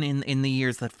documentarian in the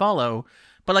years that follow.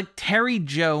 But, Terry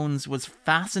Jones was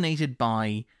fascinated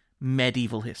by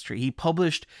medieval history. He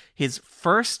published his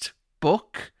first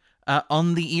book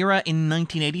on the era in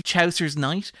 1980, Chaucer's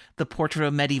Knight, The Portrait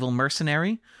of a Medieval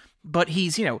Mercenary. But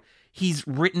he's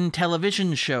written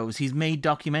television shows. He's made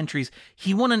documentaries.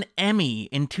 He won an Emmy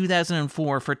in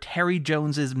 2004 for Terry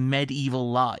Jones's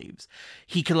Medieval Lives.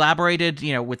 He collaborated,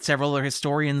 with several other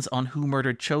historians on Who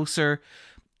Murdered Chaucer.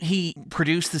 He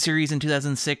produced the series in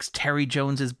 2006, Terry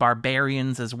Jones's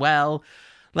Barbarians, as well.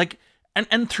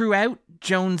 And throughout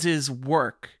Jones's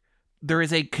work, there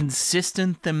is a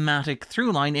consistent thematic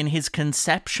through line in his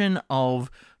conception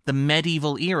of the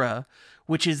medieval era,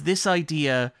 which is this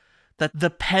idea that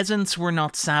the peasants were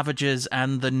not savages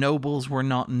and the nobles were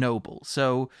not noble.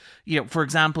 So, for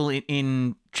example,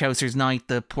 in Chaucer's Knight,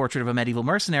 The Portrait of a Medieval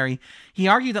Mercenary, he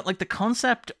argued that the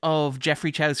concept of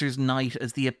Geoffrey Chaucer's knight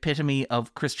as the epitome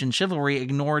of Christian chivalry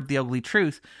ignored the ugly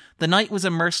truth. The knight was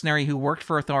a mercenary who worked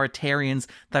for authoritarians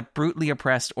that brutally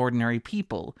oppressed ordinary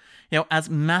people. As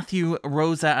Matthew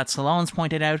Rosa at Salons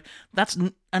pointed out, that's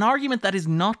an argument that is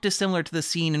not dissimilar to the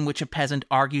scene in which a peasant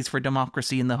argues for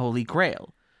democracy in the Holy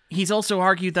Grail. He's also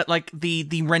argued that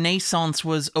the Renaissance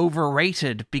was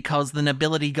overrated because the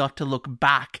nobility got to look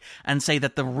back and say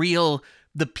that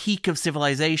the peak of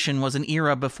civilization was an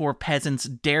era before peasants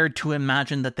dared to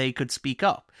imagine that they could speak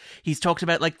up. He's talked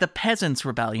about the Peasants'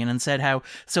 Rebellion and said how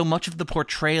so much of the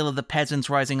portrayal of the peasants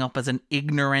rising up as an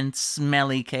ignorant,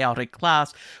 smelly, chaotic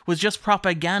class was just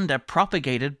propaganda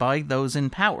propagated by those in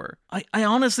power. I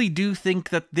honestly do think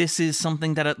that this is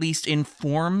something that at least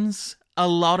informs a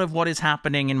lot of what is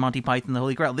happening in Monty Python, The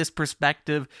Holy Grail. This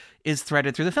perspective is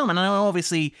threaded through the film. And I know,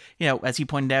 obviously, as you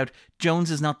pointed out,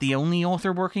 Jones is not the only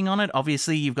author working on it.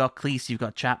 Obviously, you've got Cleese, you've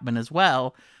got Chapman as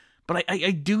well. But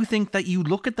I do think that you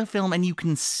look at the film and you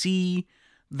can see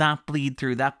that bleed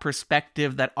through, that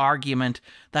perspective, that argument,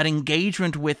 that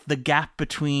engagement with the gap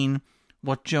between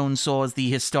what Jones saw as the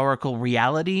historical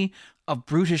reality of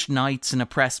brutish knights and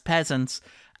oppressed peasants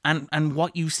and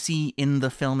what you see in the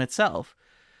film itself.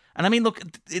 And I mean, look,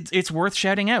 it's worth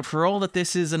shouting out, for all that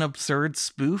this is an absurd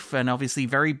spoof and obviously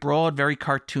very broad, very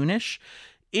cartoonish,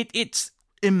 it's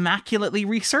immaculately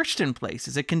researched in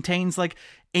places. It contains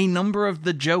a number of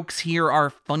the jokes here are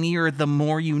funnier the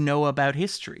more you know about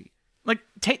history.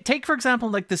 Take for example,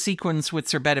 the sequence with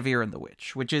Sir Bedivere and the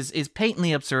Witch, which is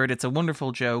patently absurd. It's a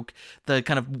wonderful joke, the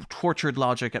kind of tortured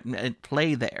logic at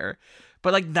play there.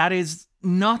 But that is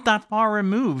not that far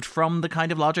removed from the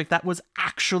kind of logic that was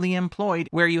actually employed,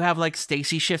 where you have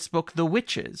Stacey Schiff's book The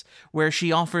Witches, where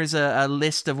she offers a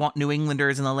list of what New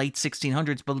Englanders in the late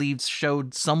 1600s believed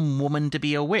showed some woman to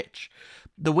be a witch.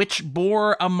 The witch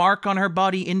bore a mark on her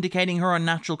body indicating her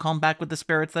unnatural combat with the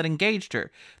spirits that engaged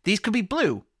her. These could be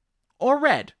blue or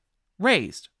red,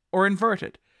 raised or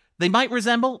inverted. They might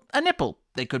resemble a nipple.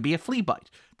 They could be a flea bite.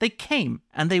 They came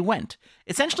and they went.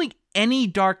 Essentially, any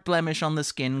dark blemish on the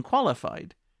skin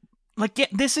qualified.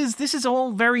 This is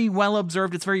all very well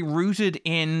observed. It's very rooted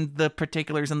in the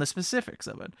particulars and the specifics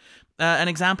of it. An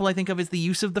example I think of is the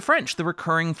use of the French, the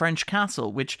recurring French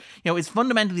castle, which is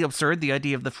fundamentally absurd. The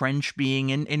idea of the French being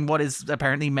in what is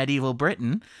apparently medieval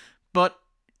Britain, but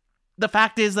the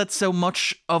fact is that so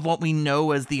much of what we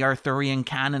know as the Arthurian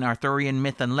canon, Arthurian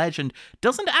myth and legend,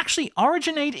 doesn't actually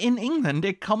originate in England.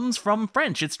 It comes from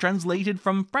French. It's translated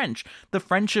from French. The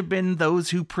French have been those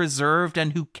who preserved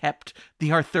and who kept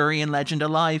the Arthurian legend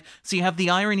alive. So you have the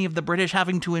irony of the British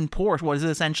having to import what is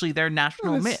essentially their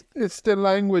national myth. It's the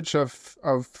language of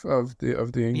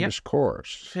the English court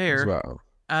as well.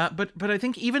 But I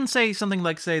think even something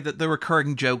like that the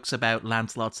recurring jokes about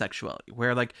Lancelot's sexuality,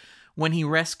 where like when he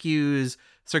rescues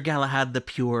Sir Galahad the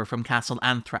Pure from Castle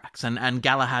Anthrax, and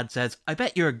Galahad says, "I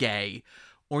bet you're gay."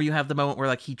 Or you have the moment where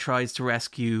like he tries to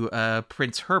rescue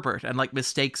Prince Herbert and like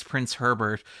mistakes Prince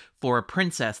Herbert for a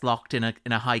princess locked in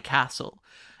a high castle.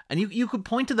 And you could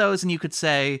point to those and you could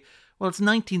say, well, it's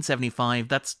 1975.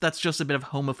 That's just a bit of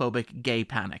homophobic gay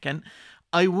panic. And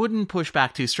I wouldn't push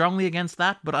back too strongly against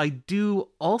that, but I do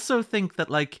also think that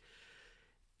like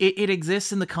it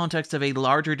exists in the context of a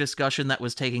larger discussion that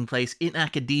was taking place in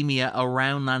academia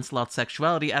around Lancelot's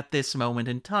sexuality at this moment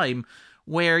in time,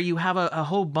 where you have a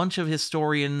whole bunch of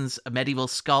historians, medieval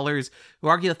scholars, who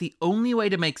argue that the only way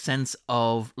to make sense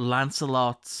of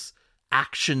Lancelot's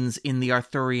actions in the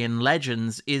Arthurian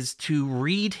legends is to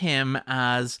read him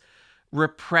as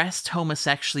repressed,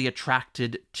 homosexually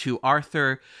attracted to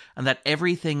Arthur, and that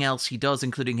everything else he does,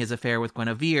 including his affair with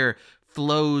Guinevere,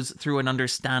 flows through an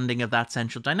understanding of that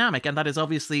central dynamic. And that is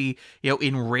obviously,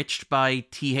 enriched by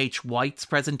T.H. White's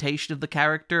presentation of the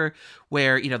character,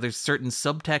 where, there's certain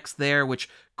subtext there which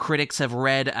critics have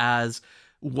read as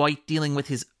White dealing with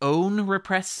his own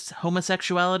repressed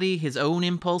homosexuality, his own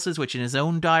impulses, which in his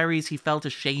own diaries he felt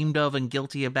ashamed of and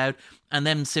guilty about, and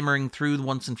them simmering through the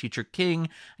Once and Future King,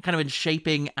 kind of in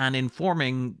shaping and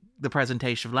informing the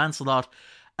presentation of Lancelot.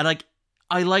 And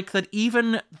I like that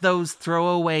even those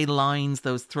throwaway lines,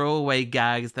 those throwaway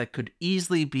gags that could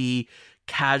easily be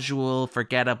casual,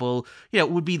 forgettable,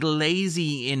 would be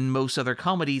lazy in most other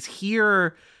comedies,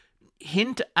 here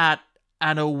hint at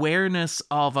an awareness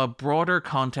of a broader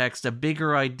context, a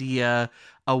bigger idea,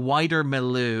 a wider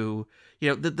milieu,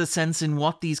 the sense in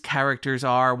what these characters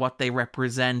are, what they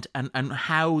represent, and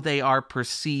how they are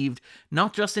perceived,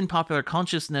 not just in popular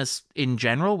consciousness in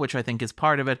general, which I think is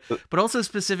part of it, but also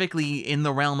specifically in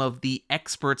the realm of the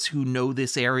experts who know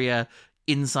this area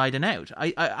inside and out.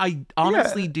 I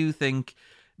honestly do think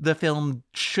the film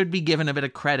should be given a bit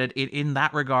of credit in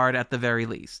that regard at the very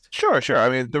least. Sure. I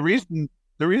mean, the reason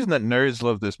that nerds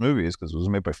love this movie is because it was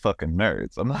made by fucking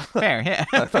nerds. I'm not fair, yeah.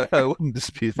 I wouldn't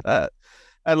dispute that.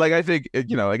 And I think,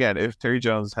 again, if Terry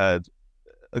Jones had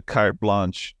a carte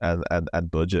blanche and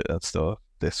budget and stuff,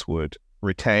 this would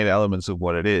retain elements of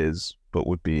what it is, but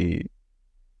would be,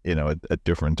 a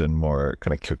different and more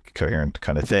kind of coherent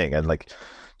kind of thing. And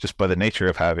just by the nature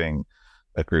of having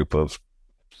a group of,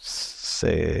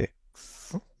 say,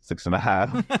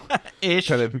 6.5 ish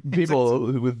kind of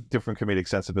people with different comedic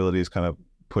sensibilities, kind of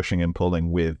pushing and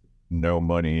pulling with no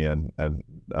money and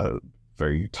a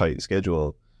very tight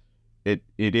schedule. It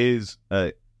is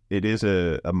a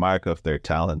mark of their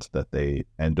talent that they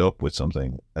end up with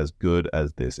something as good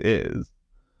as this is,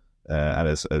 and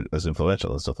as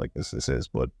influential and stuff like this is.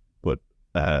 But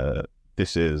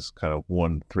this is kind of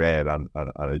one thread on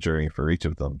a journey for each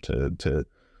of them to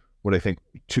what I think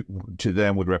to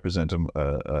them would represent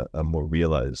a more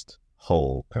realized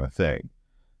whole kind of thing.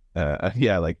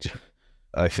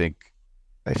 I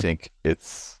think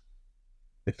it's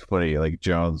funny.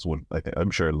 Jones would, I'm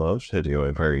sure, loves to do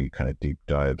a very kind of deep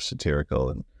dive, satirical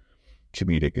and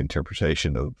comedic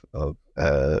interpretation of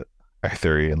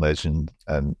Arthurian legend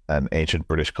and ancient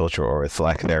British culture, or its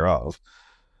lack thereof.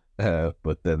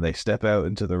 But then they step out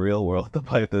into the real world, the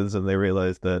Pythons, and they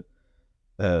realize that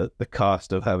the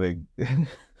cost of having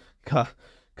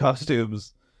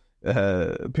costumes,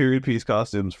 period piece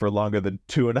costumes for longer than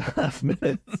 2.5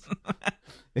 minutes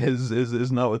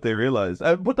is not what they realize.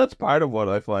 But that's part of what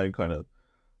I find kind of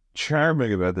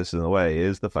charming about this in a way,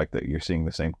 is the fact that you're seeing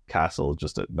the same castle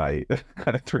just at night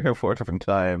kind of 3 or 4 different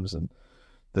times, and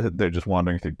they're just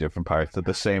wandering through different parts of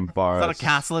the same forest. It's not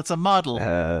a castle, it's a model.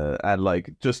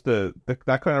 And just the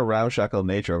that kind of ramshackle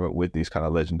nature of it with these kind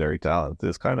of legendary talents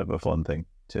is kind of a fun thing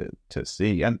to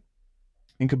see. And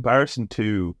in comparison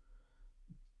to,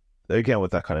 again,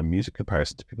 with that kind of music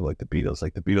comparison to people like the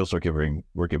Beatles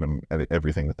were given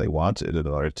everything that they wanted in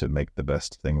order to make the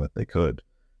best thing that they could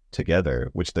together,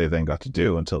 which they then got to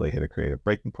do until they hit a creative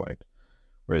breaking point.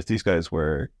 Whereas these guys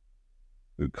were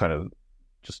kind of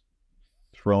just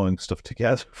throwing stuff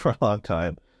together for a long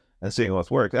time and seeing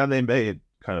what's worked, and they made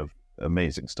kind of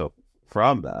amazing stuff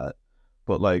from that.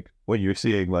 But when you're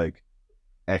seeing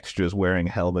extras wearing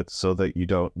helmets so that you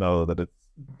don't know that it's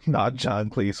not John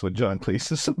Cleese when John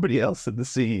Cleese is somebody else in the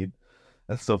scene,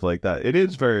 and stuff like that. It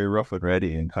is very rough and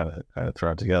ready and kind of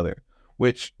thrown together,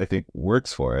 which I think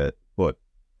works for it, but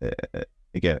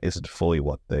again, isn't fully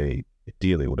what they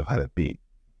ideally would have had it be.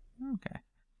 Okay.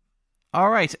 All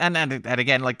right. And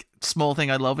again, like, small thing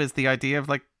I love is the idea of,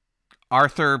 like,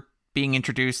 Arthur being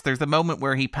introduced. There's the moment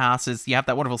where he passes. You have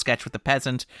that wonderful sketch with the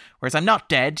peasant, whereas I'm not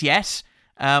dead yet.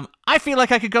 I feel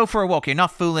like I could go for a walk. You're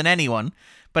not fooling anyone.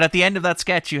 But at the end of that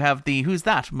sketch, you have the, who's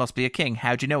that? Must be a king.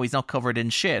 How'd you know he's not covered in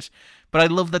shit? But I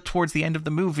love that towards the end of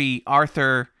the movie,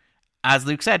 Arthur, as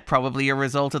Luke said, probably a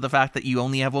result of the fact that you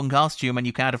only have one costume and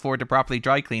you can't afford to properly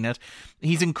dry clean it.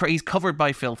 He's covered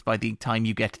by filth by the time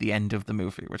you get to the end of the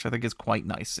movie, which I think is quite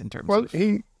nice in terms of...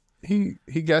 Well, he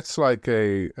gets like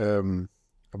a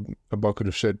bucket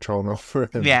of shit thrown over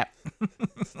him. Yeah.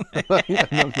 A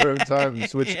number of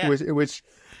times,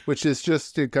 which is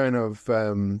just to kind of,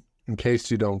 in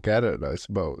case you don't get it, I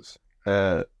suppose.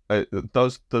 Those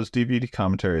DVD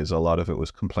commentaries, a lot of it was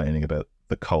complaining about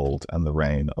the cold and the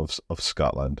rain of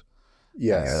Scotland.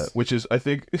 Yes. Which is, I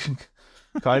think,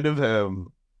 kind of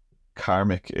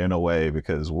karmic in a way,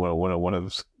 because one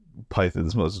of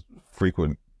Python's most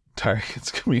frequent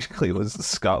targets comedically was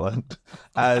Scotland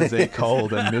as a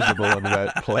cold and miserable and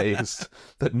wet place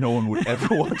that no one would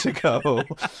ever want to go.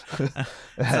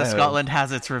 So Scotland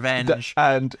has its revenge.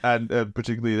 And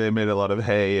particularly they made a lot of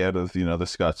hay out of, the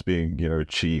Scots being,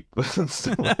 cheap and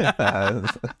stuff like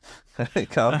that.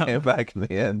 It all came back in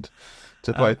the end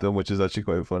to bite them, which is actually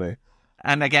quite funny.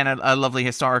 And again, a lovely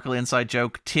historical inside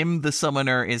joke. Tim the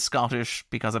Summoner is Scottish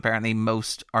because apparently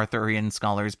most Arthurian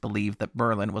scholars believe that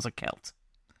Merlin was a Celt.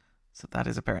 So that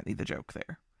is apparently the joke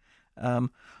there.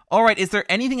 All right, is there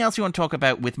anything else you want to talk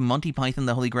about with Monty Python,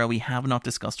 the Holy Grail we have not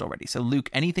discussed already? So Luke,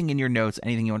 anything in your notes,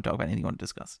 anything you want to talk about, anything you want to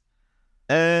discuss?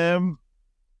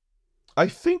 I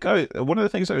think one of the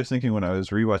things I was thinking when I was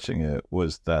rewatching it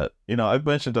was that, I've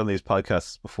mentioned on these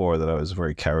podcasts before that I was a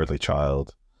very cowardly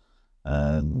child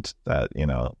and that,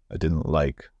 I didn't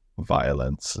like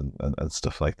violence and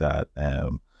stuff like that.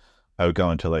 I would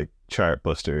go into like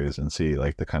Chartbusters and see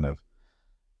like the kind of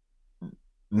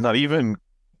not even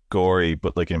gory,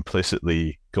 but like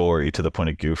implicitly gory to the point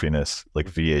of goofiness,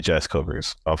 like VHS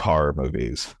covers of horror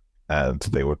movies, and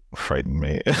they would frighten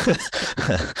me.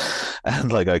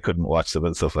 And like I couldn't watch them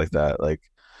and stuff like that. Like,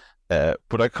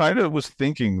 but I kind of was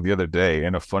thinking the other day,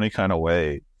 in a funny kind of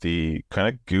way, the kind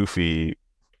of goofy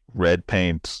red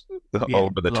paint,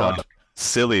 over the top,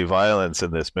 silly violence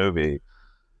in this movie,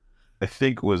 I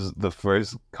think was the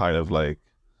first kind of like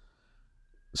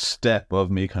step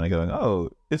of me kind of going, oh,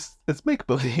 it's make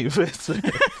believe,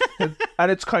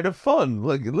 and it's kind of fun.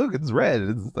 Like, look, it's red,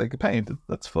 it's like paint,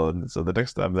 that's fun. So the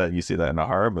next time that you see that in a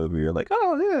horror movie, you're like,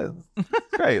 oh yeah, it's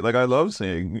great. Like, I love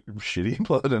seeing shitty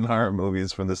blood in horror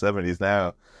movies from the 70s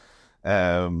now.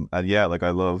 And yeah, like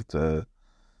I loved the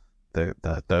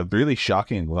really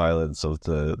shocking violence of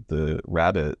the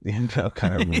rabbit,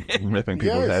 kind of ripping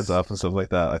people's heads off and stuff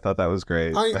like that. I thought that was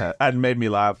great, and made me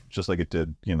laugh just like it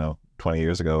did, 20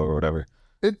 years ago or whatever.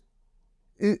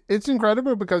 It's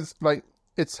incredible because, like,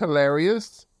 it's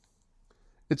hilarious.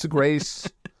 It's a great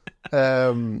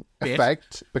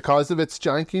effect because of its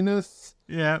jankiness.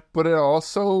 Yeah. But it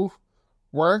also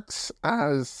works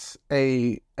as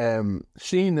a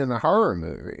scene in a horror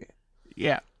movie.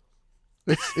 Yeah.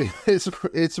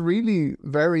 It's really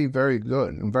very, very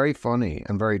good and very funny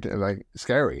and very like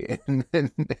scary.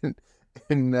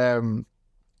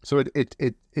 So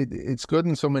it's good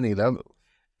in so many levels.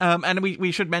 And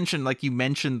we should mention, like you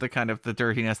mentioned, the kind of the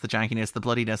dirtiness, the jankiness, the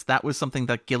bloodiness. That was something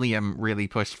that Gilliam really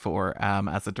pushed for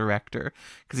as a director,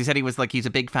 because he said he's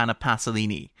a big fan of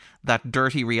Pasolini, that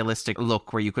dirty, realistic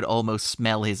look where you could almost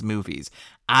smell his movies.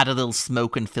 Add a little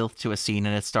smoke and filth to a scene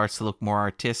and it starts to look more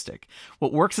artistic.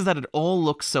 What works is that it all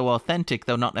looks so authentic,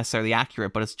 though not necessarily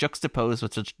accurate, but it's juxtaposed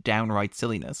with such downright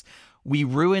silliness. We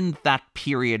ruined that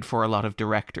period for a lot of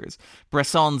directors.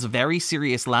 Bresson's very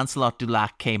serious Lancelot du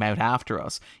Lac came out after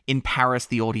us. In Paris,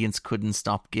 the audience couldn't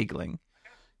stop giggling.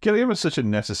 Gilliam is such a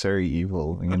necessary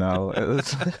evil,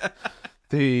 It's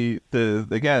the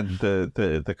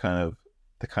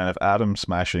kind of atom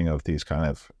smashing of these kind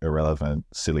of irrelevant,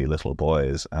 silly little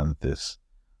boys, and this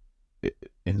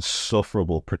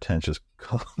insufferable, pretentious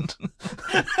cunt.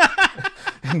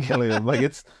 Gilliam, like,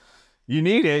 it's. You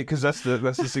need it because that's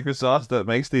the secret sauce that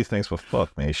makes these things. But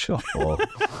fuck me, shut up.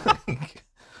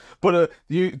 But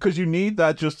you need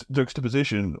that just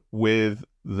juxtaposition with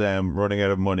them running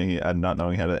out of money and not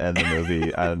knowing how to end the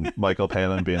movie, and Michael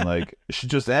Palin being like, "It should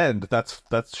just end. That's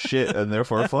shit, and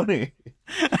therefore funny."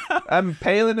 And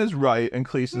Palin is right and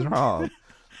Cleese is wrong.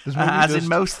 In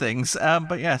most things,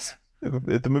 but yes,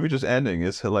 the movie just ending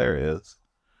is hilarious.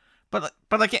 But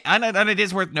like, and it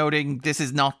is worth noting, this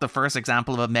is not the first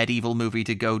example of a medieval movie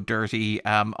to go dirty.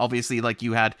 Obviously, like,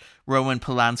 you had Roman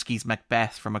Polanski's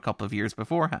Macbeth from a couple of years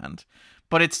beforehand,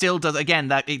 but it still does. Again,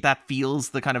 that feels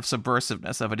the kind of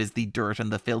subversiveness of it is the dirt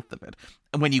and the filth of it.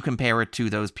 And when you compare it to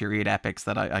those period epics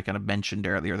that I kind of mentioned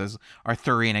earlier, those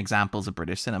Arthurian examples of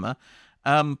British cinema.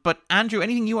 But Andrew,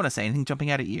 anything you want to say? Anything jumping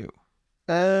out at you?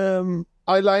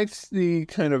 I liked the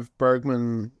kind of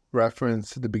Bergman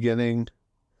reference at the beginning.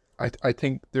 I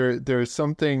think there's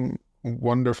something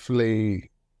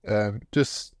wonderfully,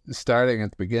 just starting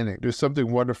at the beginning, there's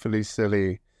something wonderfully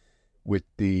silly with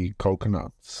the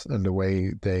coconuts and the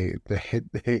way they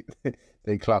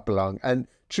clap along. And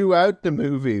throughout the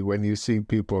movie, when you see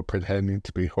people pretending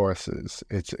to be horses,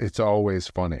 it's always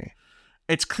funny.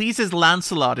 It's Cleese's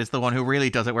Lancelot is the one who really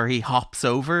does it, where he hops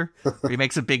over. Where he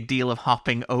makes a big deal of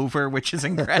hopping over, which is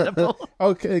incredible.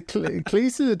 Okay,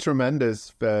 Cleese is a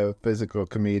tremendous physical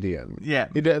comedian. Yeah,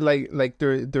 there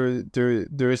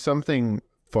is something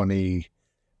funny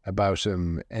about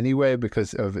him anyway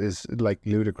because of his like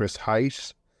ludicrous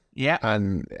height. Yeah,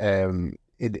 and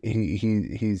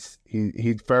he's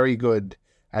very good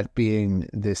at being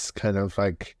this kind of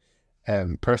like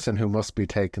person who must be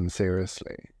taken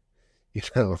seriously. You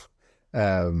know,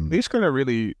 he's kind of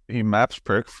he maps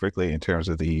perfectly in terms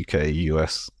of the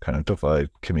UK-US kind of divide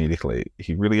comedically.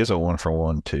 He really is a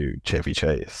 1-for-1 to Chevy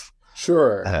Chase.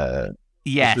 Sure.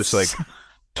 Yes. This like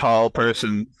tall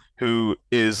person who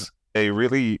is a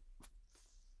really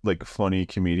like funny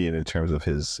comedian in terms of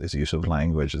his use of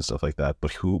language and stuff like that,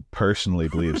 but who personally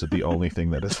believes that the only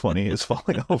thing that is funny is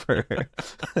falling over.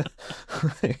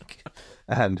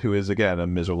 And who is, again, a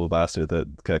miserable bastard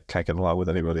that can't get along with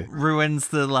anybody. Ruins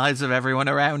the lives of everyone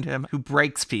around him, who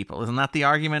breaks people. Isn't that the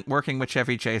argument? Working with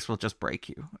Chevy Chase will just break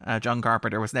you. John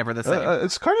Carpenter was never the same.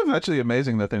 It's kind of actually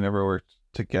amazing that they never worked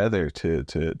together,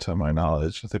 to my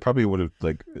knowledge. They probably would have,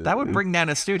 like... That would bring down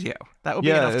a studio. That would be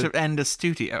enough to end a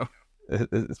studio.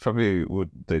 It's probably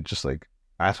they just, like,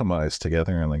 atomize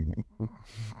together and, like,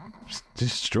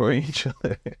 destroy each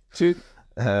other. Dude,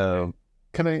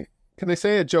 Can I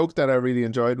say a joke that I really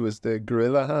enjoyed was the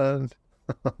gorilla hand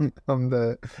on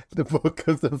the book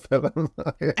of the film?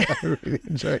 I really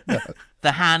enjoyed that.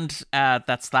 The hand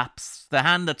the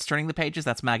hand that's turning the pages,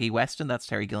 that's Maggie Weston, that's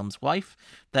Terry Gilliam's wife.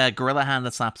 The gorilla hand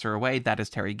that slaps her away, that is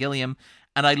Terry Gilliam.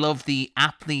 And I love the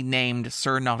aptly named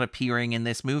Sir not appearing in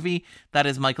this movie. That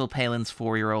is Michael Palin's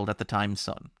 4-year-old at the time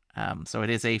son. So it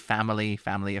is a family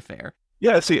affair.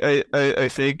 Yeah, see, I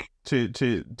think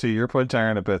to your point,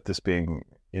 Darren, about this being,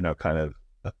 you know, kind of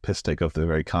a piss take of the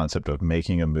very concept of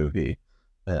making a movie.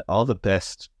 All the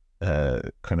best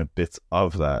kind of bits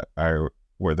of that are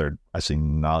where they're actually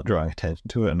not drawing attention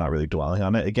to it and not really dwelling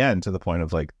on it. Again, to the point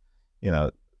of, like, you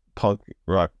know, punk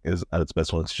rock is at its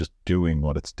best when it's just doing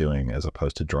what it's doing as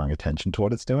opposed to drawing attention to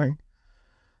what it's doing.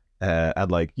 And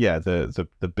like, yeah, the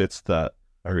bits that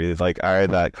I really like are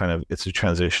that kind of, it's a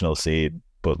transitional scene,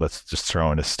 but let's just throw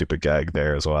in a stupid gag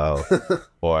there as well.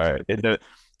 Or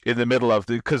in the middle of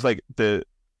because like a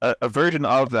version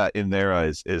of that in their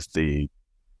eyes is the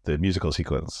musical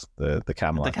sequence, the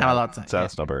Camelot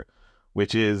dance number,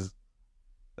 which is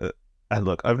and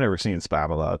look, I've never seen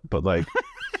Spamalot, but like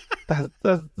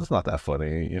that's not that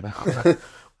funny, you know.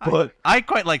 But I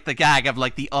quite like the gag of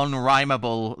like the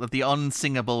unrhymable, the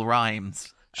unsingable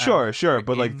rhymes. Sure,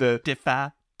 but like the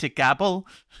Tigabble.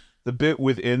 The bit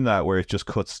within that where it just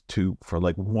cuts to for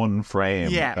like one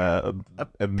frame, a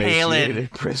Palin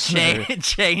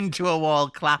chained to a wall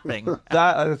clapping.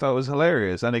 That I thought was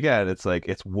hilarious. And again, it's like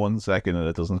it's 1 second and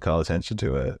it doesn't call attention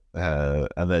to it.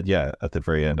 And then at the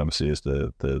very end, obviously, is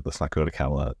the let's not go to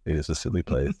Camelot. It is a silly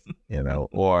place, you know,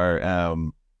 or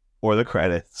the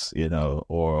credits, you know,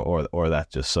 or that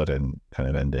just sudden kind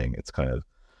of ending. It's kind of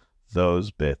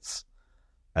those bits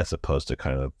as opposed to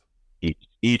kind of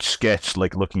each sketch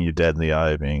like looking you dead in the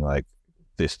eye being like,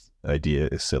 this idea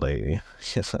is silly.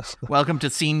 Welcome to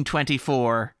scene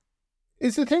 24.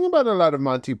 Is the thing about a lot of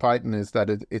Monty Python is that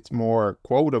it's more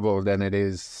quotable than it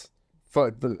is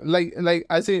like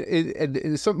as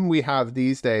it's something we have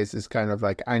these days is kind of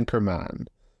like Anchorman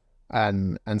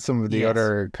and some of the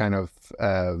other kind of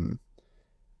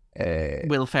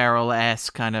Will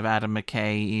Ferrell-esque kind of Adam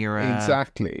McKay era.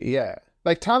 Exactly, yeah.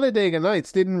 Like Talladega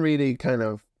Nights didn't really kind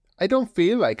of, I don't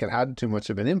feel like it had too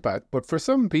much of an impact, but for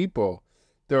some people,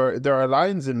 there are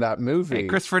lines in that movie. Hey,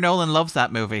 Christopher Nolan loves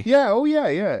that movie. Yeah,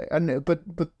 and but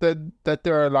that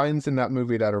there are lines in that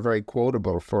movie that are very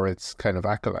quotable for its kind of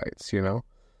acolytes, you know,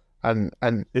 and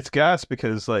it's gas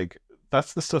because like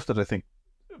that's the stuff that I think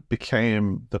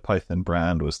became the Python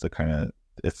brand, was the kind of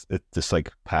it's this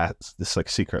like this like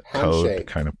secret Handshake. code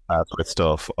kind of password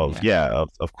stuff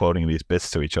of quoting these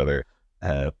bits to each other.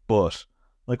 But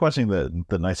like watching the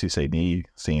Nights You Say Knee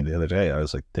scene the other day, I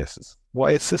was like,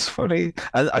 why is this funny?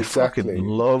 And I fucking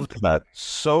loved that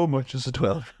so much as a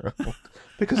 12-year-old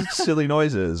because it's silly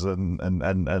noises and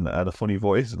a funny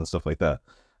voice and stuff like that.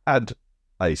 And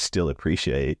I still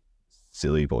appreciate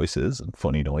silly voices and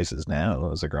funny noises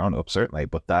now as a grown up, certainly.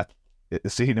 But that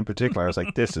scene in particular, I was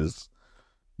like, this is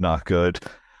not good.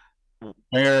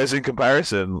 Whereas in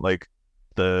comparison, like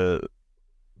the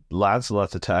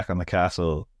Lancelot's attack on the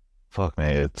castle, fuck me,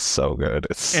 it's so good.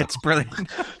 It's brilliant.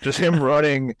 Just him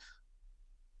running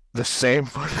the same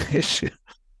footage.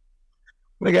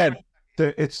 But again,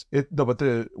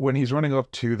 when he's running up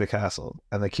to the castle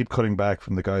and they keep cutting back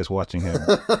from the guys watching him.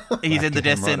 He's in the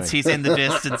distance, and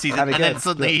then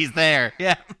suddenly he's there.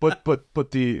 Yeah. But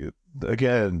the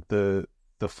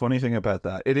funny thing about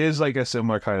that, it is like a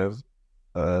similar kind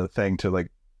of thing to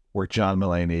like where John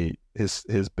Mulaney,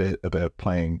 his bit about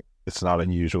playing It's Not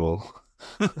Unusual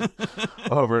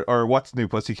or What's New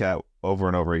Pussycat over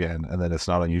and over again, and then It's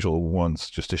Not Unusual once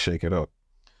just to shake it up.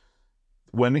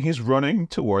 When he's running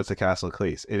towards the Castle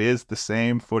Cleese, it is the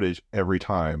same footage every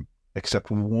time, except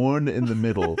one in the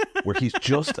middle where he's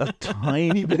just a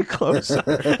tiny bit closer.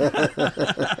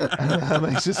 And that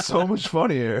makes it so much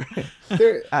funnier.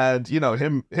 And, you know,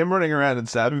 him running around and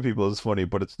stabbing people is funny,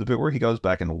 but it's the bit where he goes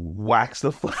back and whacks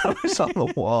the flowers on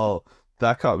the wall.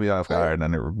 That caught me off guard,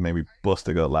 and it made me bust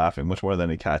a gut laughing much more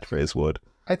than a catchphrase would.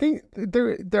 I think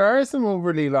there are some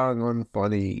overly long,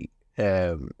 unfunny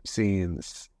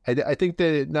scenes. I think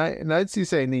the Nights You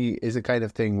Say Knee is a kind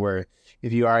of thing where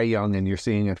if you are young and you're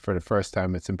seeing it for the first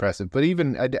time, it's impressive. But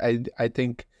even I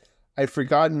think I'd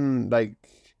forgotten like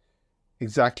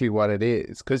exactly what it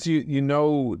is, because you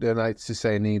know the Nights You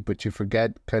Say Knee, but you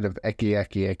forget kind of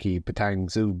eki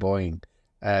patang zoo boing,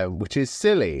 which is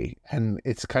silly, and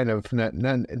it's kind of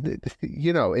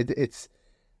you know it's.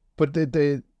 But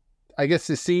the I guess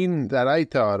the scene that I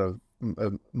thought of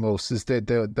most is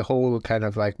the whole kind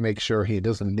of like make sure he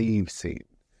doesn't leave scene,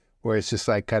 where it's just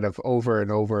like kind of over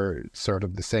and over sort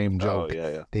of the same joke. Oh,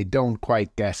 yeah. They don't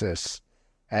quite get it,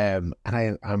 and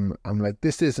I'm like,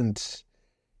 this isn't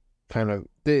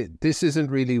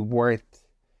really worth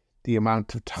the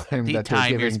amount of time that they're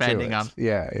giving you're spending to it. on.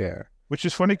 Yeah. Which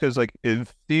is funny because, like, in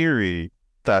theory,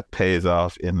 that pays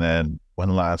off in then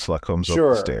when Lancelot comes up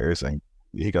the stairs and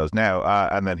he goes now,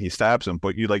 and then he stabs him.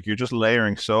 But you're just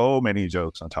layering so many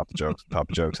jokes on top of jokes, on top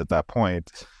of jokes at that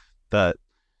point that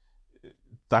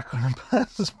kind of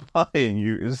passes by, and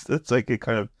it's like it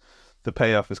kind of the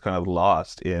payoff is kind of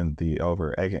lost in the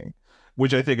over egging,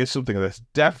 which I think is something that's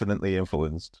definitely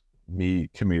influenced me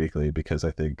comedically, because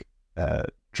I think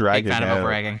dragging out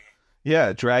over egging.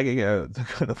 Yeah, dragging out the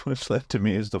kind of punchline to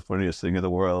me is the funniest thing in the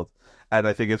world, and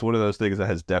I think it's one of those things that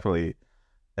has definitely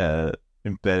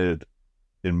embedded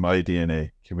in my DNA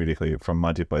comedically from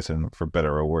Monty Python, for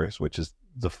better or worse, which is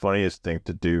the funniest thing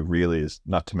to do really is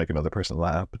not to make another person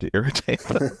laugh, but to irritate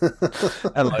them.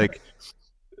 And like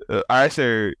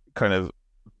Arthur kind of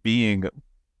being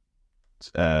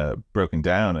broken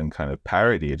down and kind of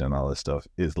parodied and all this stuff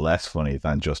is less funny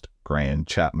than just Graham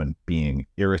Chapman being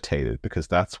irritated, because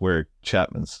that's where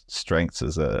Chapman's strengths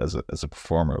as a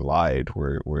performer lied,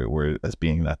 where as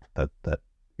being that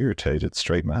irritated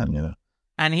straight man, you know.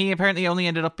 And he apparently only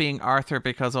ended up being Arthur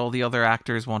because all the other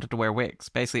actors wanted to wear wigs.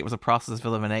 Basically, it was a process of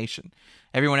elimination.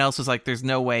 Everyone else was like, there's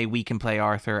no way we can play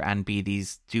Arthur and do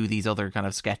these other kind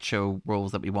of sketch show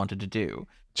roles that we wanted to do.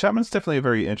 Chapman's definitely a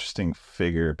very interesting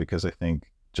figure, because I think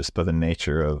just by the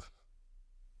nature of,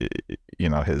 you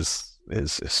know, his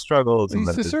struggles.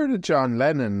 He's the sort of John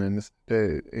Lennon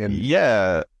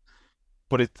yeah,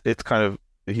 but it's kind of,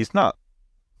 he's not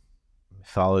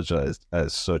mythologized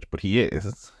as such, but he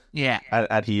is. Yeah,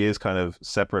 and he is kind of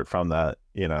separate from that.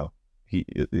 You know, he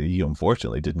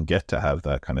unfortunately didn't get to have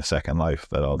that kind of second life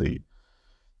that all the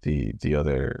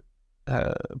other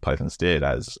Pythons did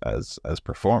as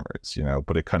performers. You know,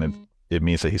 but it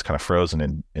means that he's kind of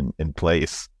frozen in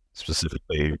place,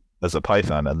 specifically as a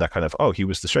Python, and that kind of, oh, he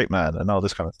was the straight man and all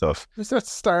this kind of stuff. Is that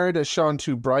starred as Shone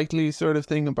Too Brightly sort of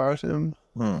thing about him?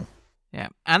 Yeah,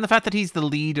 and the fact that he's the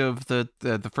lead of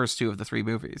the first two of the three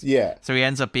movies. Yeah. So he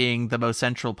ends up being the most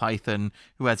central Python,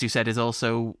 who, as you said, is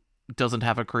also doesn't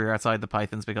have a career outside the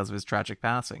Pythons because of his tragic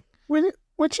passing.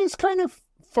 Which is kind of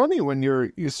funny when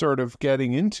you're sort of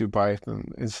getting into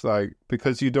Python. It's like,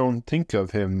 because you don't think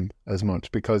of him as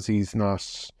much because he's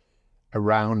not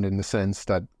around in the sense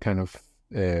that kind of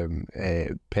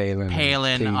Palin,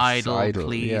 Idol, yeah.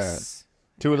 Cleese.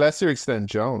 To a lesser extent,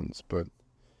 Jones, but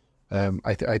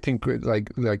I think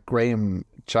like Graham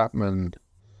Chapman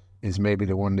is maybe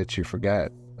the one that you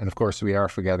forget, and of course we are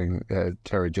forgetting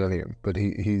Terry Gilliam, but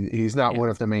he's not one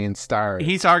of the main stars.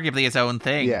 He's arguably his own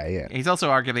thing. Yeah. He's also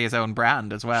arguably his own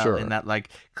brand as well. Sure. In that, like,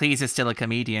 Cleese is still a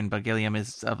comedian, but Gilliam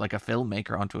is like a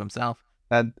filmmaker unto himself.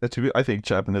 And I think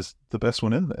Chapman is the best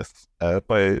one in this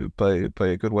by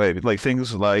a good way. Like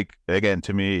things like, again,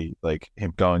 to me, like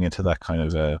him going into that kind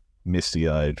of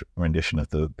misty-eyed rendition of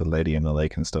the Lady in the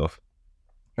Lake and stuff,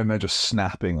 and then just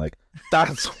snapping like,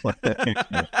 that's what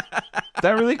that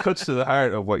really cuts to the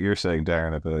heart of what you're saying,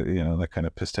 Darren, about, you know, that kind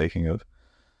of piss-taking of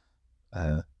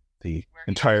the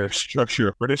entire structure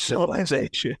of British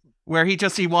civilization. Where he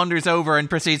wanders over and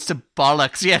proceeds to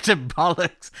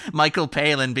bollocks Michael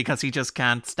Palin because he just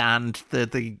can't stand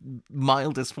the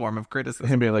mildest form of criticism.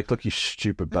 Him being like, look, you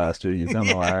stupid bastard, you've done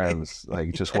no arms,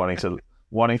 like just wanting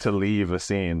to leave a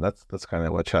scene. That's kind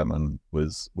of what Chapman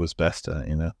was best at,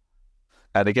 you know.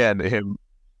 And again,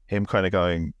 him kind of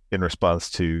going in response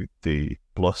to the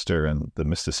bluster and the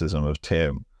mysticism of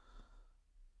Tim.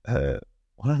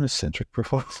 What an eccentric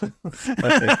performance!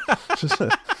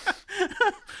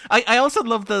 I also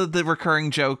love the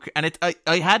recurring joke, and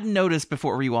I hadn't noticed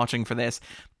before rewatching for this.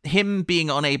 Him being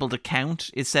unable to count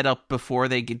is set up before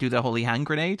they do the holy hand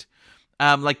grenade.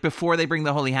 Like before they bring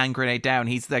the holy hand grenade down,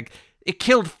 he's like, "It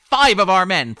killed 5 of our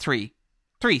men." 3.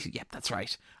 Yep, that's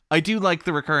right. I do like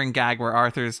the recurring gag where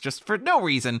Arthur's just for no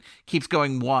reason keeps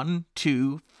going 1,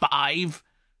 2, 5.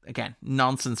 Again,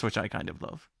 nonsense, which I kind of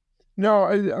love. No,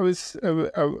 I was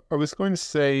going to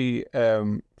say,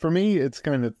 for me, it's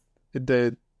kind of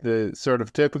the sort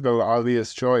of typical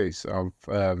obvious choice of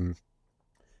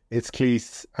it's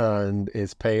Cleese and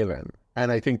it's Palin,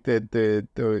 and I think that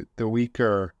the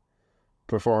weaker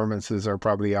performances are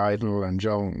probably Idle and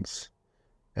Jones,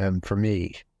 for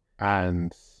me,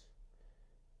 and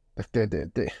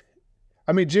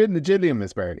I mean Gilliam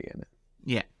is barely in it.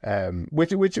 Yeah.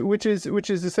 Which is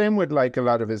the same with like a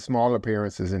lot of his small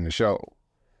appearances in the show.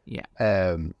 Yeah.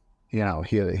 You know,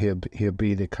 he'll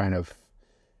be the kind of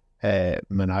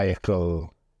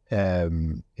maniacal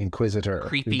inquisitor,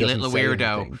 creepy little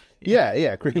weirdo. Anything.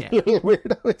 Yeah, creepy little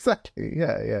weirdo. Exactly.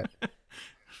 Yeah.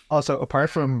 Also, apart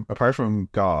from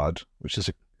God, which is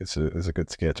a good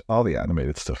sketch, all the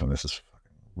animated stuff in this is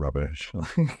fucking rubbish.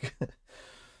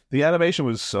 The animation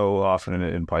was so often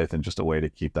in Python just a way to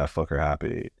keep that fucker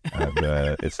happy, and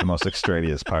it's the most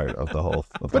extraneous part of the whole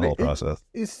process.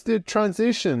 It's the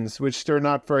transitions which they're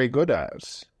not very good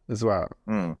at as well.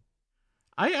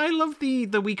 I love the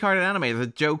weak-hearted animator, the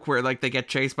joke where like they get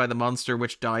chased by the monster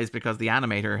which dies because the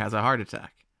animator has a heart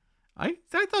attack. I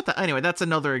thought that anyway. That's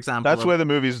another example. That's where the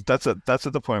movie's. That's at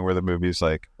the point where the movie's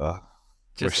like,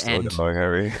 just we're still going,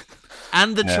 Harry.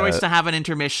 And the choice to have an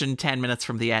intermission 10 minutes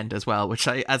from the end as well, which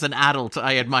I, as an adult,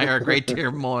 I admire a great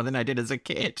deal more than I did as a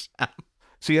kid.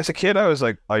 See, as a kid, I was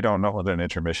like, I don't know what an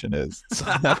intermission is. So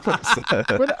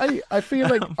but I feel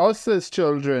like us as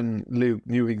children, Luke,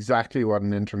 knew exactly what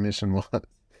an intermission was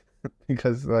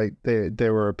because like they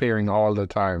were appearing all the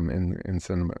time in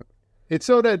cinema. It's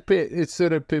so that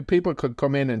people could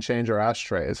come in and change our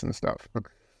ashtrays and stuff.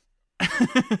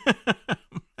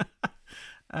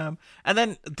 And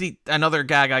then another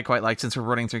gag I quite liked, since we're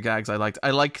running through gags I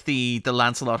like the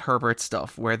Lancelot Herbert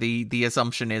stuff, where the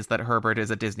assumption is that Herbert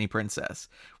is a Disney princess,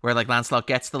 where like Lancelot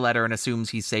gets the letter and assumes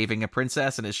he's saving a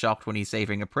princess and is shocked when he's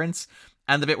saving a prince,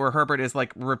 and the bit where Herbert is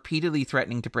like repeatedly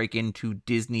threatening to break into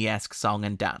Disney-esque song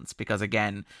and dance, because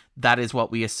again, that is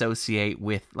what we associate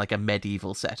with like a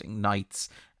medieval setting, knights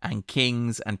and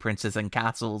kings and princes and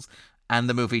castles, and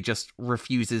the movie just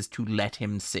refuses to let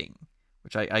him sing,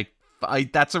 which I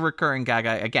that's a recurring gag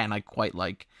I quite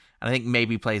like, and I think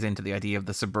maybe plays into the idea of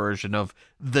the subversion of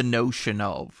the notion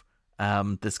of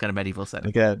this kind of medieval setting.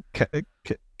 Again,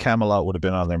 Camelot would have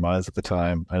been on their minds at the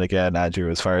time, and again,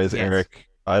 Andrew, as far as Eric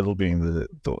Idle being the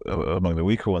among the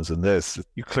weaker ones in this,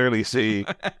 you clearly see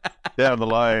down the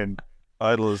line,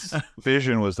 Idle's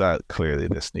vision was that clearly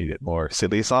this needed more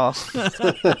silly songs.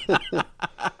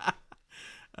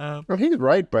 Well, he's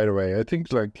right, by the way. I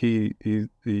think like he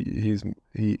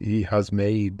has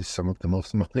made some of the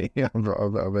most money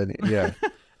of any. Yeah,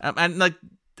 and like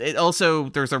it also,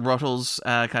 there's a Ruttles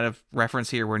kind of reference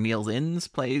here where Niels Innes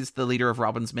plays the leader of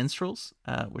Robin's Minstrels,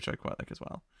 which I quite like as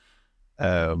well.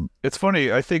 It's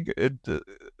funny. I think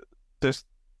there's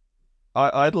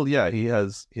Idle. Yeah, he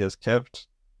has kept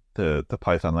the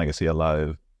Python legacy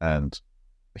alive, and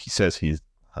he says he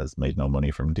has made no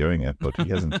money from doing it, but he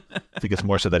hasn't. I think it's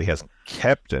more so that he hasn't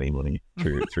kept any money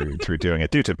through doing it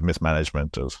due to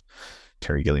mismanagement of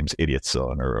Terry Gilliam's idiot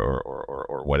son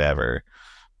or whatever.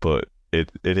 But it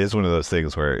is one of those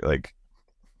things where like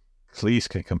Cleese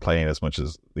can complain as much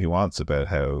as he wants about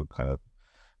how kind of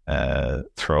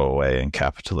throwaway and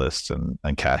capitalist and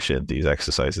cash in these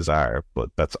exercises are, but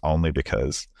that's only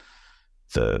because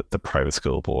the private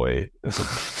school boy,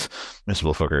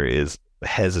 miserable fucker, is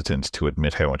hesitant to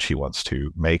admit how much he wants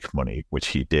to make money, which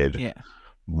he did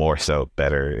more so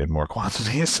better in more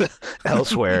quantities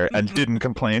elsewhere, and didn't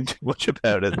complain too much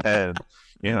about it then.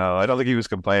 I don't think he was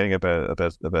complaining about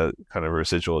kind of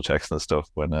residual checks and stuff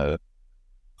when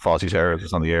Faulty Towers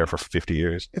was on the air for 50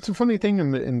 years. It's a funny thing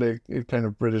in the kind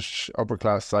of British upper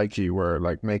class psyche where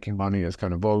like making money is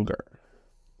kind of vulgar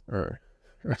or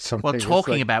something. Well,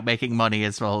 talking about making money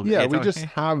is vulgar. Yeah, we just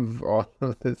have all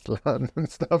of this land and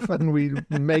stuff, and we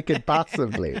make it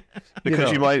passively.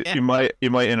 Because you might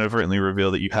inadvertently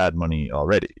reveal that you had money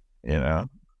already, and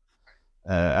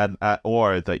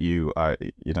or that you are,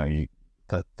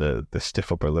 that the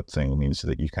stiff upper lip thing means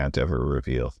that you can't ever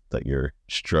reveal that you're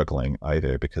struggling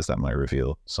either, because that might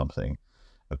reveal something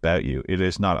about you. It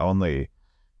is not only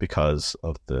because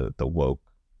of the woke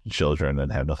children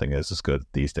and how nothing is as good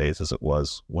these days as it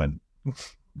was when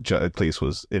Cleese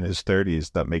was in his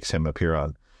 30s that makes him appear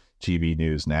on GB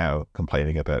News now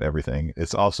complaining about everything.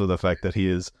 It's also the fact that he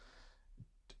is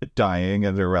dying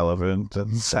and irrelevant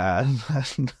and sad,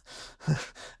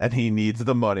 and he needs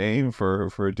the money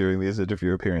for doing these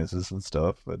interview appearances and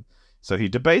stuff, and so he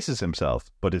debases himself,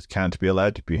 but it can't be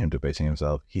allowed to be him debasing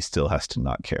himself. He still has to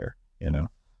not care.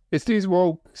 It's these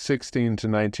woke 16 to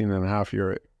 19 and a half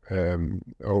year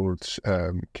old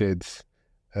kids,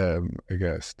 I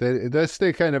guess that's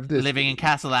the kind of this, living in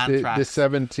Castle Anthrax,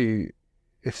 the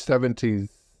 70s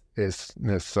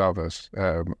isness of it,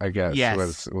 I guess.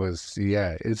 Yes. was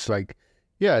it's like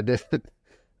all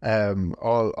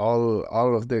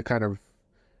of the kind of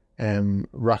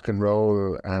rock and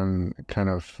roll and kind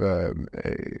of a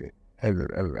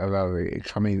lot of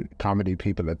the comedy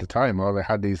people at the time, all they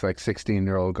had these like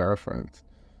 16-year-old girlfriends,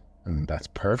 and that's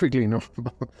perfectly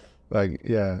normal.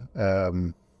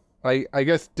 I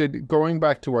guess going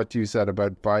back to what you said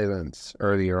about violence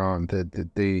earlier on,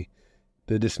 the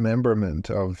dismemberment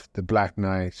of the Black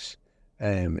Knight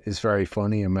is very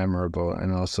funny and memorable,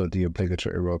 and also the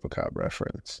obligatory RoboCop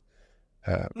reference.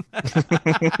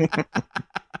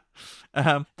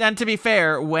 And to be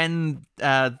fair, when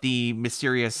the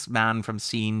mysterious man from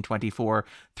scene 24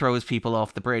 throws people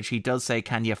off the bridge, he does say,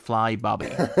 "Can you fly,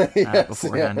 Bobby?"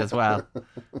 beforehand as well.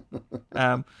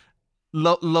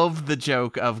 Love the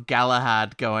joke of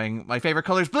Galahad going, "My favorite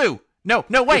color's blue. No,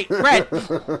 wait, red."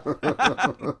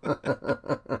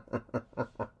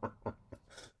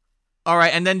 All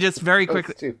right, and then just very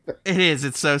quickly,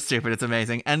 it's so stupid, it's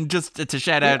amazing. And just to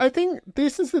shout out, I think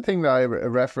this is the thing that I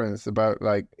reference about,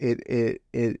 like, it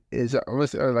is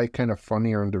almost like kind of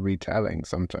funnier in the retelling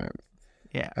sometimes.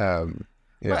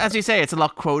 Well, as you say, it's a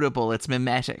lot quotable. It's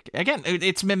mimetic. Again,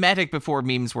 it's mimetic before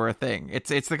memes were a thing. It's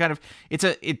the kind of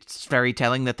it's very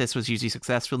telling that this was hugely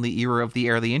successful in the era of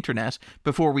the early internet,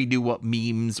 before we knew what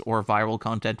memes or viral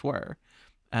content were.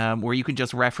 Where you can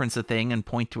just reference a thing and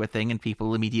point to a thing and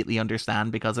people immediately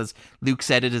understand, because, as Luke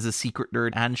said, it is a secret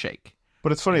nerd handshake.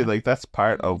 But it's funny, like, that's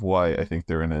part of why I think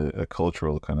they're in a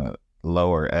cultural kind of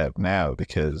lower ebb now,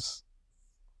 because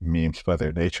memes by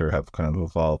their nature have kind of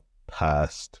evolved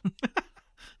past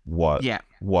what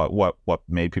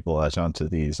made people latch onto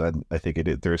these. And I think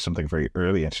there is something very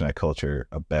early internet culture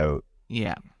about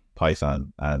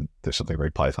Python, and there's something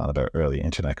very Python about early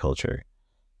internet culture.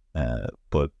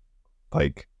 But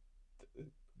like,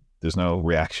 there's no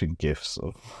reaction gifs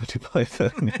of Monty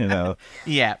Python,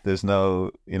 There's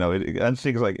no, and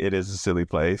things like "it is a silly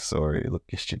place" or "look,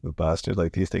 you stupid bastard."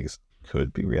 Like, these things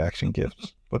could be reaction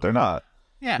gifs, but they're not.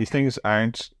 Yeah. These things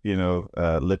aren't,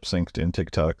 lip synced in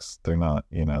TikToks. They're not,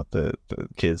 the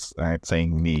kids aren't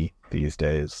saying "me" these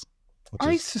days.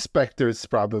 I suspect there's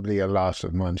probably a lot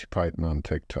of Monty Python on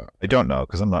TikTok. I don't know,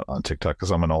 because I'm not on TikTok,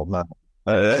 because I'm an old man.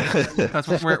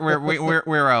 Because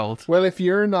we're old. Well, if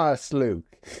you're not, Luke.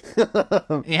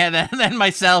 then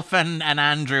myself and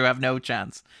Andrew have no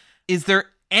chance. Is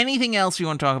there anything else you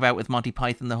want to talk about with Monty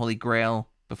Python, the Holy Grail,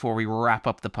 before we wrap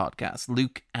up the podcast?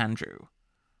 Luke, Andrew.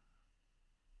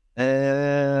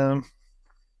 I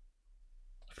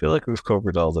feel like we've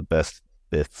covered all the best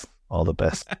bits, all the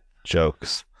best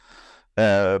jokes.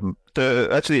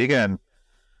 Actually, again, in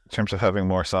terms of having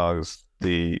more songs,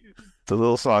 the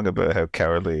little song about how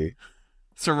cowardly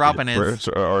Sir Robin is,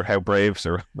 or how brave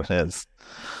Sir Robin is.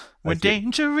 When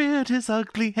danger reared his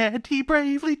ugly head, he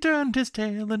bravely turned his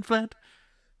tail and fled.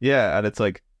 Yeah, and it's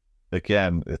like,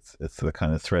 again, it's the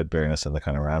kind of threadbareness and the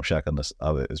kind of ramshackleness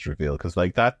of it is revealed, because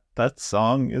like that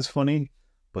song is funny,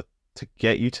 but to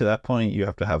get you to that point, you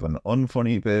have to have an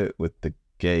unfunny bit with the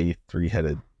gay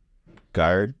three-headed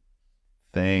guard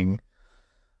thing,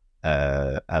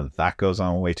 and that goes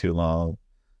on way too long.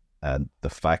 And the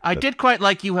fact I did quite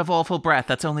like "You Have Awful Breath."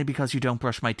 That's only because you don't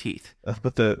brush my teeth.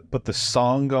 But the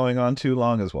song going on too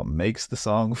long is what makes the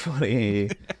song funny.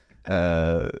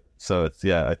 So it's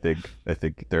I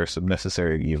think there are some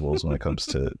necessary evils when it comes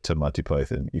to Monty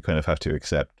Python. You kind of have to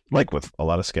accept, like with a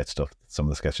lot of sketch stuff, some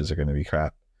of the sketches are going to be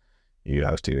crap. You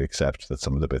have to accept that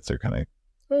some of the bits are kind of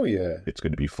it's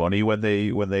going to be funny when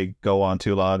they go on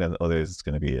too long, and others it's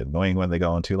going to be annoying when they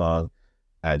go on too long,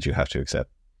 and you have to accept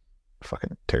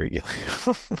fucking Terry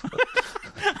Gilliam.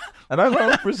 And I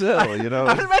love Brazil, you know.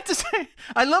 I was about to say,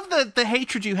 I love the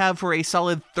hatred you have for a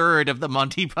solid third of the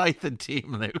Monty Python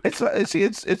team, Luke. It's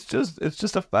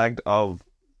just a fact of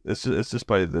it's just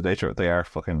by the nature of they are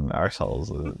fucking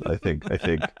arseholes. I think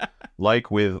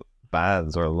like with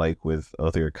bands or like with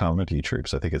other comedy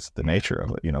troupes, I think it's the nature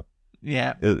of it. You know.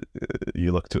 Yeah.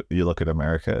 You look at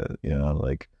America. You know,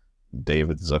 like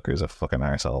David Zucker's a fucking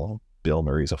arsehole. Bill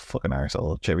Murray's a fucking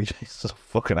arsehole. Chevy Chase is a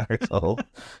fucking arsehole.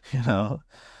 You know.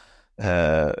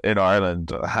 In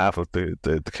Ireland, half of the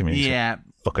community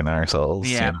fucking arseholes.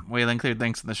 Yeah, we'll include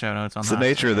links in the show notes on that. It's the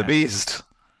nature of the beast.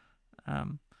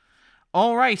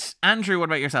 All right, Andrew, what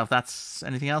about yourself? That's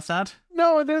anything else to add?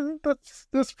 No,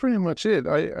 that's pretty much it.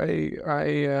 I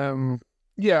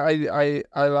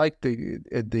like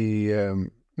the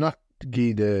not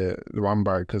Guy de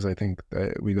Lombard, because I think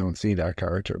that we don't see that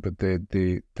character, but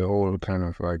the whole kind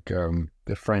of like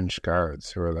the French guards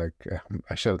who are like,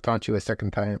 I should have taught you a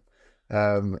second time.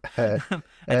 And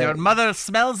your mother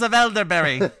smells of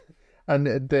elderberry.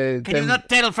 And can you not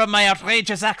tell from my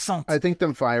outrageous accent? I think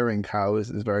them firing cows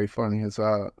is very funny as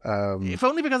well. If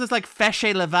only because it's like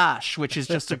fêche la vache, which is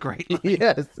just a great line.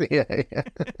 Yes, yeah.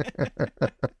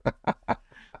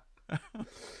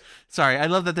 Sorry, I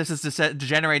love that this is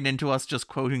degenerating into us just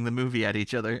quoting the movie at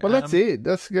each other. Well, that's it.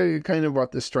 That's kind of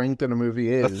what the strength of the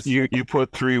movie is. You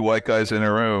put three white guys in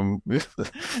a room.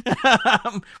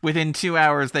 Within 2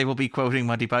 hours, they will be quoting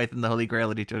Monty Python, the Holy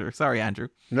Grail at each other. Sorry, Andrew.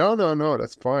 No,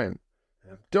 that's fine.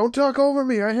 Don't talk over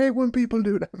me. I hate when people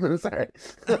do that. Sorry.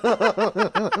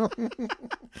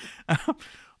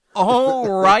 All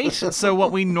right. So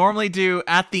what we normally do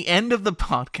at the end of the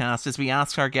podcast is we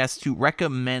ask our guests to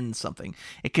recommend something.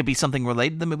 It could be something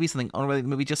related to the movie, something unrelated to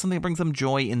the movie, just something that brings them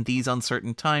joy in these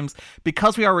uncertain times.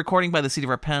 Because we are recording by the seat of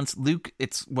our pants, Luke,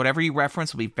 it's whatever you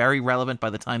reference will be very relevant by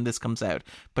the time this comes out.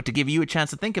 But to give you a chance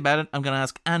to think about it, I'm going to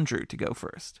ask Andrew to go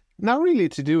first. Not really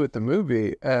to do with the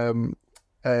movie.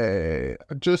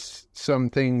 Just some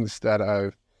things that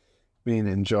I've been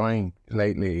enjoying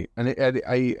lately. And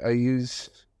I use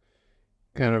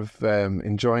kind of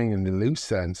enjoying in the loose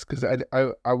sense, because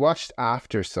I watched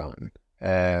After Sun,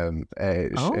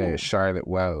 Charlotte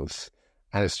Wells,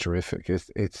 and it's terrific.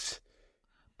 It's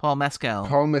Paul Mescal,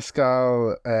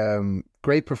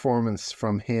 great performance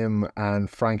from him and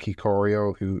Frankie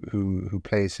Corio, who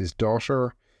plays his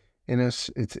daughter in it.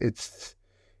 It's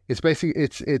basically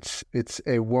it's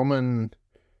a woman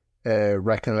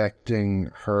recollecting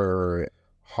her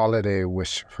holiday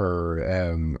with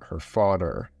her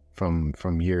father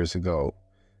from years ago,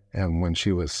 when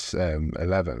she was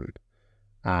 11,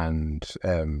 and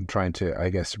trying to, I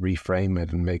guess, reframe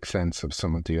it and make sense of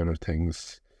some of the other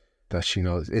things that she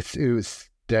knows. It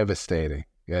was devastating,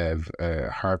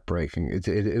 heartbreaking.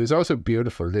 It was also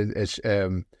beautiful.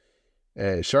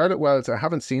 Charlotte Wells, I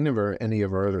haven't seen any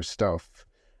of her other stuff,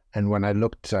 and when I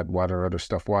looked at what her other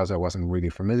stuff was, I wasn't really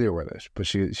familiar with it. But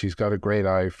she's got a great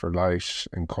eye for light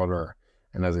and colour.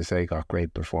 And as I say, got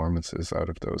great performances out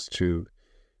of those two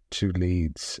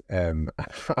leads. I've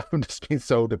just been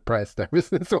so depressed ever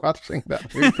since watching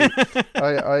that movie.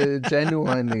 I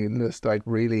genuinely just like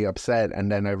really upset,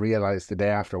 and then I realized the day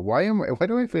after, why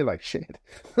do I feel like shit?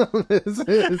 It's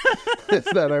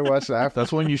that I watched after.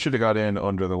 That's when you should have got in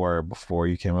Under the Wire before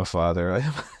you became a father, I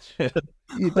imagine.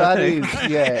 That is,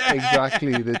 yeah,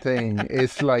 exactly the thing.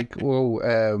 It's like,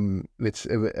 it's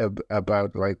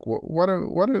about like, what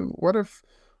if?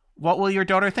 What will your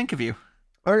daughter think of you?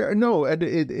 Or no,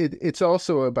 it's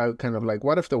also about kind of like,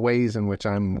 what if the ways in which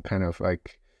I'm kind of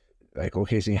like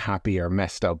occasionally happy or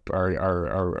messed up,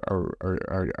 or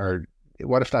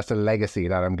what if that's a legacy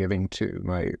that I'm giving to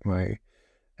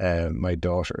my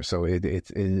daughter? So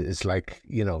it's like,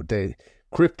 you know, the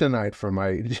kryptonite for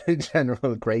my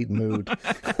general great mood.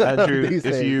 Andrew,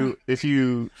 if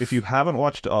you haven't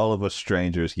watched All of Us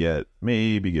Strangers yet,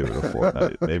 maybe give it a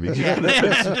fortnight. Maybe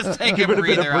just take a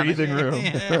breathing room.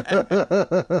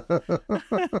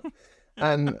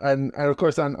 And of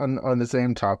course on the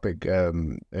same topic,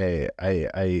 I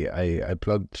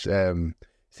plugged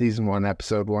season 1,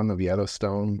 episode 1 of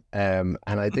Yellowstone. And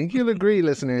I think you'll agree,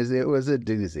 listeners, it was a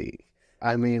doozy.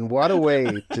 I mean, what a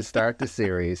way to start the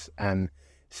series. And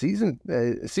season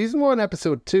 1,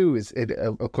 episode 2 is,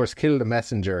 of course, Kill the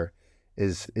Messenger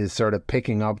is sort of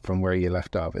picking up from where you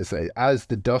left off. It's as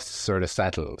the dust sort of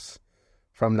settles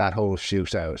from that whole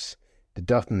shootout, the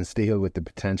Duttons deal with the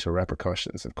potential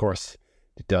repercussions. Of course,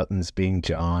 the Duttons being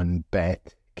John,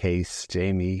 Beth, Case,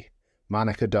 Jamie,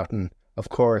 Monica Dutton, of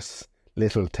course,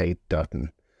 little Tate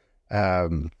Dutton. I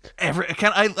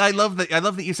love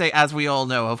that you say, as we all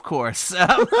know, of course.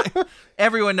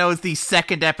 Everyone knows the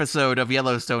second episode of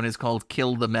Yellowstone is called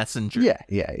Kill the Messenger.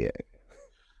 Yeah.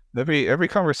 Every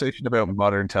conversation about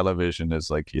modern television is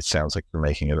like, it sounds like you're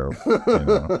making it up. You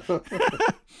know?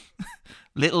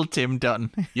 Little Tim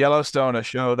Dutton. Yellowstone, a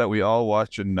show that we all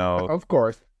watch and know. Of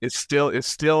course. It's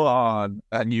still on,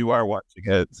 and you are watching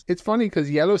it. It's funny because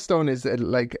Yellowstone is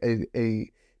a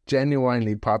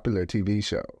genuinely popular TV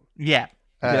show. Yeah.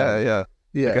 Yeah.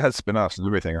 Like it has spin-offs and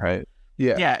everything, right?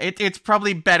 Yeah. It's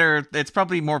probably better. It's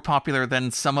probably more popular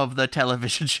than some of the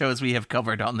television shows we have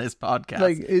covered on this podcast.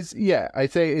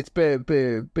 I'd say it's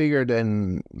bigger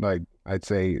than, like, I'd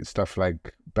say stuff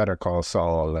like Better Call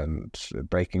Saul and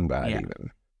Breaking Bad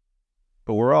even.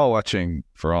 But we're all watching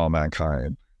For All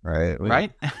Mankind, right?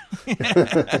 Right?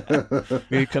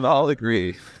 We can all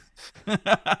agree.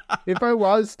 If I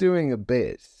was doing a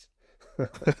bit,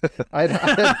 I'd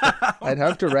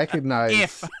have to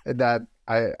recognize that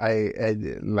I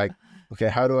like, okay,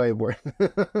 how do I work?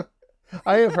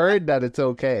 I have heard that it's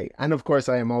okay, and of course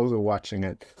I am also watching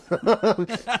it.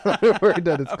 I've heard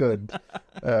that it's good.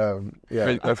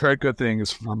 I've heard good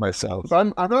things for myself.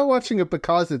 But I'm not watching it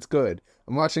because it's good.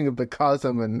 I'm watching it because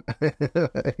I'm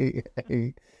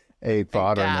a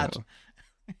father now.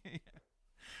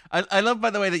 I love,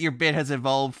 by the way, that your bit has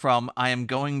evolved from I am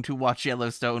going to watch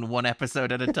Yellowstone 1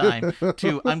 episode at a time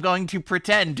to I'm going to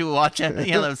pretend to watch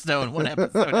Yellowstone 1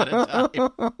 episode at a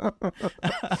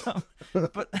time.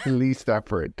 But least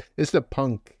effort. It's the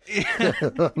punk.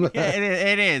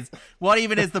 It is. What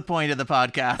even is the point of the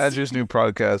podcast? Andrew's new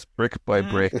podcast, Brick by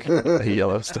Brick, a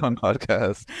Yellowstone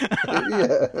podcast.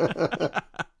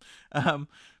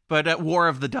 But War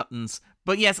of the Duttons.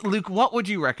 But yes, Luke, what would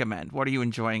you recommend? What are you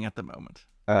enjoying at the moment?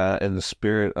 In the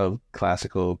spirit of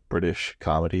classical British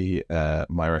comedy,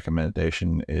 my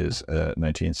recommendation is a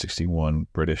 1961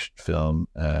 British film,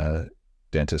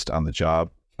 Dentist on the Job,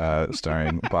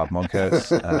 starring Bob Monkhouse.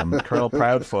 Colonel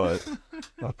Proudfoot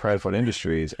of Proudfoot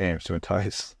Industries aims to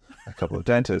entice a couple of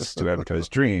dentists to advertise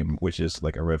Dream, which is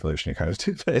like a revolutionary kind of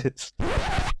toothpaste.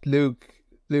 Luke,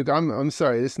 I'm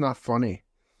sorry, this is not funny.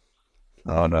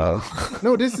 Oh no!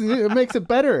 No, it makes it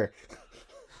better.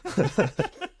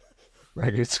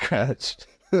 Record scratch.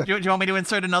 Do you want me to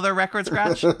insert another record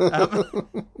scratch?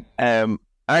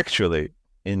 Actually,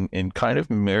 in kind of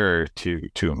mirror to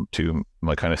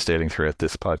my kind of stating throughout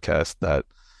this podcast that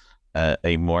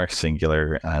a more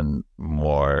singular and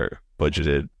more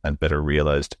budgeted and better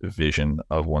realized vision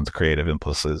of one's creative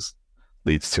impulses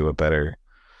leads to a better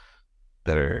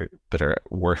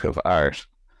work of art.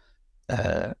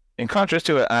 In contrast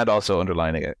to it, and also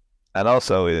underlining it, and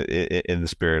also in the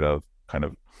spirit of kind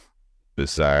of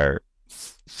bizarre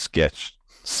sketch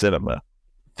cinema,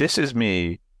 This Is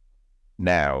Me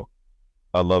Now,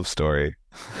 A Love Story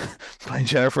by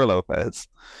Jennifer Lopez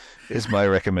is my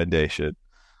recommendation.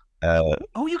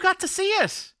 Oh, you got to see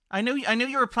it. I knew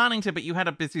you were planning to, but you had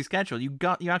a busy schedule. You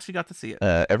actually got to see it.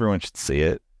 Everyone should see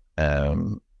it.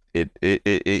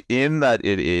 It in that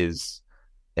it is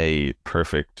a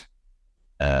perfect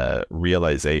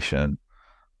realization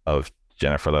of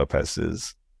Jennifer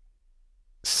Lopez's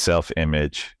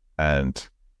self-image and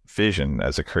vision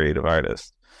as a creative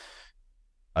artist.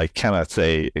 I cannot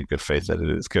say in good faith that it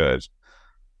is good,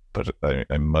 but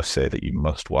I must say that you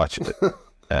must watch it.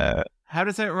 How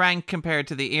does it rank compared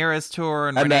to the Eras Tour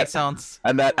and Renaissance?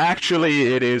 And that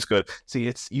actually it is good. See,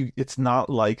 it's not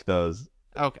like those.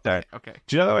 Okay.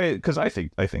 Do you know the way? Because I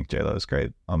think J-Lo is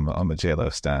great. I'm a J-Lo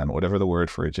stan. Whatever the word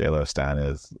for a J-Lo stan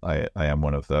is, I am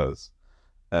one of those.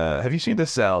 Have you seen The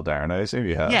Cell, Darren? I assume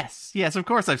you have. Yes, of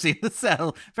course I've seen The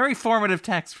Cell. Very formative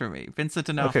text for me. Vincent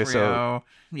D'Onofrio. Okay, so,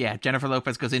 yeah, Jennifer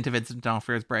Lopez goes into Vincent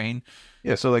D'Onofrio's brain.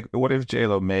 Yeah, so like, what if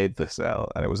J-Lo made The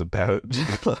Cell and it was about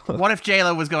J-Lo? What if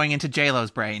J-Lo was going into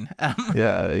J-Lo's brain?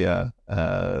 Yeah.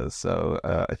 So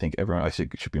I think everyone, it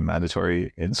should be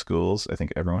mandatory in schools. I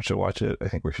think everyone should watch it. I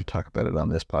think we should talk about it on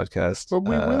this podcast. But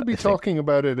we will be talking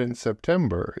about it in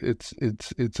September. It's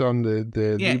on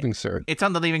the Leaving Cert. It's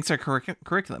on the Leaving Cert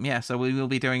curriculum. curriculum. Yeah, so we will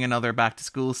be doing another back to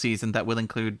school season that will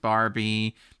include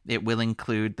Barbie. It will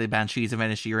include the Banshees of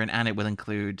Inisherin, and it will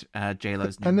include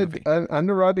J-Lo's new movie. And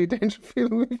the Rodney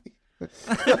Dangerfield movie.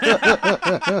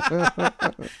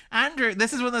 Andrew,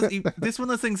 this is one of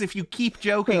those things. If you keep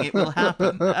joking, it will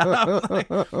happen.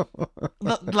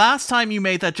 Last time you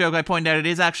made that joke, I pointed out it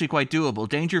is actually quite doable.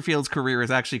 Dangerfield's career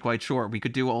is actually quite short. We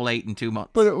could do all 8 in 2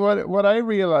 months. But what I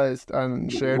realized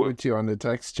and shared with you on the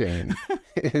text chain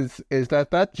is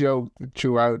that joke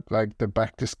throughout like the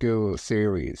back to school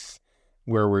series,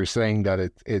 where we're saying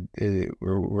that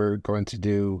we're going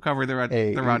to cover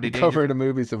the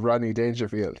movies of Rodney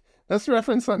Dangerfield. That's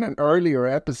referenced on an earlier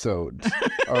episode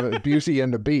of Beauty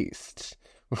and the Beast,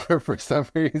 where for some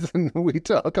reason we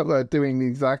talk about doing the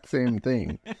exact same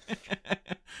thing.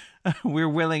 We're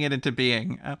willing it into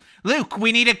being. Luke,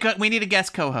 we need a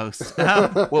guest co-host.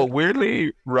 Well,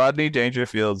 weirdly, Rodney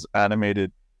Dangerfield's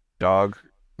animated dog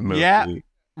movie,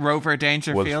 Rover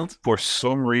Dangerfield, was for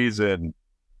some reason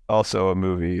also a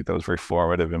movie that was very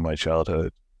formative in my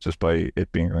childhood, just by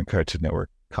it being on Cartoon Network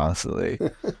constantly.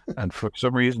 And for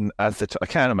some reason, I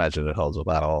can't imagine it holds up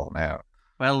at all now.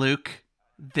 Well, Luke,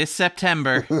 this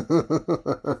September.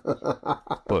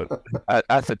 But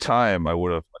at the time, I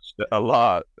would have watched it a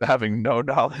lot, having no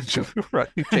knowledge of who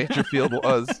Rodney Dangerfield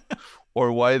was,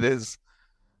 or why this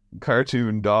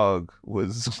cartoon dog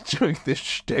was doing this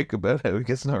shtick about how he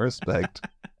gets no respect.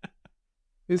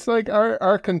 It's like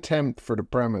our contempt for the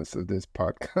premise of this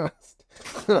podcast.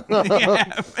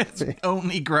 Yeah, it's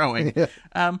only growing. Yeah.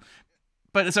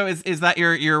 But so is that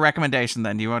your recommendation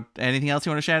then? Do you want anything else you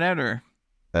want to shout out, or?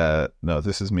 No,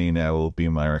 This Is Me Now will be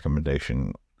my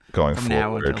recommendation going from forward.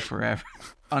 Now until forever,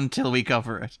 until we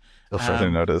cover it. Till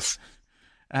further notice.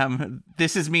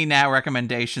 This Is Me Now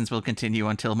recommendations will continue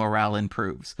until morale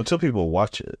improves. Until people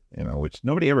watch it, which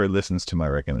nobody ever listens to my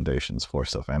recommendations for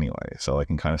stuff anyway, so I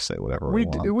can kind of say whatever I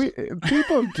want.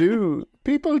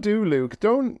 People do, Luke.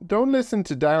 Don't listen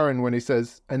to Darren when he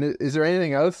says, and is there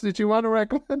anything else that you want to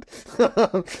recommend?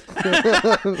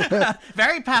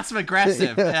 Very passive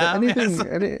aggressive. Yeah.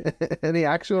 Any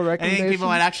actual recommendations? Anything people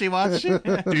might actually watch?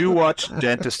 Do you watch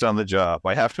Dentist on the Job?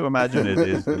 I have to imagine it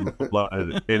is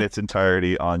in its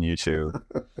entirety on YouTube.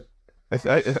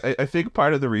 I think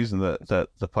part of the reason that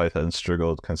the Python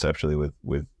struggled conceptually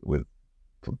with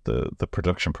the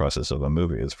production process of a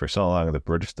movie is for so long the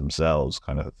British themselves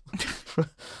kind of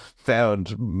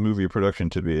found movie production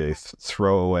to be a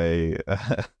throwaway.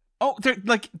 Oh,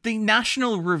 like the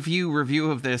National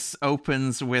review of this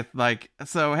opens with like,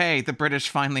 so hey, the British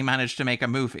finally managed to make a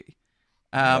movie.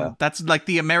 That's like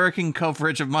the American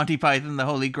coverage of Monty Python, the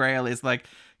Holy Grail is like,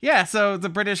 yeah, so the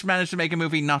British managed to make a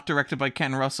movie not directed by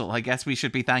Ken Russell. I guess we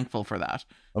should be thankful for that.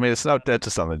 I mean, it's not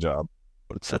Dentist on the Job,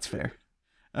 but that's fair.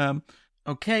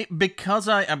 Okay, because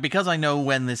I know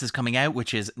when this is coming out,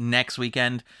 which is next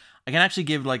weekend, I can actually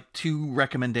give like 2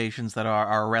 recommendations that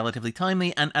are relatively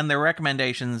timely, and they're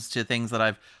recommendations to things that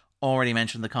I've already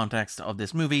mentioned in the context of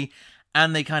this movie,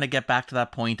 and they kind of get back to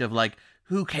that point of like,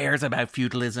 who cares about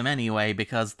feudalism anyway,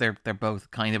 because they're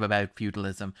both kind of about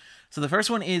feudalism. So the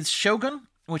first one is Shogun,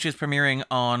 which is premiering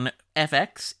on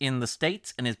FX in the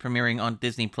States and is premiering on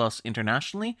Disney Plus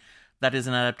internationally. That is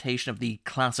an adaptation of the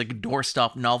classic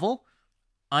doorstop novel.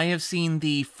 I have seen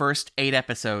the first 8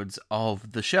 episodes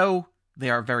of the show. They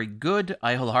are very good.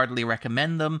 I wholeheartedly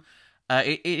recommend them.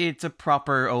 It's a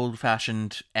proper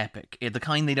old-fashioned epic. The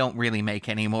kind they don't really make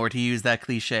anymore, to use that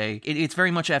cliche. It's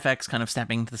very much FX kind of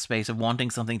stepping into the space of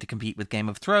wanting something to compete with Game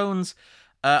of Thrones.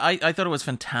 I thought it was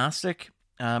fantastic.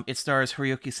 It stars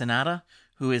Hiroyuki Sanada,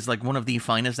 who is like one of the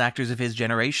finest actors of his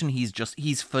generation.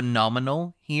 He's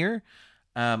phenomenal here.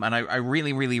 And I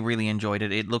really, really, really enjoyed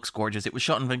it. It looks gorgeous. It was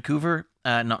shot in Vancouver,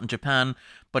 not in Japan,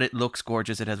 but it looks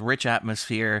gorgeous. It has rich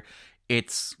atmosphere.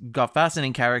 It's got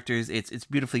fascinating characters. It's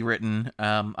beautifully written.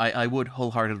 I would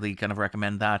wholeheartedly kind of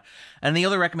recommend that. And the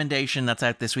other recommendation that's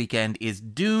out this weekend is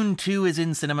Dune 2 is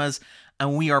in cinemas,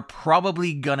 and we are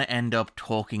probably going to end up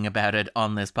talking about it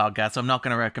on this podcast, so I'm not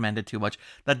going to recommend it too much.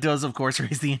 That does, of course,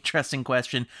 raise the interesting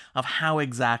question of how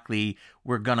exactly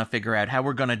we're going to figure out how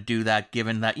we're going to do that,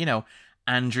 given that,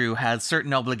 Andrew has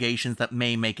certain obligations that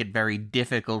may make it very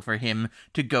difficult for him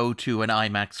to go to an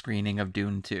IMAX screening of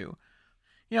Dune 2.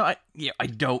 I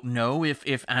don't know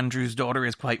if Andrew's daughter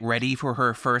is quite ready for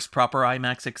her first proper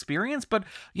IMAX experience, but,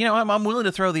 I'm willing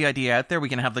to throw the idea out there. We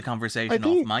can have the conversation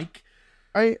off mic.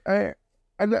 I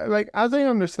like, as I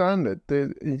understand it,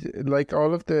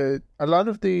 a lot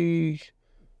of the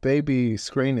baby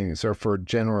screenings are for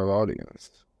general audience.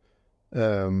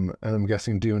 And I'm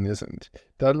guessing Dune isn't.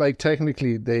 That, like,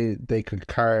 technically they could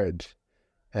card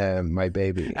my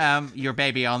baby. Your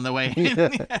baby on the way.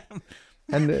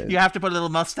 And you have to put a little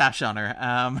mustache on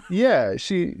her. Yeah,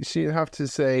 she'd have to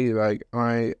say like,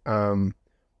 I was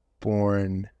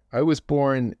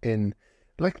born in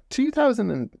like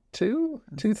 2002,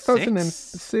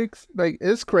 2006. Like,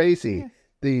 it's crazy. Yeah.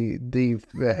 The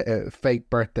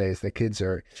fake birthdays that kids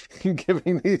are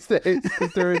giving these days,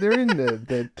 because they're in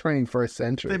the 21st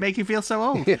century. They make you feel so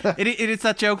old. Yeah. It's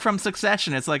that joke from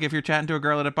Succession. It's like if you're chatting to a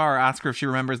girl at a bar, ask her if she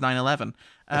remembers 9/11.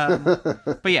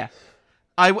 But yeah,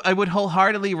 I would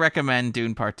wholeheartedly recommend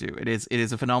Dune Part 2. It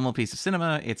is a phenomenal piece of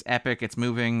cinema. It's epic. It's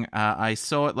moving. I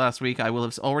saw it last week. I will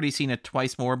have already seen it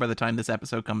twice more by the time this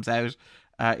episode comes out.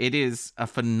 It is a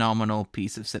phenomenal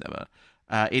piece of cinema.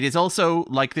 It is also,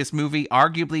 like this movie,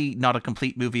 arguably not a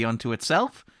complete movie unto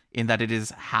itself, in that it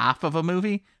is half of a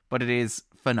movie, but it is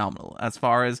phenomenal. As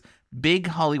far as big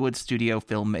Hollywood studio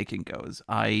filmmaking goes,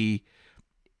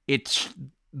 it's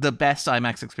the best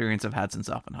IMAX experience I've had since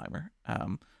Oppenheimer.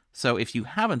 So if you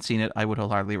haven't seen it, I would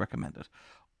wholeheartedly recommend it.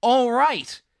 All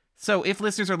right! So if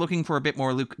listeners are looking for a bit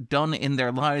more Luke Dunne in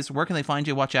their lives, where can they find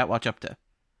you? Watch up to?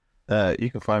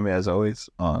 You can find me, as always,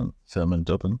 on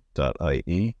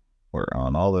filmindublin.ie. We're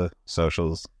on all the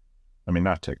socials. I mean,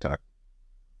 not TikTok.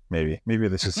 Maybe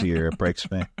this is the year it breaks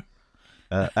me.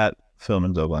 At Film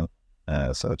in Dublin.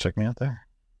 So check me out there.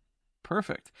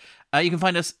 Perfect. You can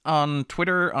find us on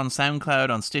Twitter, on SoundCloud,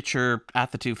 on Stitcher,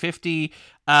 at the 250.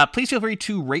 Please feel free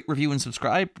to rate, review, and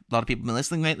subscribe. A lot of people have been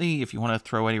listening lately. If you want to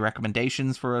throw any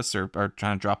recommendations for us or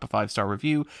trying to drop a 5-star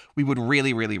review, we would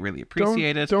really, really, really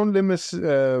appreciate it. Don't limit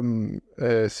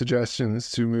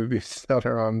suggestions to movies that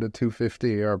are on the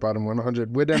 250 or bottom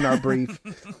 100 within our brief.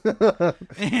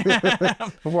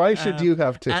 Why should you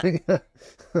have to?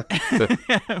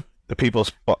 The people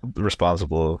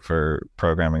responsible for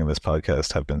programming this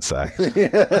podcast have been sacked.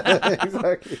 Yeah,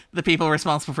 exactly. The people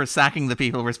responsible for sacking the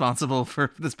people responsible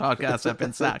for this podcast have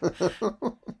been sacked.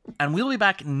 And we'll be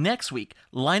back next week,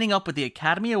 lining up with the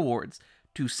Academy Awards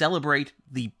to celebrate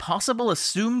the possible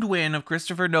assumed win of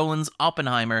Christopher Nolan's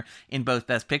Oppenheimer in both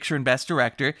Best Picture and Best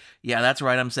Director. Yeah, that's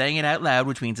right, I'm saying it out loud,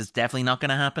 which means it's definitely not going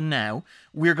to happen now.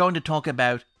 We're going to talk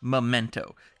about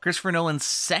Memento, Christopher Nolan's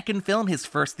second film, his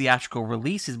first theatrical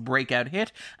release, his breakout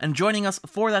hit, and joining us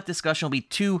for that discussion will be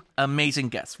two amazing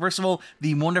guests. First of all,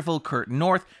 the wonderful Kurt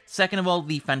North. Second of all,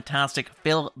 the fantastic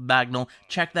Phil Bagnall.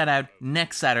 Check that out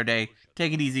next Saturday.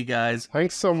 Take it easy, guys.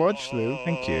 Thanks so much, Lou.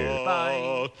 Thank you.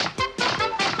 Bye.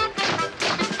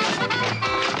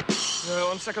 No,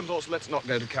 on second thoughts, let's not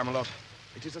go to Camelot.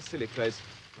 It is a silly place.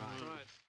 Right.